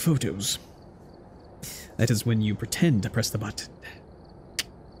taking of photos. That is when you pretend to press the button.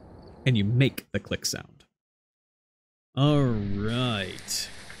 And you make the click sound. Alright.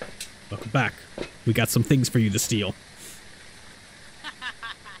 Welcome back. We got some things for you to steal.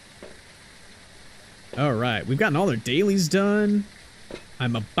 Alright, we've gotten all our dailies done.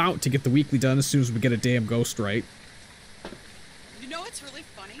 I'm about to get the weekly done as soon as we get a damn ghost right. You know what's really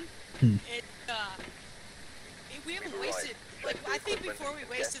funny? Hmm. We haven't wasted, like, I think before we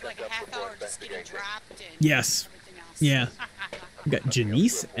wasted like a half hour just getting dropped and Yes. everything else. Yeah. We got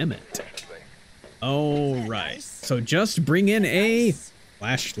Janice Emmett. Alright. So just bring in a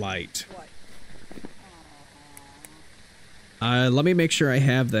flashlight. What? Let me make sure I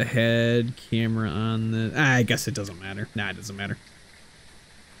have the head camera on the... I guess it doesn't matter. Nah, it doesn't matter.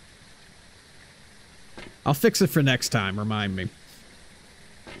 I'll fix it for next time. Remind me.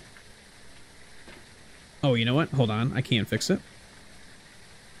 Oh, you know what? Hold on. I can fix it.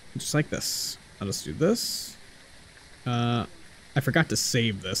 Just like this. I'll just do this. I forgot to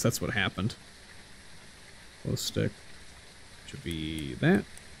save this. That's what happened. Close stick. Should be that.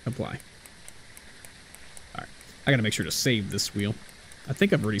 Apply. Alright. I gotta make sure to save this wheel. I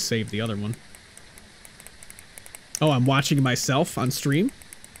think I've already saved the other one. Oh, I'm watching myself on stream.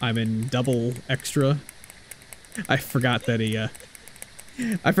 I'm in double extra. I forgot that he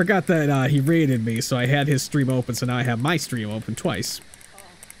he rated me, so I had his stream open, so now I have my stream open twice.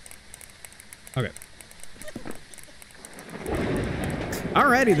 Okay.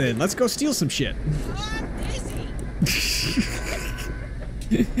 Alrighty then, let's go steal some shit. Oh, I'm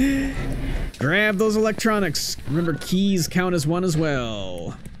busy. Grab those electronics. Remember, keys count as one as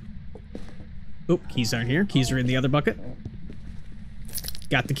well. Oh, keys aren't here. Keys are in the other bucket.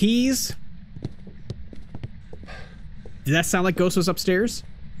 Got the keys. Did that sound like Ghost was upstairs?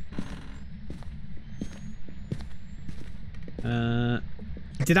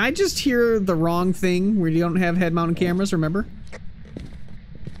 Did I just hear the wrong thing where you don't have head-mounted cameras, remember?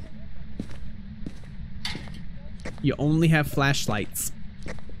 You only have flashlights.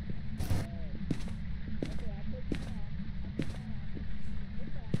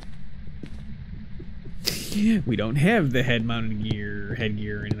 We don't have the headgear or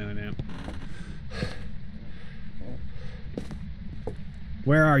anything like that.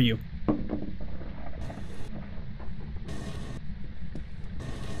 Where are you?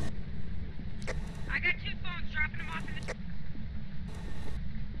 I got 2 phones, dropping them off in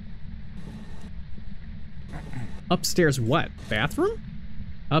the... Upstairs what? Bathroom?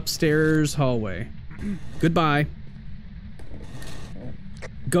 Upstairs hallway. Goodbye.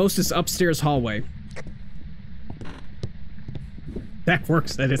 Ghost is upstairs hallway. That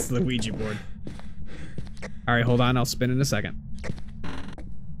works. That is the Ouija board. All right, hold on. I'll spin in a second.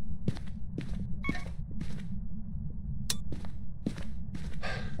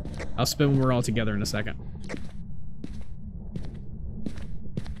 I'll spin when we're all together in a second.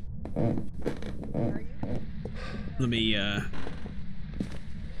 Let me,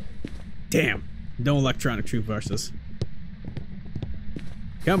 Damn. No electronic toothbrushes.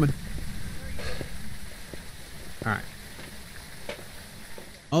 Coming. Alright.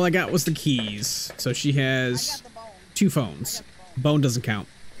 All I got was the keys. So she has 2 phones. Bone doesn't count.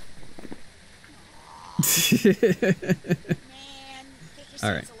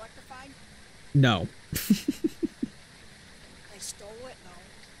 Alright. No. I stole it?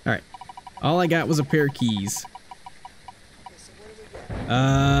 No. Alright. All I got was a pair of keys. Okay, so what do we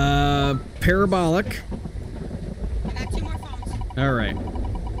got? Parabolic. I got 2 more phones. Alright.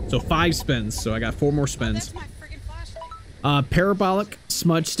 So 5 spins, so I got 4 more Oh, spins. that's my friggin' flashlight. Parabolic,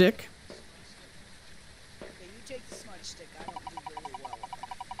 smudge stick. Okay, you take the smudge stick. I don't do really well with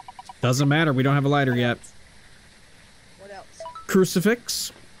that. Doesn't matter, we don't have a lighter yet. What else?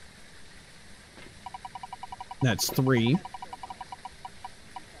 Crucifix. That's 3.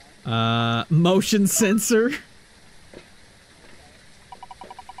 Motion sensor.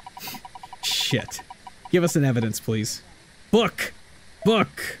 Shit. Give us an evidence, please. Book!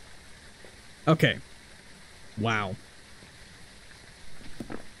 Book! Okay. Wow.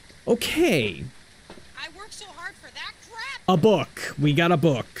 Okay. I worked so hard for that crap. A book. We got a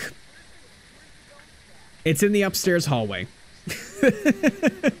book. It's in the upstairs hallway.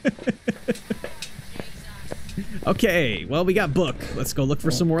 Okay, well, we got book. Let's go look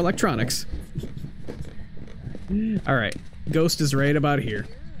for some more electronics. Alright, Ghost is right about here.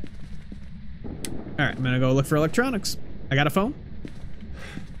 Alright, I'm gonna go look for electronics. I got a phone.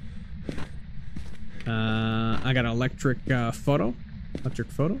 I got an electric photo. Electric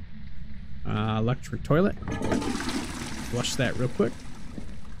photo. Electric toilet. Flush that real quick.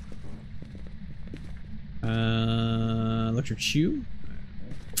 Electric shoe.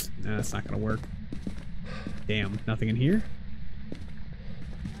 Nah, that's not gonna work. Damn, nothing in here.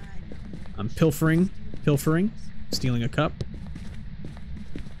 I'm pilfering, stealing a cup.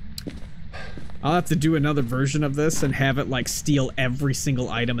 I'll have to do another version of this and have it like steal every single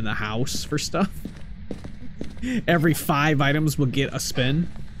item in the house for stuff. Every 5 items will get a spin.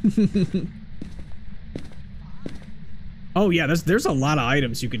 Oh yeah, there's a lot of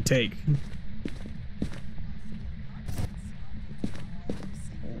items you can take.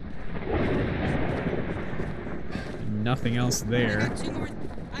 Nothing else there.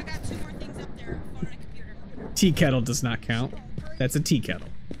 I got 2 more things up there. Phone and a computer. Tea kettle does not count. That's a tea kettle.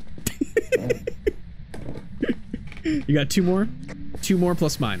 You got 2 more? 2 more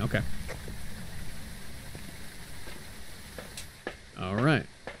plus mine, okay. Alright.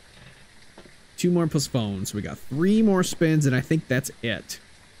 2 more plus phones. We got 3 more spins, and I think that's it.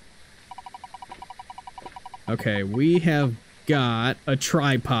 Okay, we have got a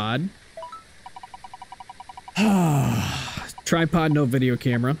tripod. Tripod, no video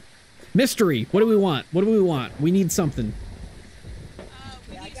camera. Mystery! What do we want? What do we want? We need something.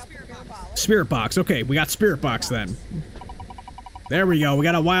 We need a spirit box. Spirit box. Okay, we got spirit box then. There we go. We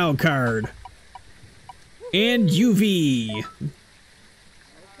got a wild card. And UV. Okay. Good deal.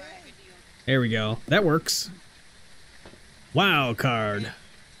 There we go. That works. Wild card.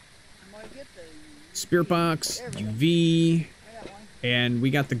 I'm gonna get the... Spirit box, UV, I got one. and we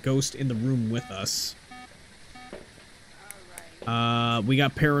got the ghost in the room with us. Alright. We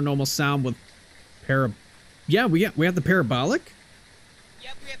got paranormal sound with Yeah, we have the parabolic.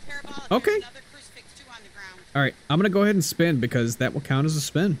 Yep, we have parabolic. Okay. There's another crucifix too on the ground. All right, I'm gonna go ahead and spin because that will count as a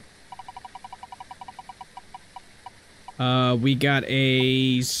spin. We got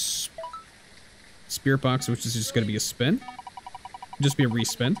a spirit box, which is just gonna be a spin. Just be a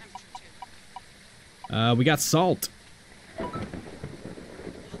respin. We got salt. Well,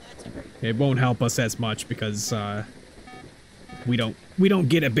 that's great. It won't help us as much because we don't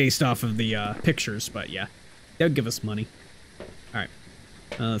get it based off of the pictures, but yeah, that would give us money. All right,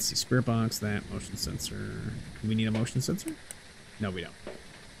 let's see, spirit box, that motion sensor. Do we need a motion sensor? No, we don't.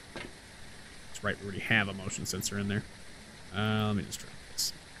 That's right, we already have a motion sensor in there. Let me just try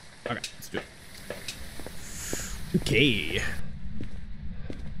this. Okay, let's do it. Okay,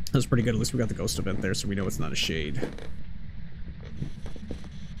 that was pretty good. At least we got the ghost event there, so we know it's not a shade.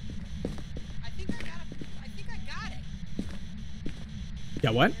 I think I got it.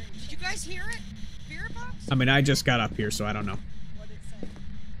 Yeah, what? Did you guys hear it? Spirit box? I mean, I just got up here, so I don't know. What did it say?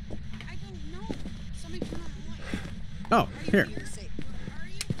 I don't know. Somebody turn on the light. Oh, here. Say, Are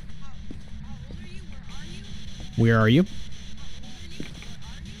you? Where are you?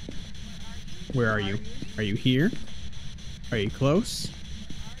 Where are you? Are you here? Are you close?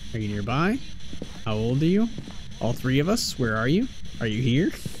 Are you nearby? How old are you? All three of us? Where are you? Are you here?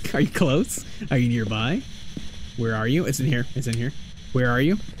 Are you close? Are you nearby? Where are you? It's in here. It's in here. Where are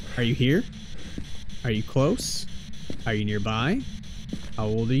you? Are you here? Are you close? Are you nearby? How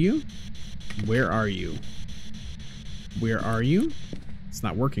old are you? Where are you? Where are you? It's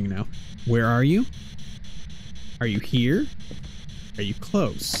not working now. Where are you? Are you here? Are you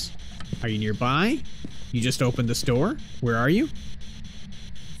close? Are you nearby? You just opened this door? Where are you?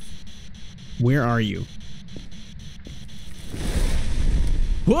 Where are you?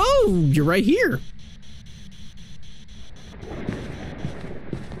 Whoa! You're right here!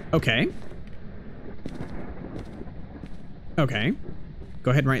 Okay. Okay. Go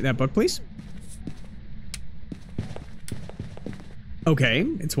ahead and write that book, please. Okay,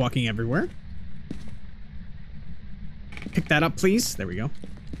 it's walking everywhere. Pick that up, please. There we go.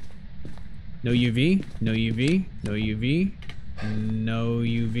 No UV, no UV, no UV, no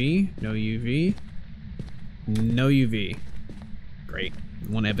UV, no UV, no UV. Great.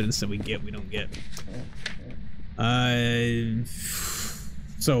 One evidence that we don't get.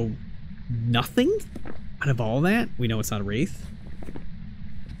 So, nothing? Out of all that? We know it's not a wraith.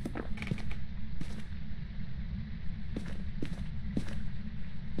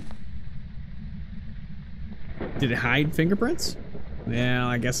 Did it hide fingerprints? Well,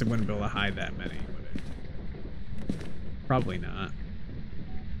 I guess it wouldn't be able to hide that many, would it? Probably not.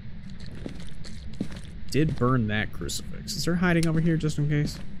 Did burn that crucifix. Is there hiding over here just in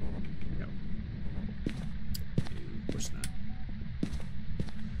case? No. Of course not.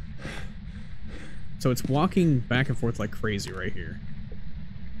 So it's walking back and forth like crazy right here.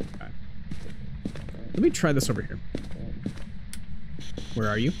 Okay. Let me try this over here. Where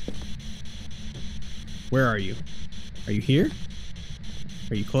are you? Where are you? Are you here?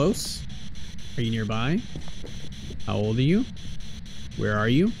 Are you close? Are you nearby? How old are you? Where are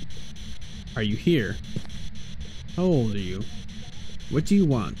you? Are you here? How old are you? What do you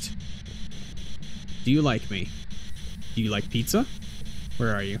want? Do you like me? Do you like pizza?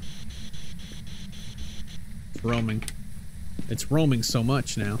 Where are you? It's roaming. It's roaming so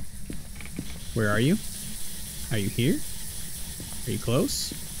much now. Where are you? Are you here? Are you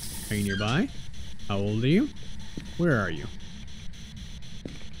close? Are you nearby? How old are you? Where are you?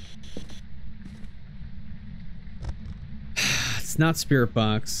 It's not Spirit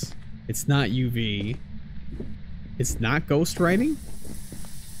Box. It's not UV. It's not ghost writing?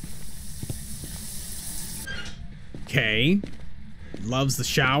 Okay. Loves the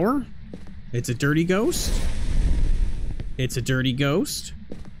shower. It's a dirty ghost. It's a dirty ghost.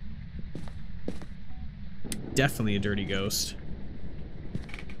 Definitely a dirty ghost.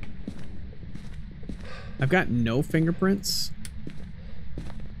 I've got no fingerprints.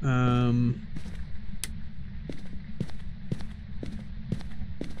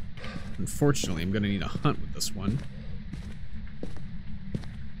 Unfortunately, I'm gonna need a hunt with this one.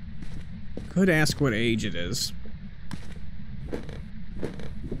 Could ask what age it is.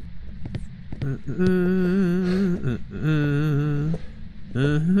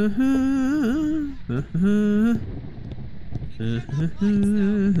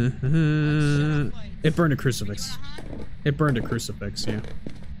 It burned a crucifix. It burned a crucifix, yeah.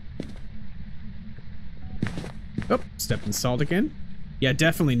 Oh, stepped in salt again. Yeah,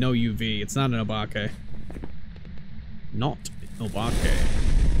 definitely no UV. It's not an obake. Not an obake.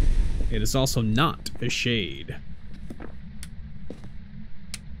 It is also not a shade.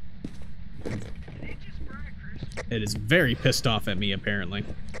 It is very pissed off at me, apparently.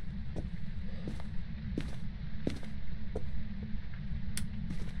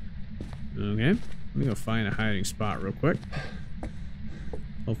 Okay, let me go find a hiding spot real quick.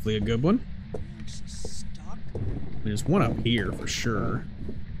 Hopefully a good one. There's one up here for sure.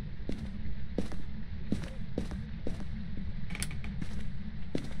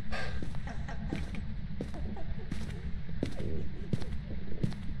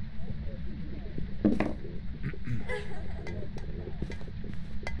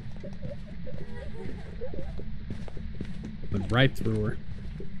 Went right through her.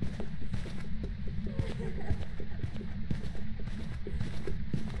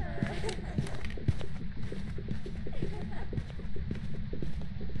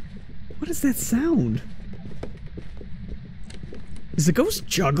 What is that sound? Is the ghost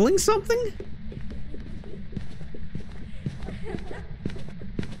juggling something?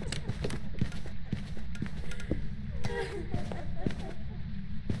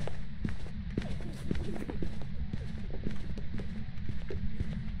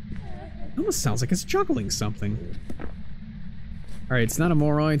 Almost sounds like it's juggling something. Alright, it's not a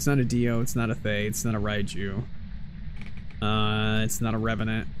Moroi, it's not a Dio, it's not a Thay, it's not a Raiju. It's not a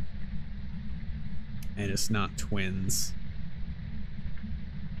Revenant. And it's not Twins.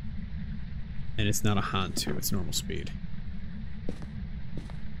 And it's not a Hantu, it's normal speed.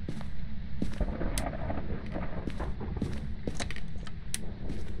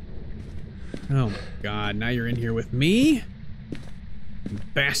 Oh my god, now you're in here with me? You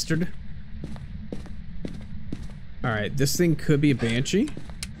bastard. Alright, this thing could be a Banshee.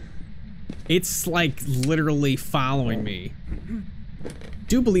 It's like literally following me.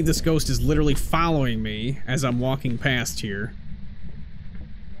 Do believe this ghost is literally following me as I'm walking past here.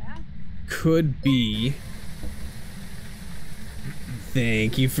 Yeah? Could be.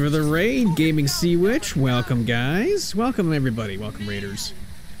 Thank you for the raid, Gaming Sea Witch. Welcome, guys. Welcome, everybody. Welcome, raiders.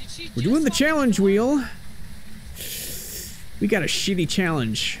 We're doing the challenge wheel. We got a shitty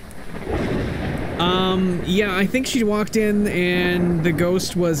challenge. Yeah, I think she walked in and the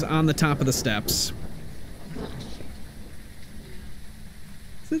ghost was on the top of the steps.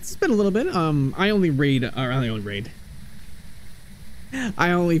 It's been a little bit. I only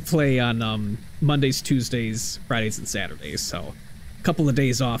play on Mondays, Tuesdays, Fridays, and Saturdays, so a couple of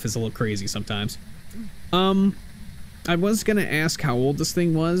days off is a little crazy sometimes. I was gonna ask how old this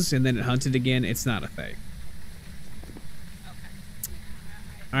thing was, and then it hunted again. It's not a Thay.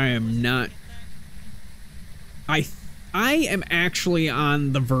 I am not. I am actually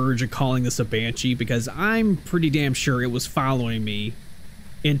on the verge of calling this a Banshee because I'm pretty damn sure it was following me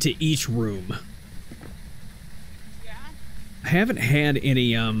into each room. Yeah? I haven't had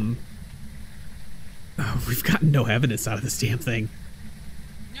any, oh, we've gotten no evidence out of this damn thing.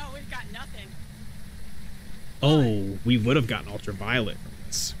 No, we've got nothing. Oh, we would have gotten ultraviolet from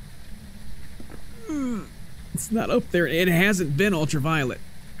this. It's not up there. It hasn't been ultraviolet.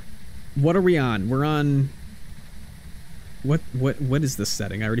 What are we on? We're on... What is this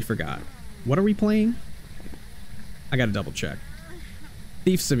setting? I already forgot. What are we playing? I gotta double check.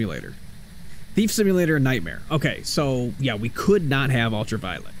 Thief Simulator. Thief Simulator and Nightmare. Okay, so yeah, we could not have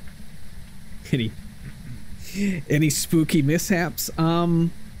ultraviolet. Any spooky mishaps? A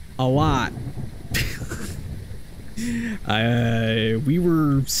lot. We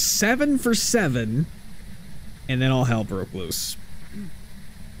were 7 for 7, and then all hell broke loose.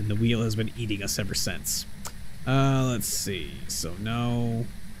 And the wheel has been eating us ever since. Let's see. So no.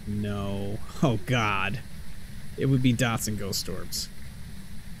 Oh god. It would be dots and ghost orbs.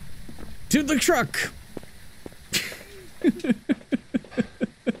 To the truck!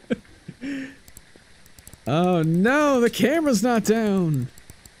 Oh no, the camera's not down.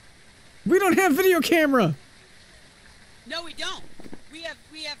 We don't have video camera. No, we don't. We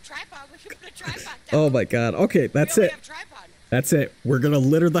have tripod. We should put a tripod down. Oh my god. Okay, that's it. We have tripod. That's it. We're gonna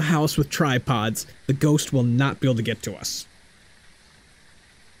litter the house with tripods. The ghost will not be able to get to us.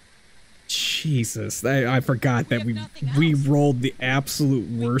 Jesus, I forgot that we rolled the absolute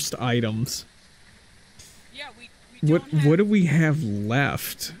worst items. Yeah, we What do we have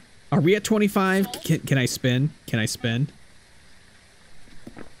left? Are we at 25? Can I spin? Can I spin?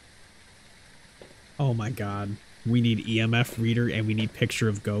 Oh my god. We need EMF reader and we need picture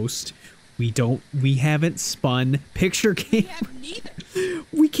of ghost. We haven't spun picture cam. We have neither.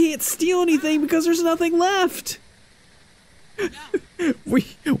 We can't steal anything because there's nothing left. No.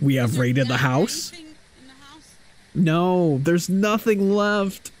 We have raided the house. Anything in the house? No, there's nothing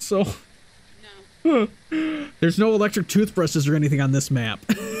left. So No. there's no electric toothbrushes or anything on this map.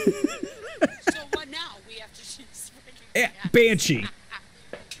 So what now? We have to choose. Banshee.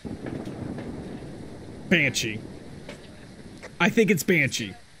 Banshee. I think it's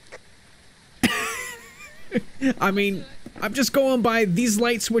Banshee. I mean, I'm just going by these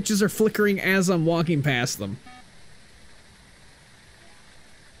light switches are flickering as I'm walking past them.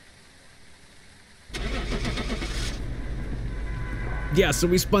 Yeah, so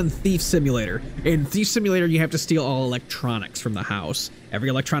we spun Thief Simulator. In Thief Simulator, you have to steal all electronics from the house. Every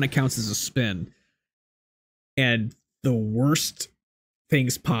electronic counts as a spin. And the worst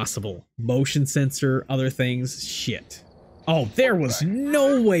things possible. Motion sensor, other things, shit. Oh, there was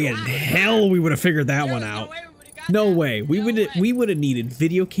no way in hell we would have figured that one out. No way. We would have needed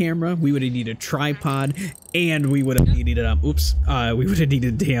video camera, we would have needed tripod, and we would have needed we would have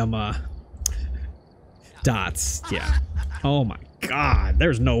needed damn dots. Yeah. Oh my god,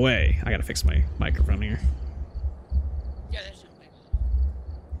 there's no way. I gotta fix my microphone here. Yeah, there's no way.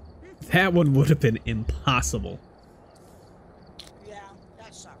 That one would have been impossible. Yeah,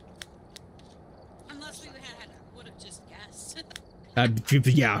 that sucked. Unless we would have just guessed.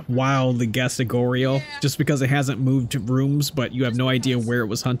 Yeah, wildly guess Agorio, Yeah. just because it hasn't moved rooms, but you have no idea where it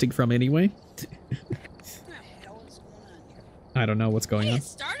was hunting from anyway. What the hell is going on here? I don't know what's going Hey, on. it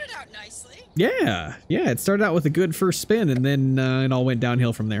started out nicely. Yeah, it started out with a good first spin, and then it all went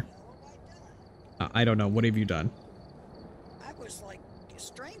downhill from there. What have I done? I don't know. What have you done? I was like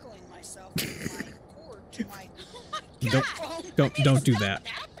strangling myself with my cord to my. Don't- God. don't do that.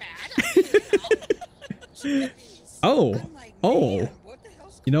 That bad. I mean, you know. Jeez. Oh, I'm like, oh. man, what the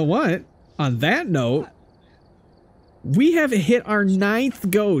hell's you know what? On that note, we have hit our 9th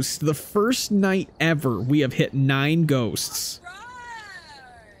ghost. The first night ever, we have hit 9 ghosts. Right.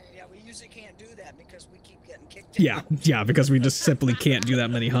 Yeah, we usually can't do that because we keep getting kicked Yeah, out. yeah, because we just simply can't do that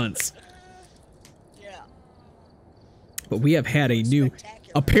many hunts. Yeah. But we have had a new...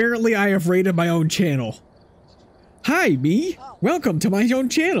 Spectacular. Apparently, I have rated my own channel. Hi, me. Oh. Welcome to my own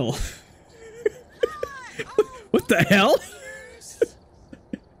channel. Hi. Oh, What the hell?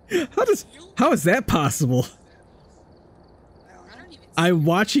 cheers. How is that possible? I don't I know. don't even see I'm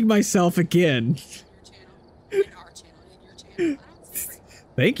watching myself again. your channel. In our channel. In your channel. I don't see it.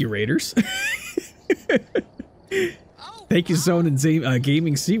 Thank you, Raiders. Oh, Thank you, wow. Zone and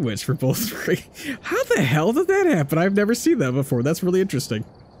Gaming Sea Witch, for both. How the hell did that happen? I've never seen that before. That's really interesting.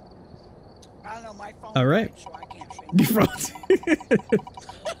 I don't know. My phone. All right. died, so I can't see.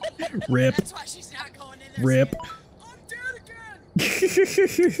 Rip. That's why she's not going in there. Rip. saying, I'm dead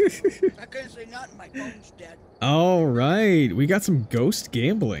again. I couldn't say nothing. My phone's dead. All right, we got some ghost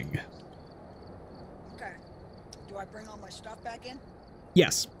gambling. Okay. Do I bring all my stuff back in?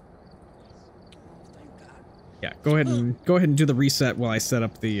 Yes. Oh, thank God. Yeah. Go ahead and do the reset while I set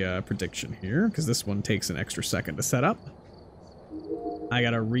up the prediction here, because this one takes an extra second to set up. I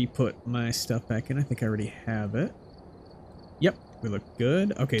gotta re-put my stuff back in. I think I already have it. Yep, we look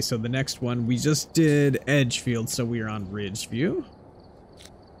good. Okay, so the next one, we just did Edgefield, so we are on Ridgeview.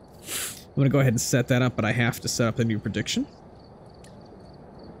 I'm gonna go ahead and set that up, but I have to set up a new prediction.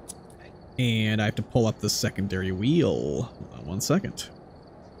 And I have to pull up the secondary wheel. Hold on 1 second.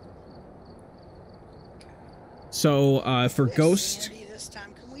 So, for Yes, Ghost... Sanity this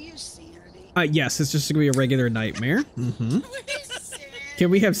time. Can we use sanity? yes, it's just gonna be a regular nightmare. Mm-hmm. Please, Sid. Can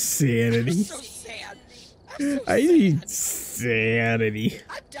we have I'm sanity? so sad. I'm so I sad. need sanity.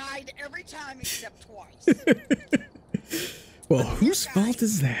 I've died every time except twice. Well, whose fault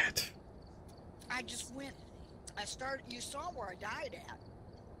is that? I just went. I started. You saw where I died at.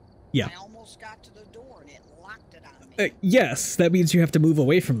 Yeah. I almost got to the door and it locked it on me. Yes, that means you have to move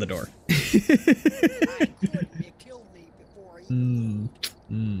away from the door. I couldn't. It killed me before I even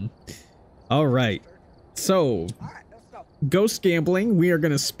moved. All right. So, All right, let's go. ghost gambling, we are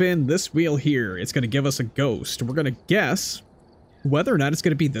going to spin this wheel here. It's going to give us a ghost. We're going to guess whether or not it's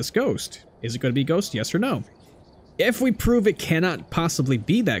going to be this ghost. Is it going to be ghost, yes or no? If we prove it cannot possibly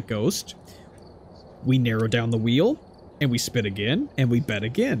be that ghost, we narrow down the wheel, and we spin again, and we bet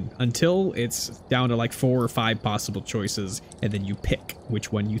again, until it's down to like 4 or 5 possible choices, and then you pick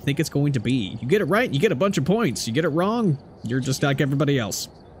which one you think it's going to be. You get it right, you get a bunch of points. You get it wrong, you're just like everybody else.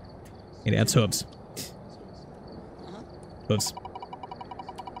 It adds hooves. Hooves.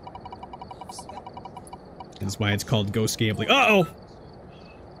 That's why it's called ghost gambling. Uh-oh!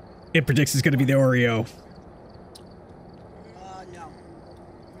 It predicts it's going to be the Oreo. No.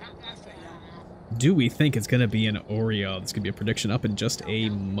 Do we think it's going to be an Oreo? That's going to be a prediction up in just a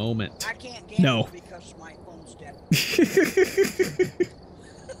moment. I can't gamble No. because my phone's dead.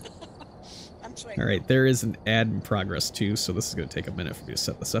 I'm sorry. All right, there is an ad in progress too, so this is going to take a minute for me to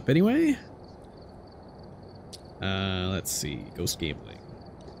set this up anyway. Let's see, ghost gambling.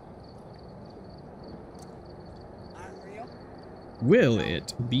 Unreal. Will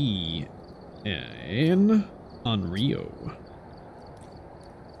it be an Unreal?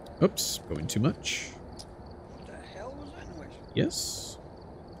 Oops, going too much. What the hell was that noise? Yes.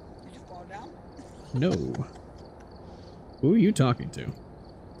 Did you fall down? No. Who are you talking to?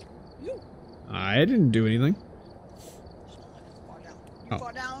 You. I didn't do anything. Sound like you fall down. You Oh.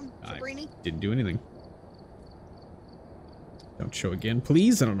 fall down, I- Sabrini? Didn't do anything. Don't show again,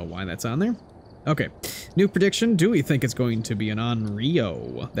 please. I don't know why that's on there. Okay. New prediction. Do we think it's going to be an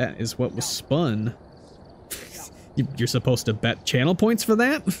Onryo? That is what was spun. No. You're supposed to bet channel points for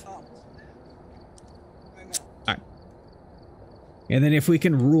that? Oh. Wait a minute. And then if we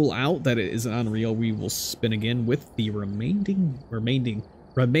can rule out that it is an Unreal, we will spin again with the remaining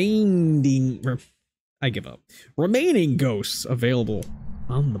I give up. Remaining ghosts available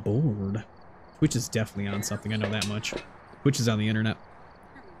on the board. Twitch is definitely on something, I know that much. Twitch is on the internet.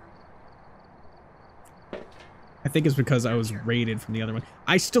 I think it's because I was raided from the other one.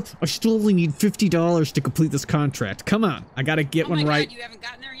 I still only need $50 to complete this contract. Come on, I gotta get one right. God, you haven't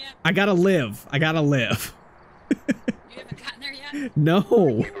gotten there yet? I gotta live. I gotta live. You haven't gotten there yet? No.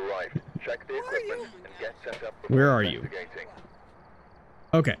 We've arrived. Check the equipment and get set up. Where are you?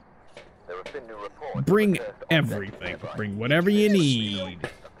 Okay. There have been new reports. Bring everything. Bring whatever you need.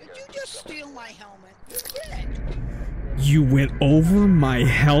 Did you just steal my helmet? You did. You went over my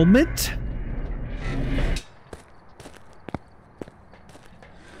helmet?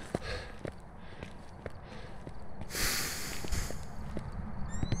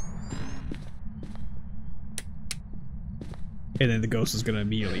 And then the ghost is gonna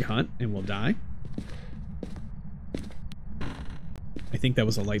immediately hunt and we'll die. I think that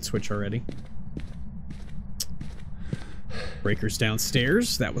was a light switch already. Breakers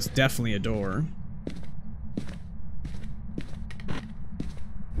downstairs. That was definitely a door.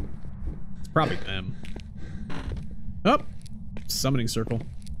 It's probably them. Oh! Summoning circle.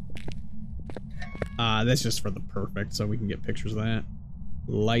 That's just for the perfect, so we can get pictures of that.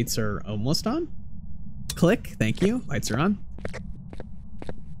 Lights are almost on. Click. Thank you. Lights are on.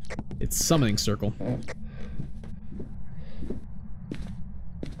 It's summoning circle.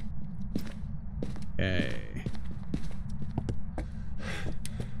 Okay.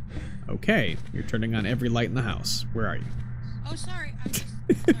 Okay, you're turning on every light in the house. Where are you? Oh, sorry. I'm just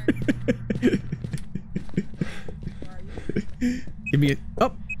sorry. Give me a...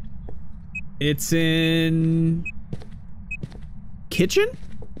 Oh! It's in... kitchen?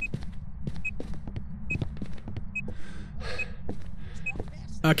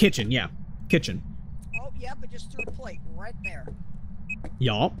 Kitchen, yeah. Kitchen. Oh, yeah, but just threw a plate right there.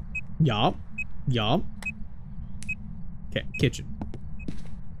 Yup. Yup. Yup. Okay, kitchen.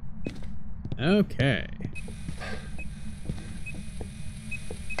 Okay.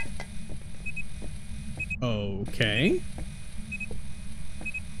 Okay.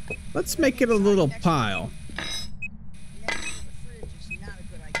 Let's make it a little pile. Next to the fridge is not a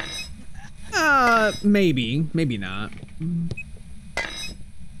good idea. Maybe. Maybe not.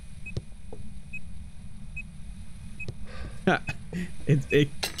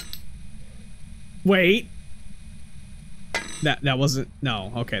 Wait. That wasn't...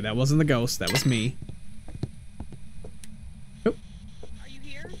 No, okay, that wasn't the ghost. That was me. Oh. Are you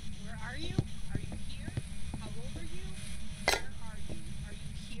here? Where are you? Are you here? How old are you? Where are you? Are you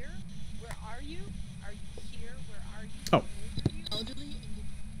here? Where are you? Are you here? Where are you? Oh. How old are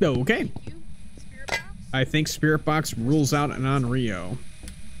you? Okay. Thank you. Spirit box? I think Spirit Box rules out an Onryo.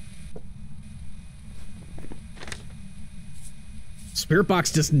 Spirit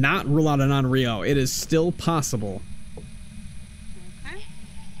Box does not rule out an Onryo. It is still possible. Okay.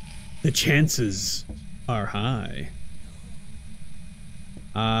 The chances are high.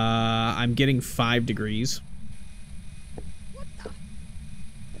 I'm getting 5 degrees. What the?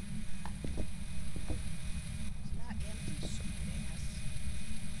 It's not empty, stupid ass.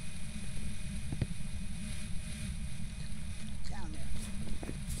 Down there.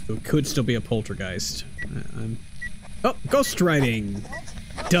 So it could still be a poltergeist. Oh, ghost writing.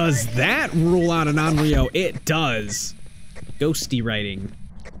 Does that rule out an Onryo? It does. Ghosty writing.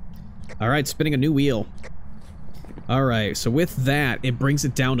 All right, spinning a new wheel. All right, so with that, it brings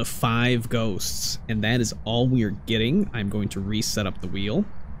it down to 5 ghosts, and that is all we are getting. I'm going to reset up the wheel.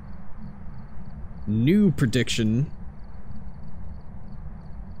 New prediction.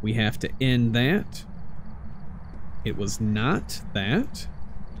 We have to end that. It was not that.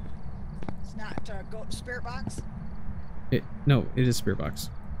 It's not go Spirit Box? No, it is Spirit Box.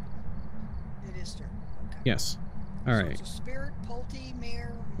 It is true. Okay. Yes. All right. So it's a spirit, Pulte,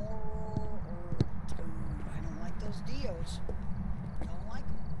 Mare, Moral, or... I don't like those Dios. Don't like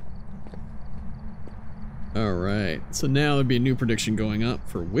them. All right. So now there'd be a new prediction going up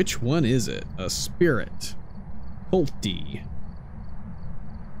for which one is it? A spirit, Pulte,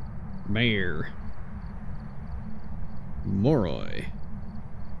 Mare, Moroi,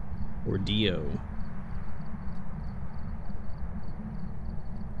 or Dio.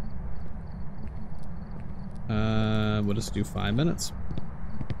 We'll just do 5 minutes.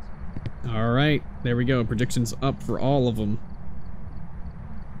 All right, there we go. Predictions up for all of them.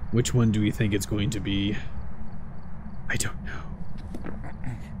 Which one do we think it's going to be? I don't know.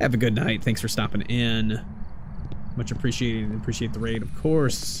 Have a good night. Thanks for stopping in. Much appreciated. Appreciate the raid, of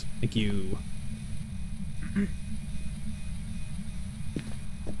course. Thank you.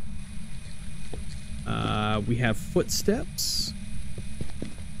 We have footsteps.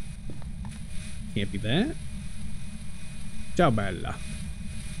 Can't be that. Ciao, bella.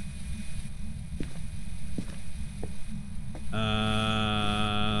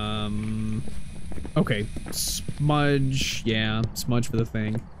 Okay, smudge. Yeah, smudge for the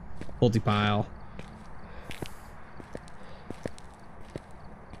thing. Pulty pile.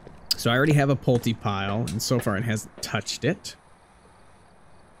 So I already have a Pulty pile, and so far it hasn't touched it.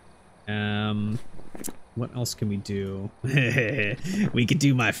 What else can we do? We could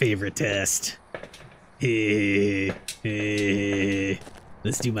do my favorite test. Let's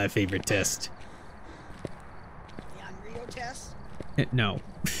do my favorite test. The Unreal test? No.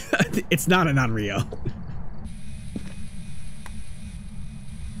 It's not an Unreal.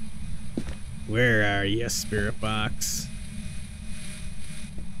 Where are you, Spirit Box?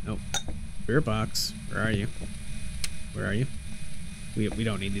 Nope. Spirit Box, where are you? Where are you? We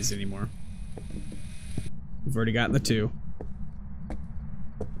don't need these anymore. We've already gotten the 2.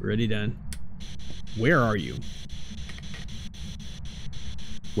 We're already done. Where are you?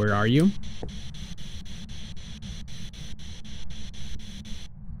 Where are you?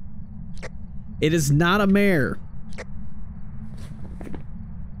 It is not a mare.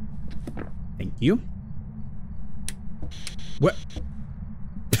 Thank you. What?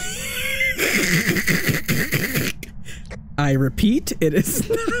 I repeat, it is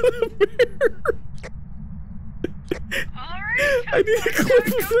not a mare. I need a clip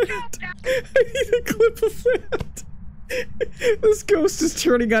of that. I need a clip of that. This ghost is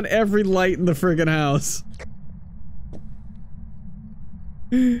turning on every light in the friggin' house.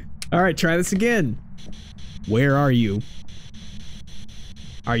 Alright, try this again. Where are you?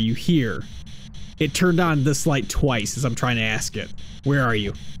 Are you here? It turned on this light twice as I'm trying to ask it. Where are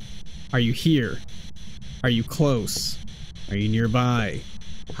you? Are you here? Are you close? Are you nearby?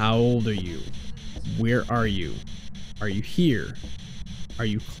 How old are you? Where are you? Are you here? Are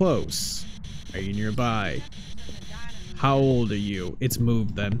you close? Are you nearby? How old are you? It's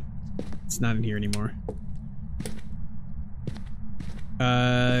moved then. It's not in here anymore.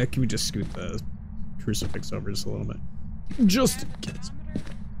 Can we just scoot the crucifix over just a little bit? Just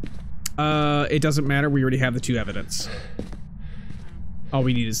it doesn't matter. We already have the 2 evidence. All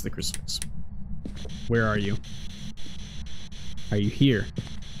we need is the crucifix. Where are you? Are you here?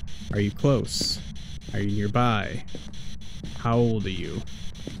 Are you close? Are you nearby? How old are you?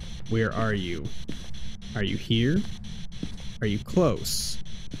 Where are you? Are you here? Are you close?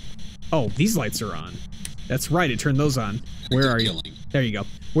 Oh, these lights are on. That's right, it turned those on. Where are you? There you go.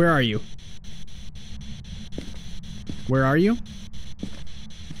 Where are you? Where are you?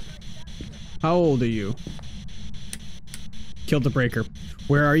 How old are you? Killed the breaker.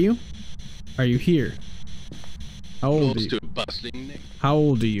 Where are you? Are you here? How old are you? How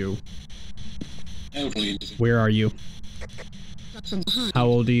old are you? Where are you? How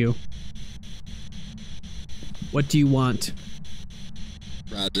old are you? What do you want?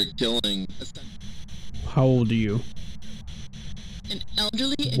 Roger, killing. How old are you? An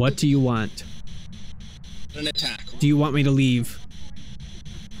elderly. What do you want? An attack. Do you want me to leave?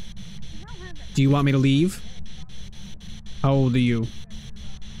 Do you want me to leave? How old are you?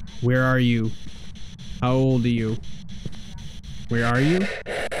 Where are you? How old are you? Where are you?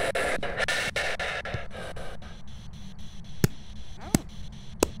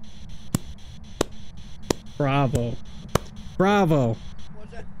 Bravo. Bravo.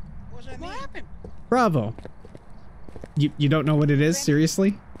 What happened? Bravo. You don't know what it is?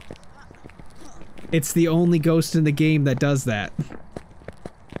 Seriously? It's the only ghost in the game that does that.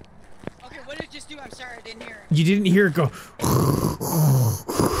 Okay, what did it just do? I'm sorry, I didn't hear it. You didn't hear it go.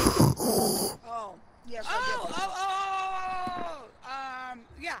 Oh, yes, I did.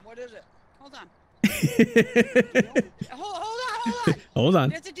 Yeah. What is it? Hold on. Hold on. Hold on.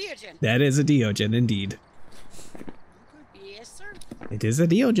 That's a Diogen. That is a Diogen, indeed. Yes, sir. It is a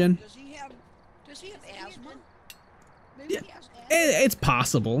Diogen. Does he have asthma? Maybe Yeah. he has asthma. It's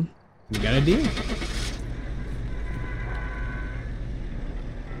possible. We got a deal.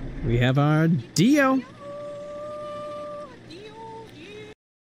 We have our Dio.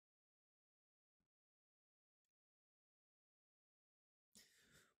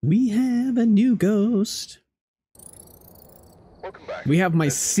 We have a new ghost. Welcome back. We have my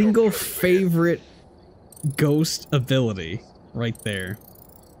single favorite ghost ability right there.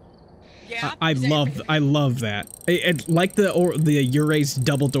 Yeah. I love that. Like the Ura's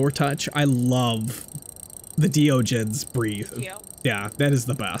double door touch. I love the Diogen's breathe. Yeah, that is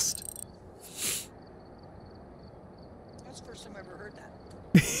the best. That's the first time I ever heard that.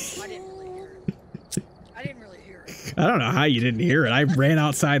 I didn't really hear it. I didn't really hear it. I don't know how you didn't hear it. I ran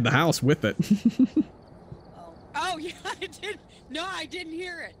outside the house with it. Oh yeah, I did. No, I didn't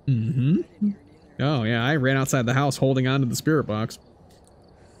hear it. Mm-hmm. Oh yeah, I ran outside the house holding on to the spirit box.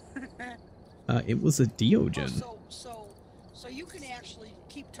 It was a Diogen. Oh, so you can actually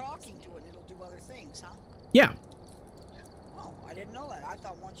keep talking to it and it'll do other things, huh? Yeah. Oh, I didn't know that. I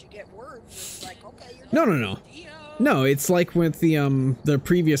thought once you get words, it's like, okay, you're No, done. no, no. No, it's like with the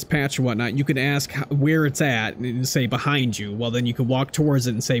previous patch and whatnot. You could ask where it's at and say behind you. Well, then you can walk towards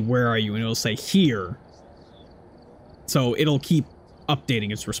it and say, where are you? And it'll say here. So it'll keep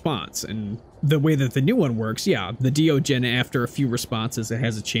updating its response. And the way that the new one works, yeah, the Diogen, after a few responses, it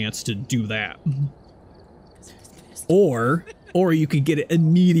has a chance to do that. Or you could get it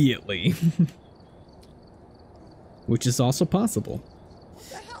immediately. Which is also possible. What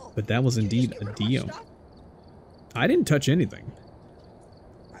the hell? But that was Did you indeed just a get rid of my Dio. stuff? I didn't touch anything.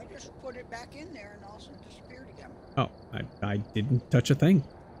 I just put it back in there and also disappeared again. Oh, I didn't touch a thing.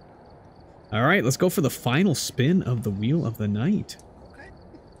 All right, let's go for the final spin of the Wheel of the Night. Okay,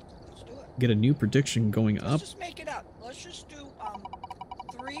 let's do it. Get a new prediction going Let's up. just make it up. Let's just do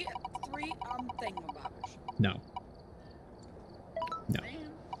three thingamabobbers. No. No.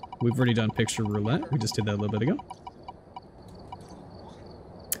 We've already done picture roulette. We just did that a little bit ago.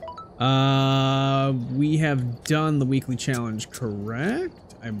 We have done the weekly challenge,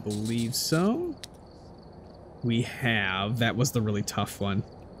 correct? I believe so. We have. That was the really tough one.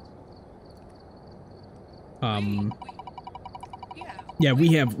 Yeah,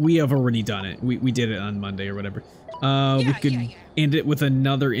 we have already done it. We did it on Monday or whatever. We could end it with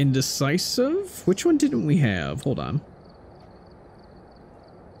another indecisive. Which one didn't we have? Hold on.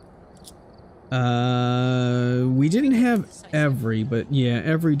 We didn't have every, but yeah,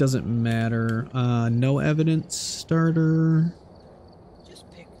 every doesn't matter. No evidence starter. Just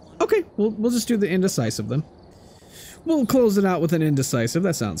pick one. Okay, we'll just do the indecisive then. We'll close it out with an indecisive.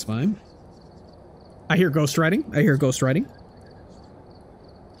 That sounds fine. I hear ghostwriting. I hear ghostwriting.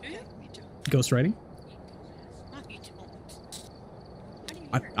 Yeah, me too. Ghostwriting. No, you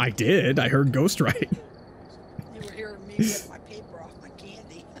don't. I did. I heard ghostwriting. You were hearing me get my paper off my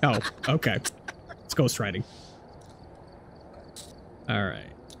candy. Oh, okay. It's ghostwriting. All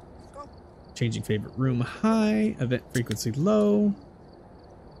right. Go. Changing favorite room high, event frequency low.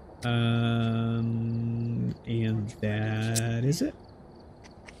 And that is it.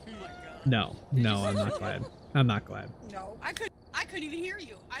 Oh my god. No, I'm not glad. I'm not glad. No. I couldn't even hear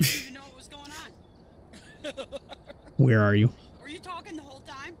you. I didn't even know what was going on. Where are you? Were you talking the whole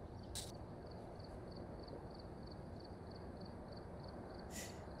time?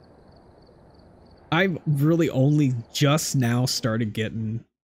 I've really only just now started getting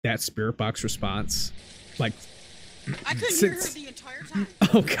that spirit box response. Like, I couldn't hear her the entire time.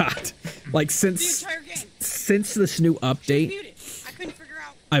 oh god. Like The since entire game. this new update, Muted. I couldn't figure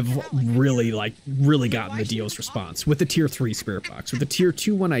out. I've how, like, really gotten the Dio's response with the tier 3 spirit box. With the tier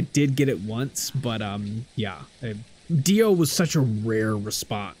 2 one, I did get it once, but yeah, Dio was such a rare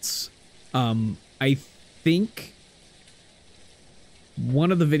response. I think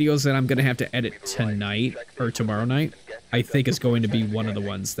one of the videos that I'm gonna have to edit tonight or tomorrow night, I think is going to be one of the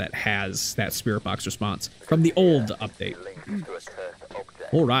ones that has that spirit box response from the old update.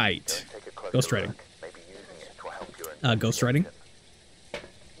 All right, ghostwriting. Ghostwriting.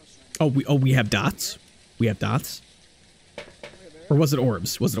 Oh, we have dots. We have dots. Or was it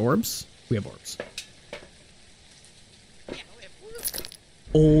orbs? Was it orbs? We have orbs.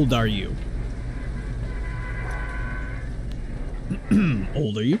 Old are you?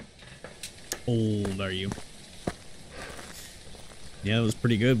 Old are you? Old are you? Yeah, it was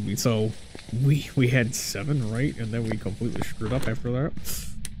pretty good. So we had 7 right, and then we completely screwed up after that.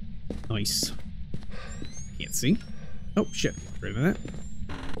 Nice. Can't see. Oh shit! Greater than that.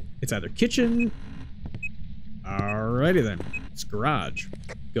 It's either kitchen. Alrighty then. It's garage.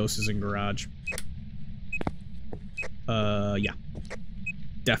 Ghost is in garage. Yeah.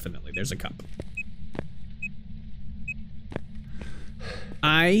 Definitely. There's a cup.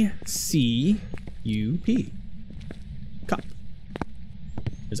 I-C-U-P. Cup.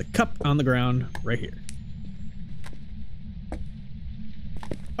 There's a cup on the ground right here.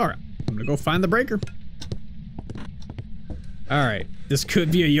 Alright. I'm gonna go find the breaker. Alright. This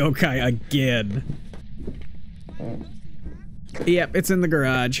could be a yokai again. Yep, it's in the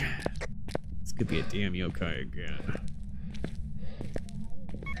garage. This could be a damn yokai again.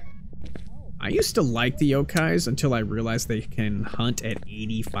 I used to like the yokais until I realized they can hunt at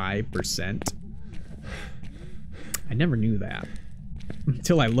 85%. I never knew that.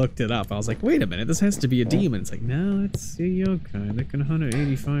 Until I looked it up. I was like, wait a minute, this has to be a demon. It's like, no, it's a yokai that can hunt at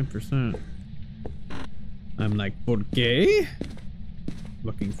 85%. I'm like, ¿por qué?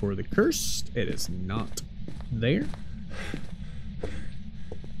 Looking for the cursed. It is not there.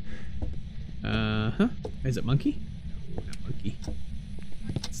 Uh-huh. Is it monkey? No, not monkey.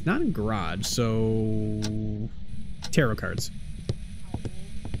 It's not in garage, so... Tarot cards.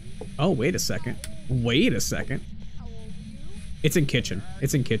 Oh, wait a second. Wait a second. It's in kitchen.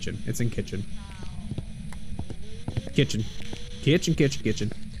 It's in kitchen. It's in kitchen. Kitchen. Kitchen, kitchen,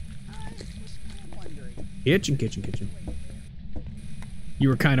 kitchen. Kitchen, kitchen, kitchen. You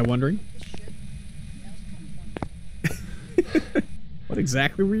were kind of wondering? What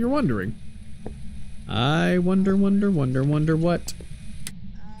exactly were you wondering? I wonder what?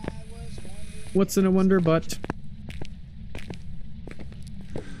 What's in a wonder butt?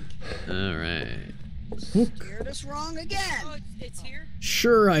 Alright. Scared us wrong again. Oh, it's here?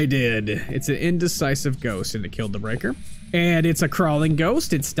 Sure I did. It's an indecisive ghost and it killed the breaker. And it's a crawling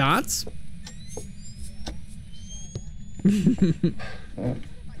ghost. It's Dots. Yay,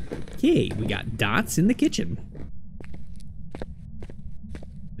 we got Dots in the kitchen.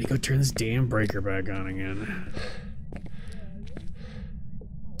 Let me go turn this damn breaker back on again.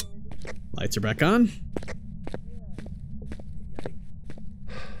 Lights are back on.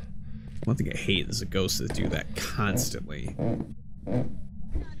 One thing I hate is a ghost that do that constantly. Could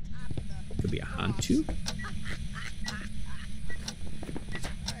be a Hantu.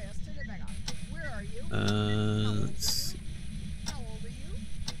 Let's see. How old are you?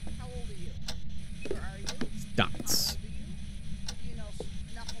 How old are you? Where are you? Dots. Do you know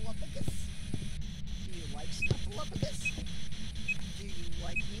Snuffleupagus? Do you like Snuffleupagus? Do you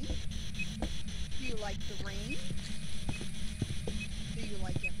like me? Do you like the rain? Do you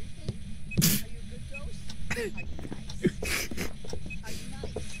like everything? Are you a good ghost? Are you nice? Are you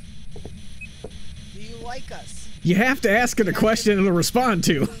nice? Do you like us? You have to ask it a question and it'll respond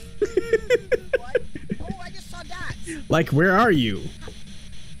to. What? Oh, I just saw Dots. Like, where are you?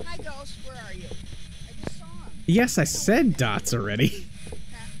 Hi, ghost. Where are you? I just saw him. Yes, I said Dots already.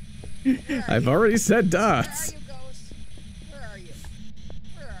 Where are I've you? already said Where are Dots. you, ghost? Where are you?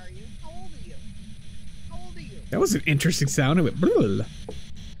 Where are you? How old are you? How old are you? That was an interesting sound. It went brrr.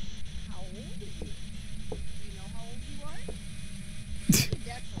 How old are you? Do you know how old you are? You've been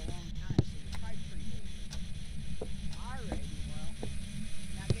dead for a long time, so you're probably pretty old. Alrighty, well,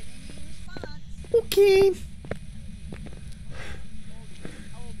 not getting any response. Okay.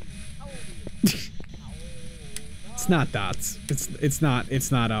 How old are you? How old are you? How old are you? It's not Dots. It's not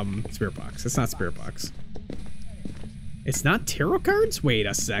Spirit Box. It's not Spirit Box. It's not tarot cards? Wait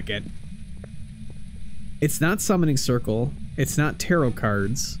a second. It's not Summoning Circle. It's not tarot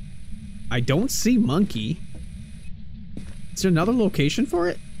cards. I don't see Monkey. Is there another location for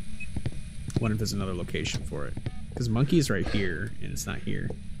it? I wonder if there's another location for it. Because Monkey is right here, and it's not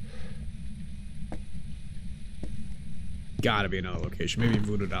here. Gotta be another location. Maybe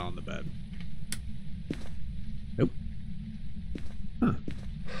Voodoo Doll on the bed. Nope. Huh.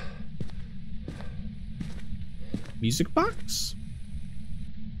 Music box?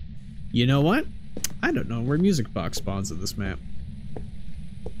 You know what? I don't know where music box spawns in this map.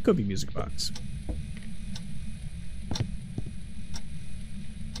 Could be music box.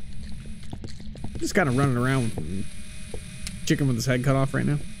 Just kind of running around with chicken with his head cut off right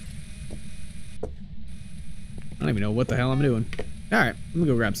now. I don't even know what the hell I'm doing. Alright, let me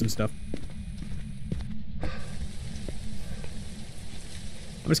go grab some stuff.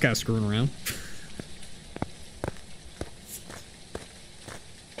 I'm just kind of screwing around.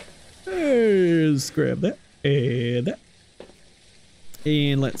 Let's grab that and that.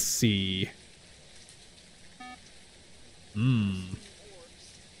 And let's see.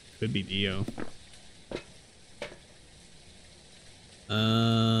 Could be Dio.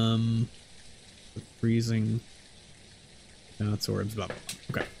 Freezing. No, it's orbs. Blah, blah,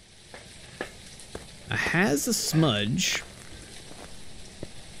 blah. Okay. Has a smudge.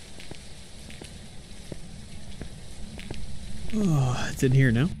 Oh, it's in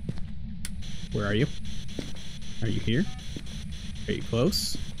here now. Where are you? Are you here? Are you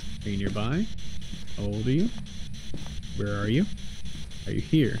close? Are you nearby? How old are you? Where are you? Are you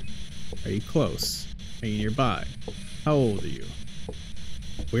here? Are you close? Are you nearby? How old are you?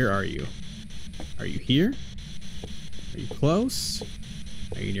 Where are you? Are you here? Are you close?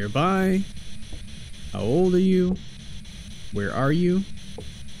 Are you nearby? How old are you? Where are you?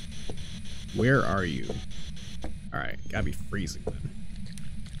 Where are you? Alright, gotta be freezing then.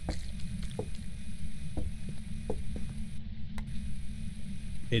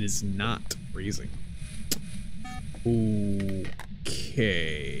 It is not freezing.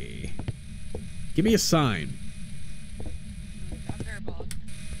 Okay. Give me a sign.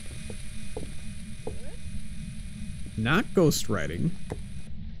 Not ghost writing.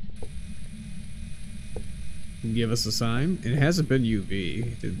 Give us a sign. It hasn't been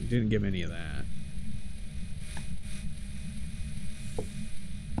UV. Didn't give any of that.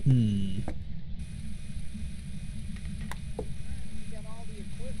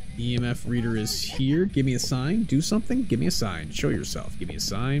 EMF reader is here. Give me a sign. Do something. Give me a sign. Show yourself. Give me a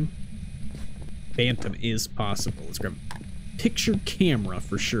sign. Phantom is possible. Let's grab picture camera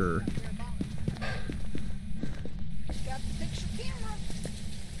for sure. Got the picture camera.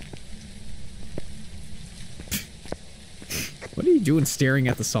 What are you doing staring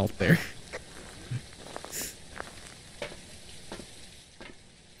at the salt there?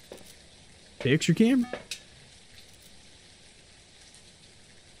 Picture camera?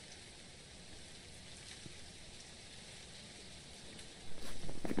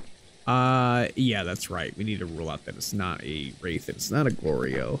 Yeah, that's right. We need to rule out that it's not a Wraith, it's not a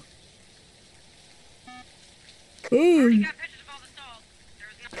Glorio. Already got pictures of all the stalls.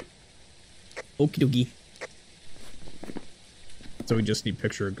 There's no... Okie dokie. So we just need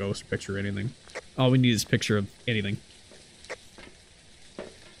picture of ghost, picture of anything. All we need is picture of anything. Okay,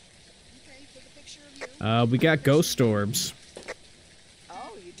 take a picture of you. We got ghost orbs.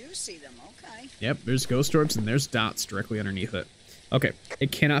 Oh, you do see them. Okay. Yep, there's ghost orbs and there's dots directly underneath it. Okay,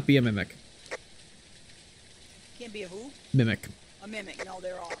 it cannot be a mimic. Can't be a who? Mimic. A mimic. No,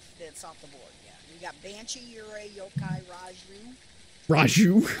 they're off. That's off the board. Yeah. We got Banshee, Yurei, Yokai, Raju.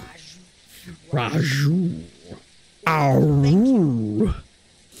 Raju. Raju. Ow. Either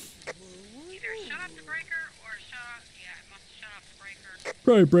shut off the breaker or shut... Yeah, it must shut off the breaker.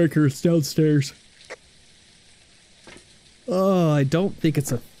 Probably breaker's downstairs. Oh, I don't think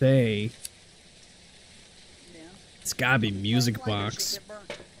it's a Fae. Yeah. It's gotta be music Fire box. should get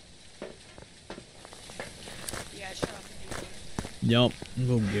burnt. Yeah, shut off the breaker. Yup,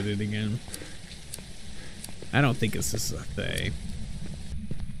 we'll get it again. I don't think this is a Fae.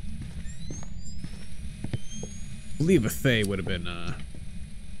 I believe a Fae would have been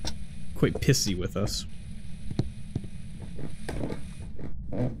quite pissy with us.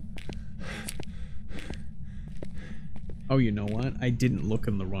 Oh, you know what? I didn't look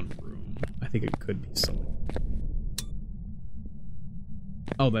in the run room. I think it could be something.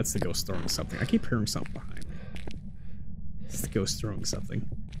 Oh, that's the ghost throwing something. I keep hearing something behind me. It's the ghost throwing something.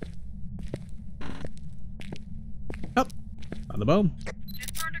 Oh, on the bone.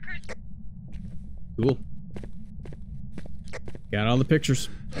 Just burned a crucifix. Cool. Got all the pictures.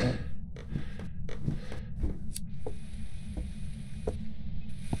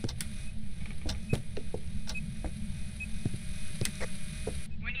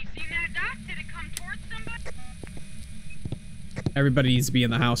 When you see that dot, did it come towards somebody? Everybody needs to be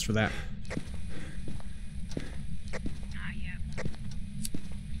in the house for that. Not yet.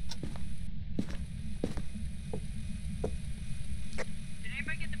 Did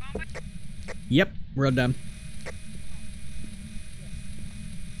anybody get the bomb? Yep, we're all done. Did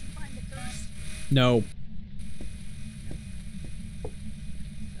you find the curse? No.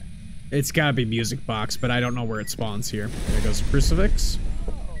 It's gotta be music box, but I don't know where it spawns here. There goes a crucifix.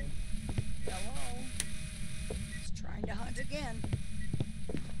 Oh. Hello. It's trying to hunt again.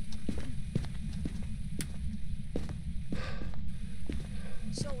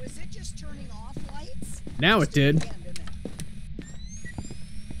 So is it just turning off lights? Now it did. Again, didn't it?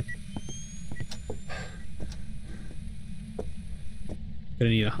 Gonna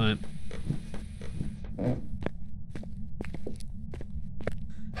need a hunt.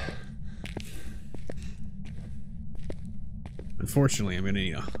 Unfortunately, I'm gonna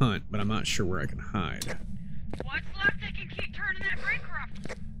need a hunt, but I'm not sure where I can hide. What's left that can keep turning that breaker off?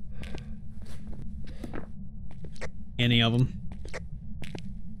 Any of them?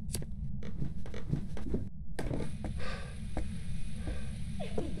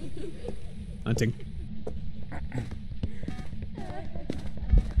 Hunting.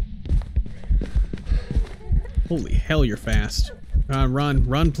 Holy hell, you're fast. Run,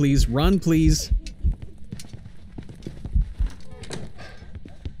 run, please, run, please.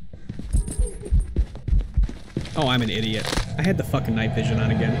 Oh, I'm an idiot. I had the fucking night vision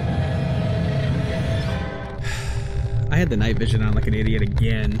on again. I had the night vision on like an idiot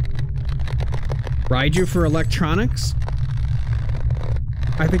again. Raiju for electronics?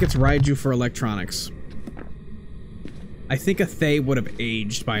 I think it's Raiju for electronics. I think a Thay would have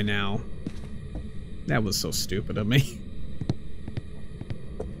aged by now. That was so stupid of me.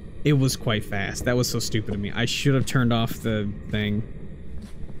 It was quite fast. That was so stupid of me. I should have turned off the thing.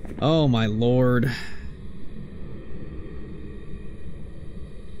 Oh my lord.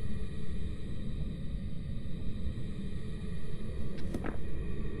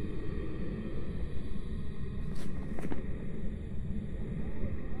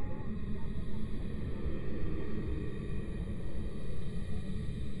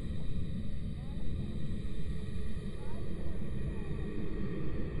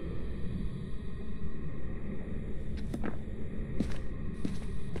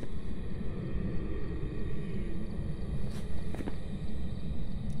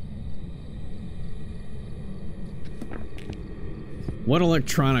 What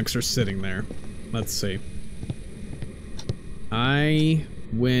electronics are sitting there? Let's see. I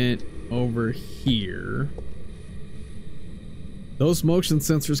went over here. Those motion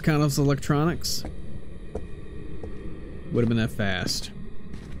sensors count as electronics? Would have been that fast.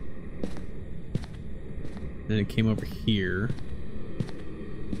 Then it came over here.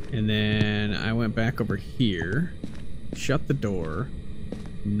 And then I went back over here. Shut the door.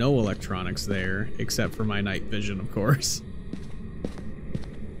 No electronics there, except for my night vision, of course.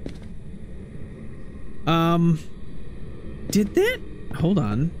 Did that? Hold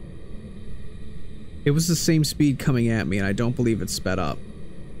on. It was the same speed coming at me, and I don't believe it sped up.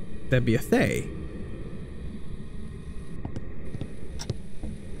 That'd be a Thay.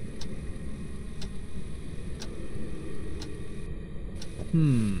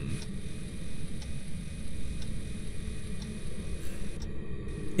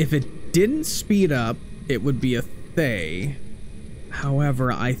 If it didn't speed up, it would be a Thay.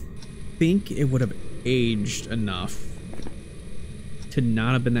 However, I think it would have aged enough to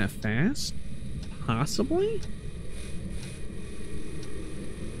not have been that fast? Possibly?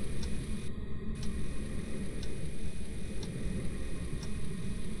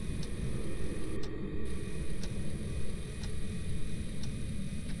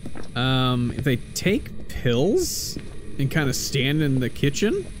 If they take pills and kind of stand in the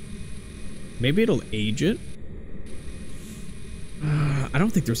kitchen, maybe it'll age it. I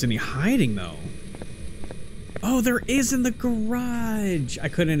don't think there's any hiding though. Oh, there is in the garage. I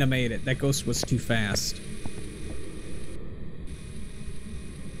couldn't have made it. That ghost was too fast.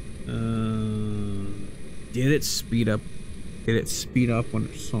 Did it speed up? Did it speed up when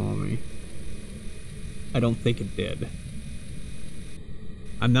it saw me? I don't think it did.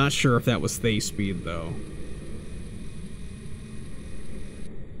 I'm not sure if that was Thay speed though.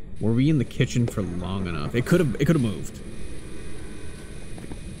 Were we in the kitchen for long enough? It could have moved.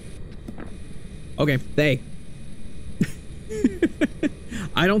 Okay, Thay.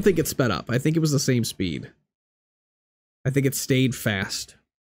 I don't think it sped up. I think it was the same speed. I think it stayed fast.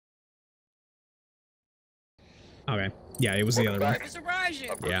 Okay. Yeah, it was the other one.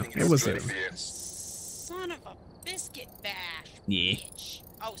 Yeah, it was the other one. Son of a biscuit bash. Yeah. Bitch.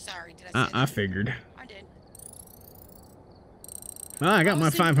 Oh, sorry. Did I say I figured. I did. Oh, I got my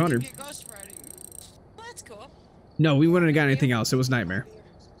 500. Well, that's cool. No, we wouldn't have got anything else. It was Nightmare.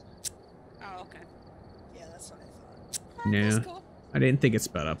 Oh, okay. Yeah, that's what I thought. Nah, That's cool. I didn't think it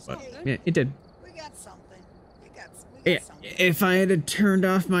sped up, but yeah, it did. We got something. We got something. If I had turned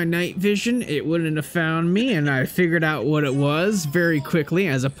off my night vision, it wouldn't have found me, and I figured out what it was very quickly,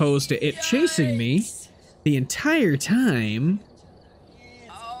 as opposed to it chasing me the entire time.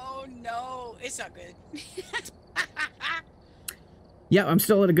 Oh, no. It's not good. Yeah, I'm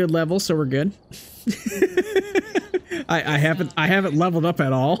still at a good level, so we're good. I haven't leveled up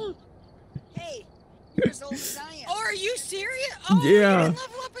at all. Hey, you're as old as I am. Oh, are you serious? Oh, Yeah. you didn't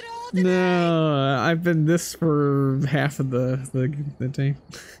level up at all today? No, I've been this for half of the time.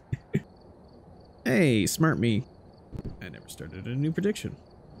 Hey, smart me. I never started a new prediction.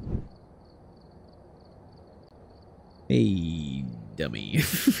 Hey, dummy.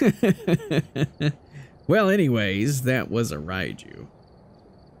 Well, anyways, that was a Raiju.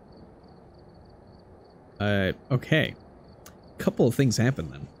 Okay. Couple of things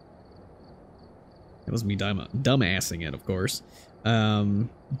happened then. That was me dumbassing it, of course.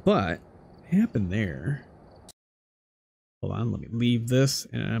 But happened there. Hold on, let me leave this,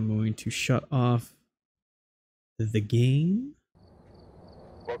 and I'm going to shut off the game.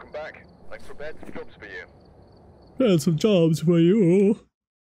 Welcome back. Thanks for bed. Jobs for you. Had some jobs for you.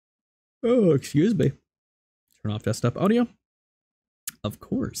 Oh, excuse me. Turn off desktop audio. Of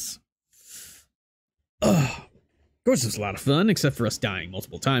course. Of course, it was a lot of fun, except for us dying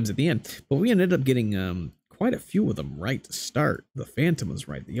multiple times at the end. But we ended up getting quite a few of them right to start. The Phantom was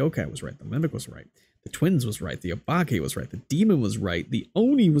right. The Yokai was right. The Mimic was right. The Twins was right. The Obake was right. The Demon was right. The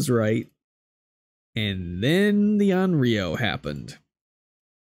Oni was right. And then the Onryo happened.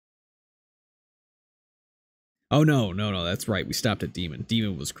 Oh, no, that's right. We stopped at Demon.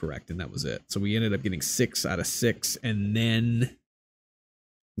 Demon was correct, and that was it. So we ended up getting 6 out of 6, and then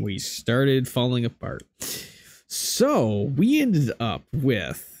we started falling apart. So we ended up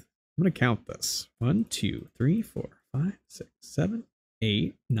with, I'm going to count this. 1, 2, 3, 4, 5, 6, 7,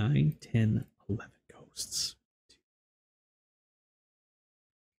 8, 9, 10, 11 ghosts.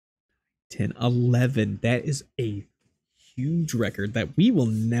 10, 11. That is a huge record that we will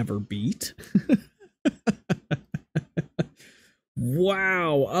never beat.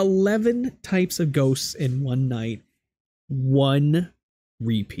 Wow, 11 types of ghosts in one night. 1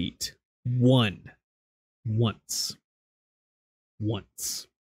 repeat. Once. once.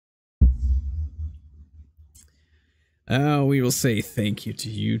 We will say thank you to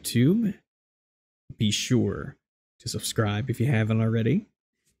YouTube. Be sure to subscribe if you haven't already.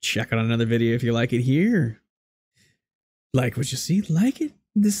 Check out another video if you like it here. Like what you see, like it,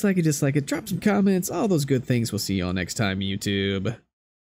 dislike it, drop some comments, all those good things. We'll see y'all next time, YouTube.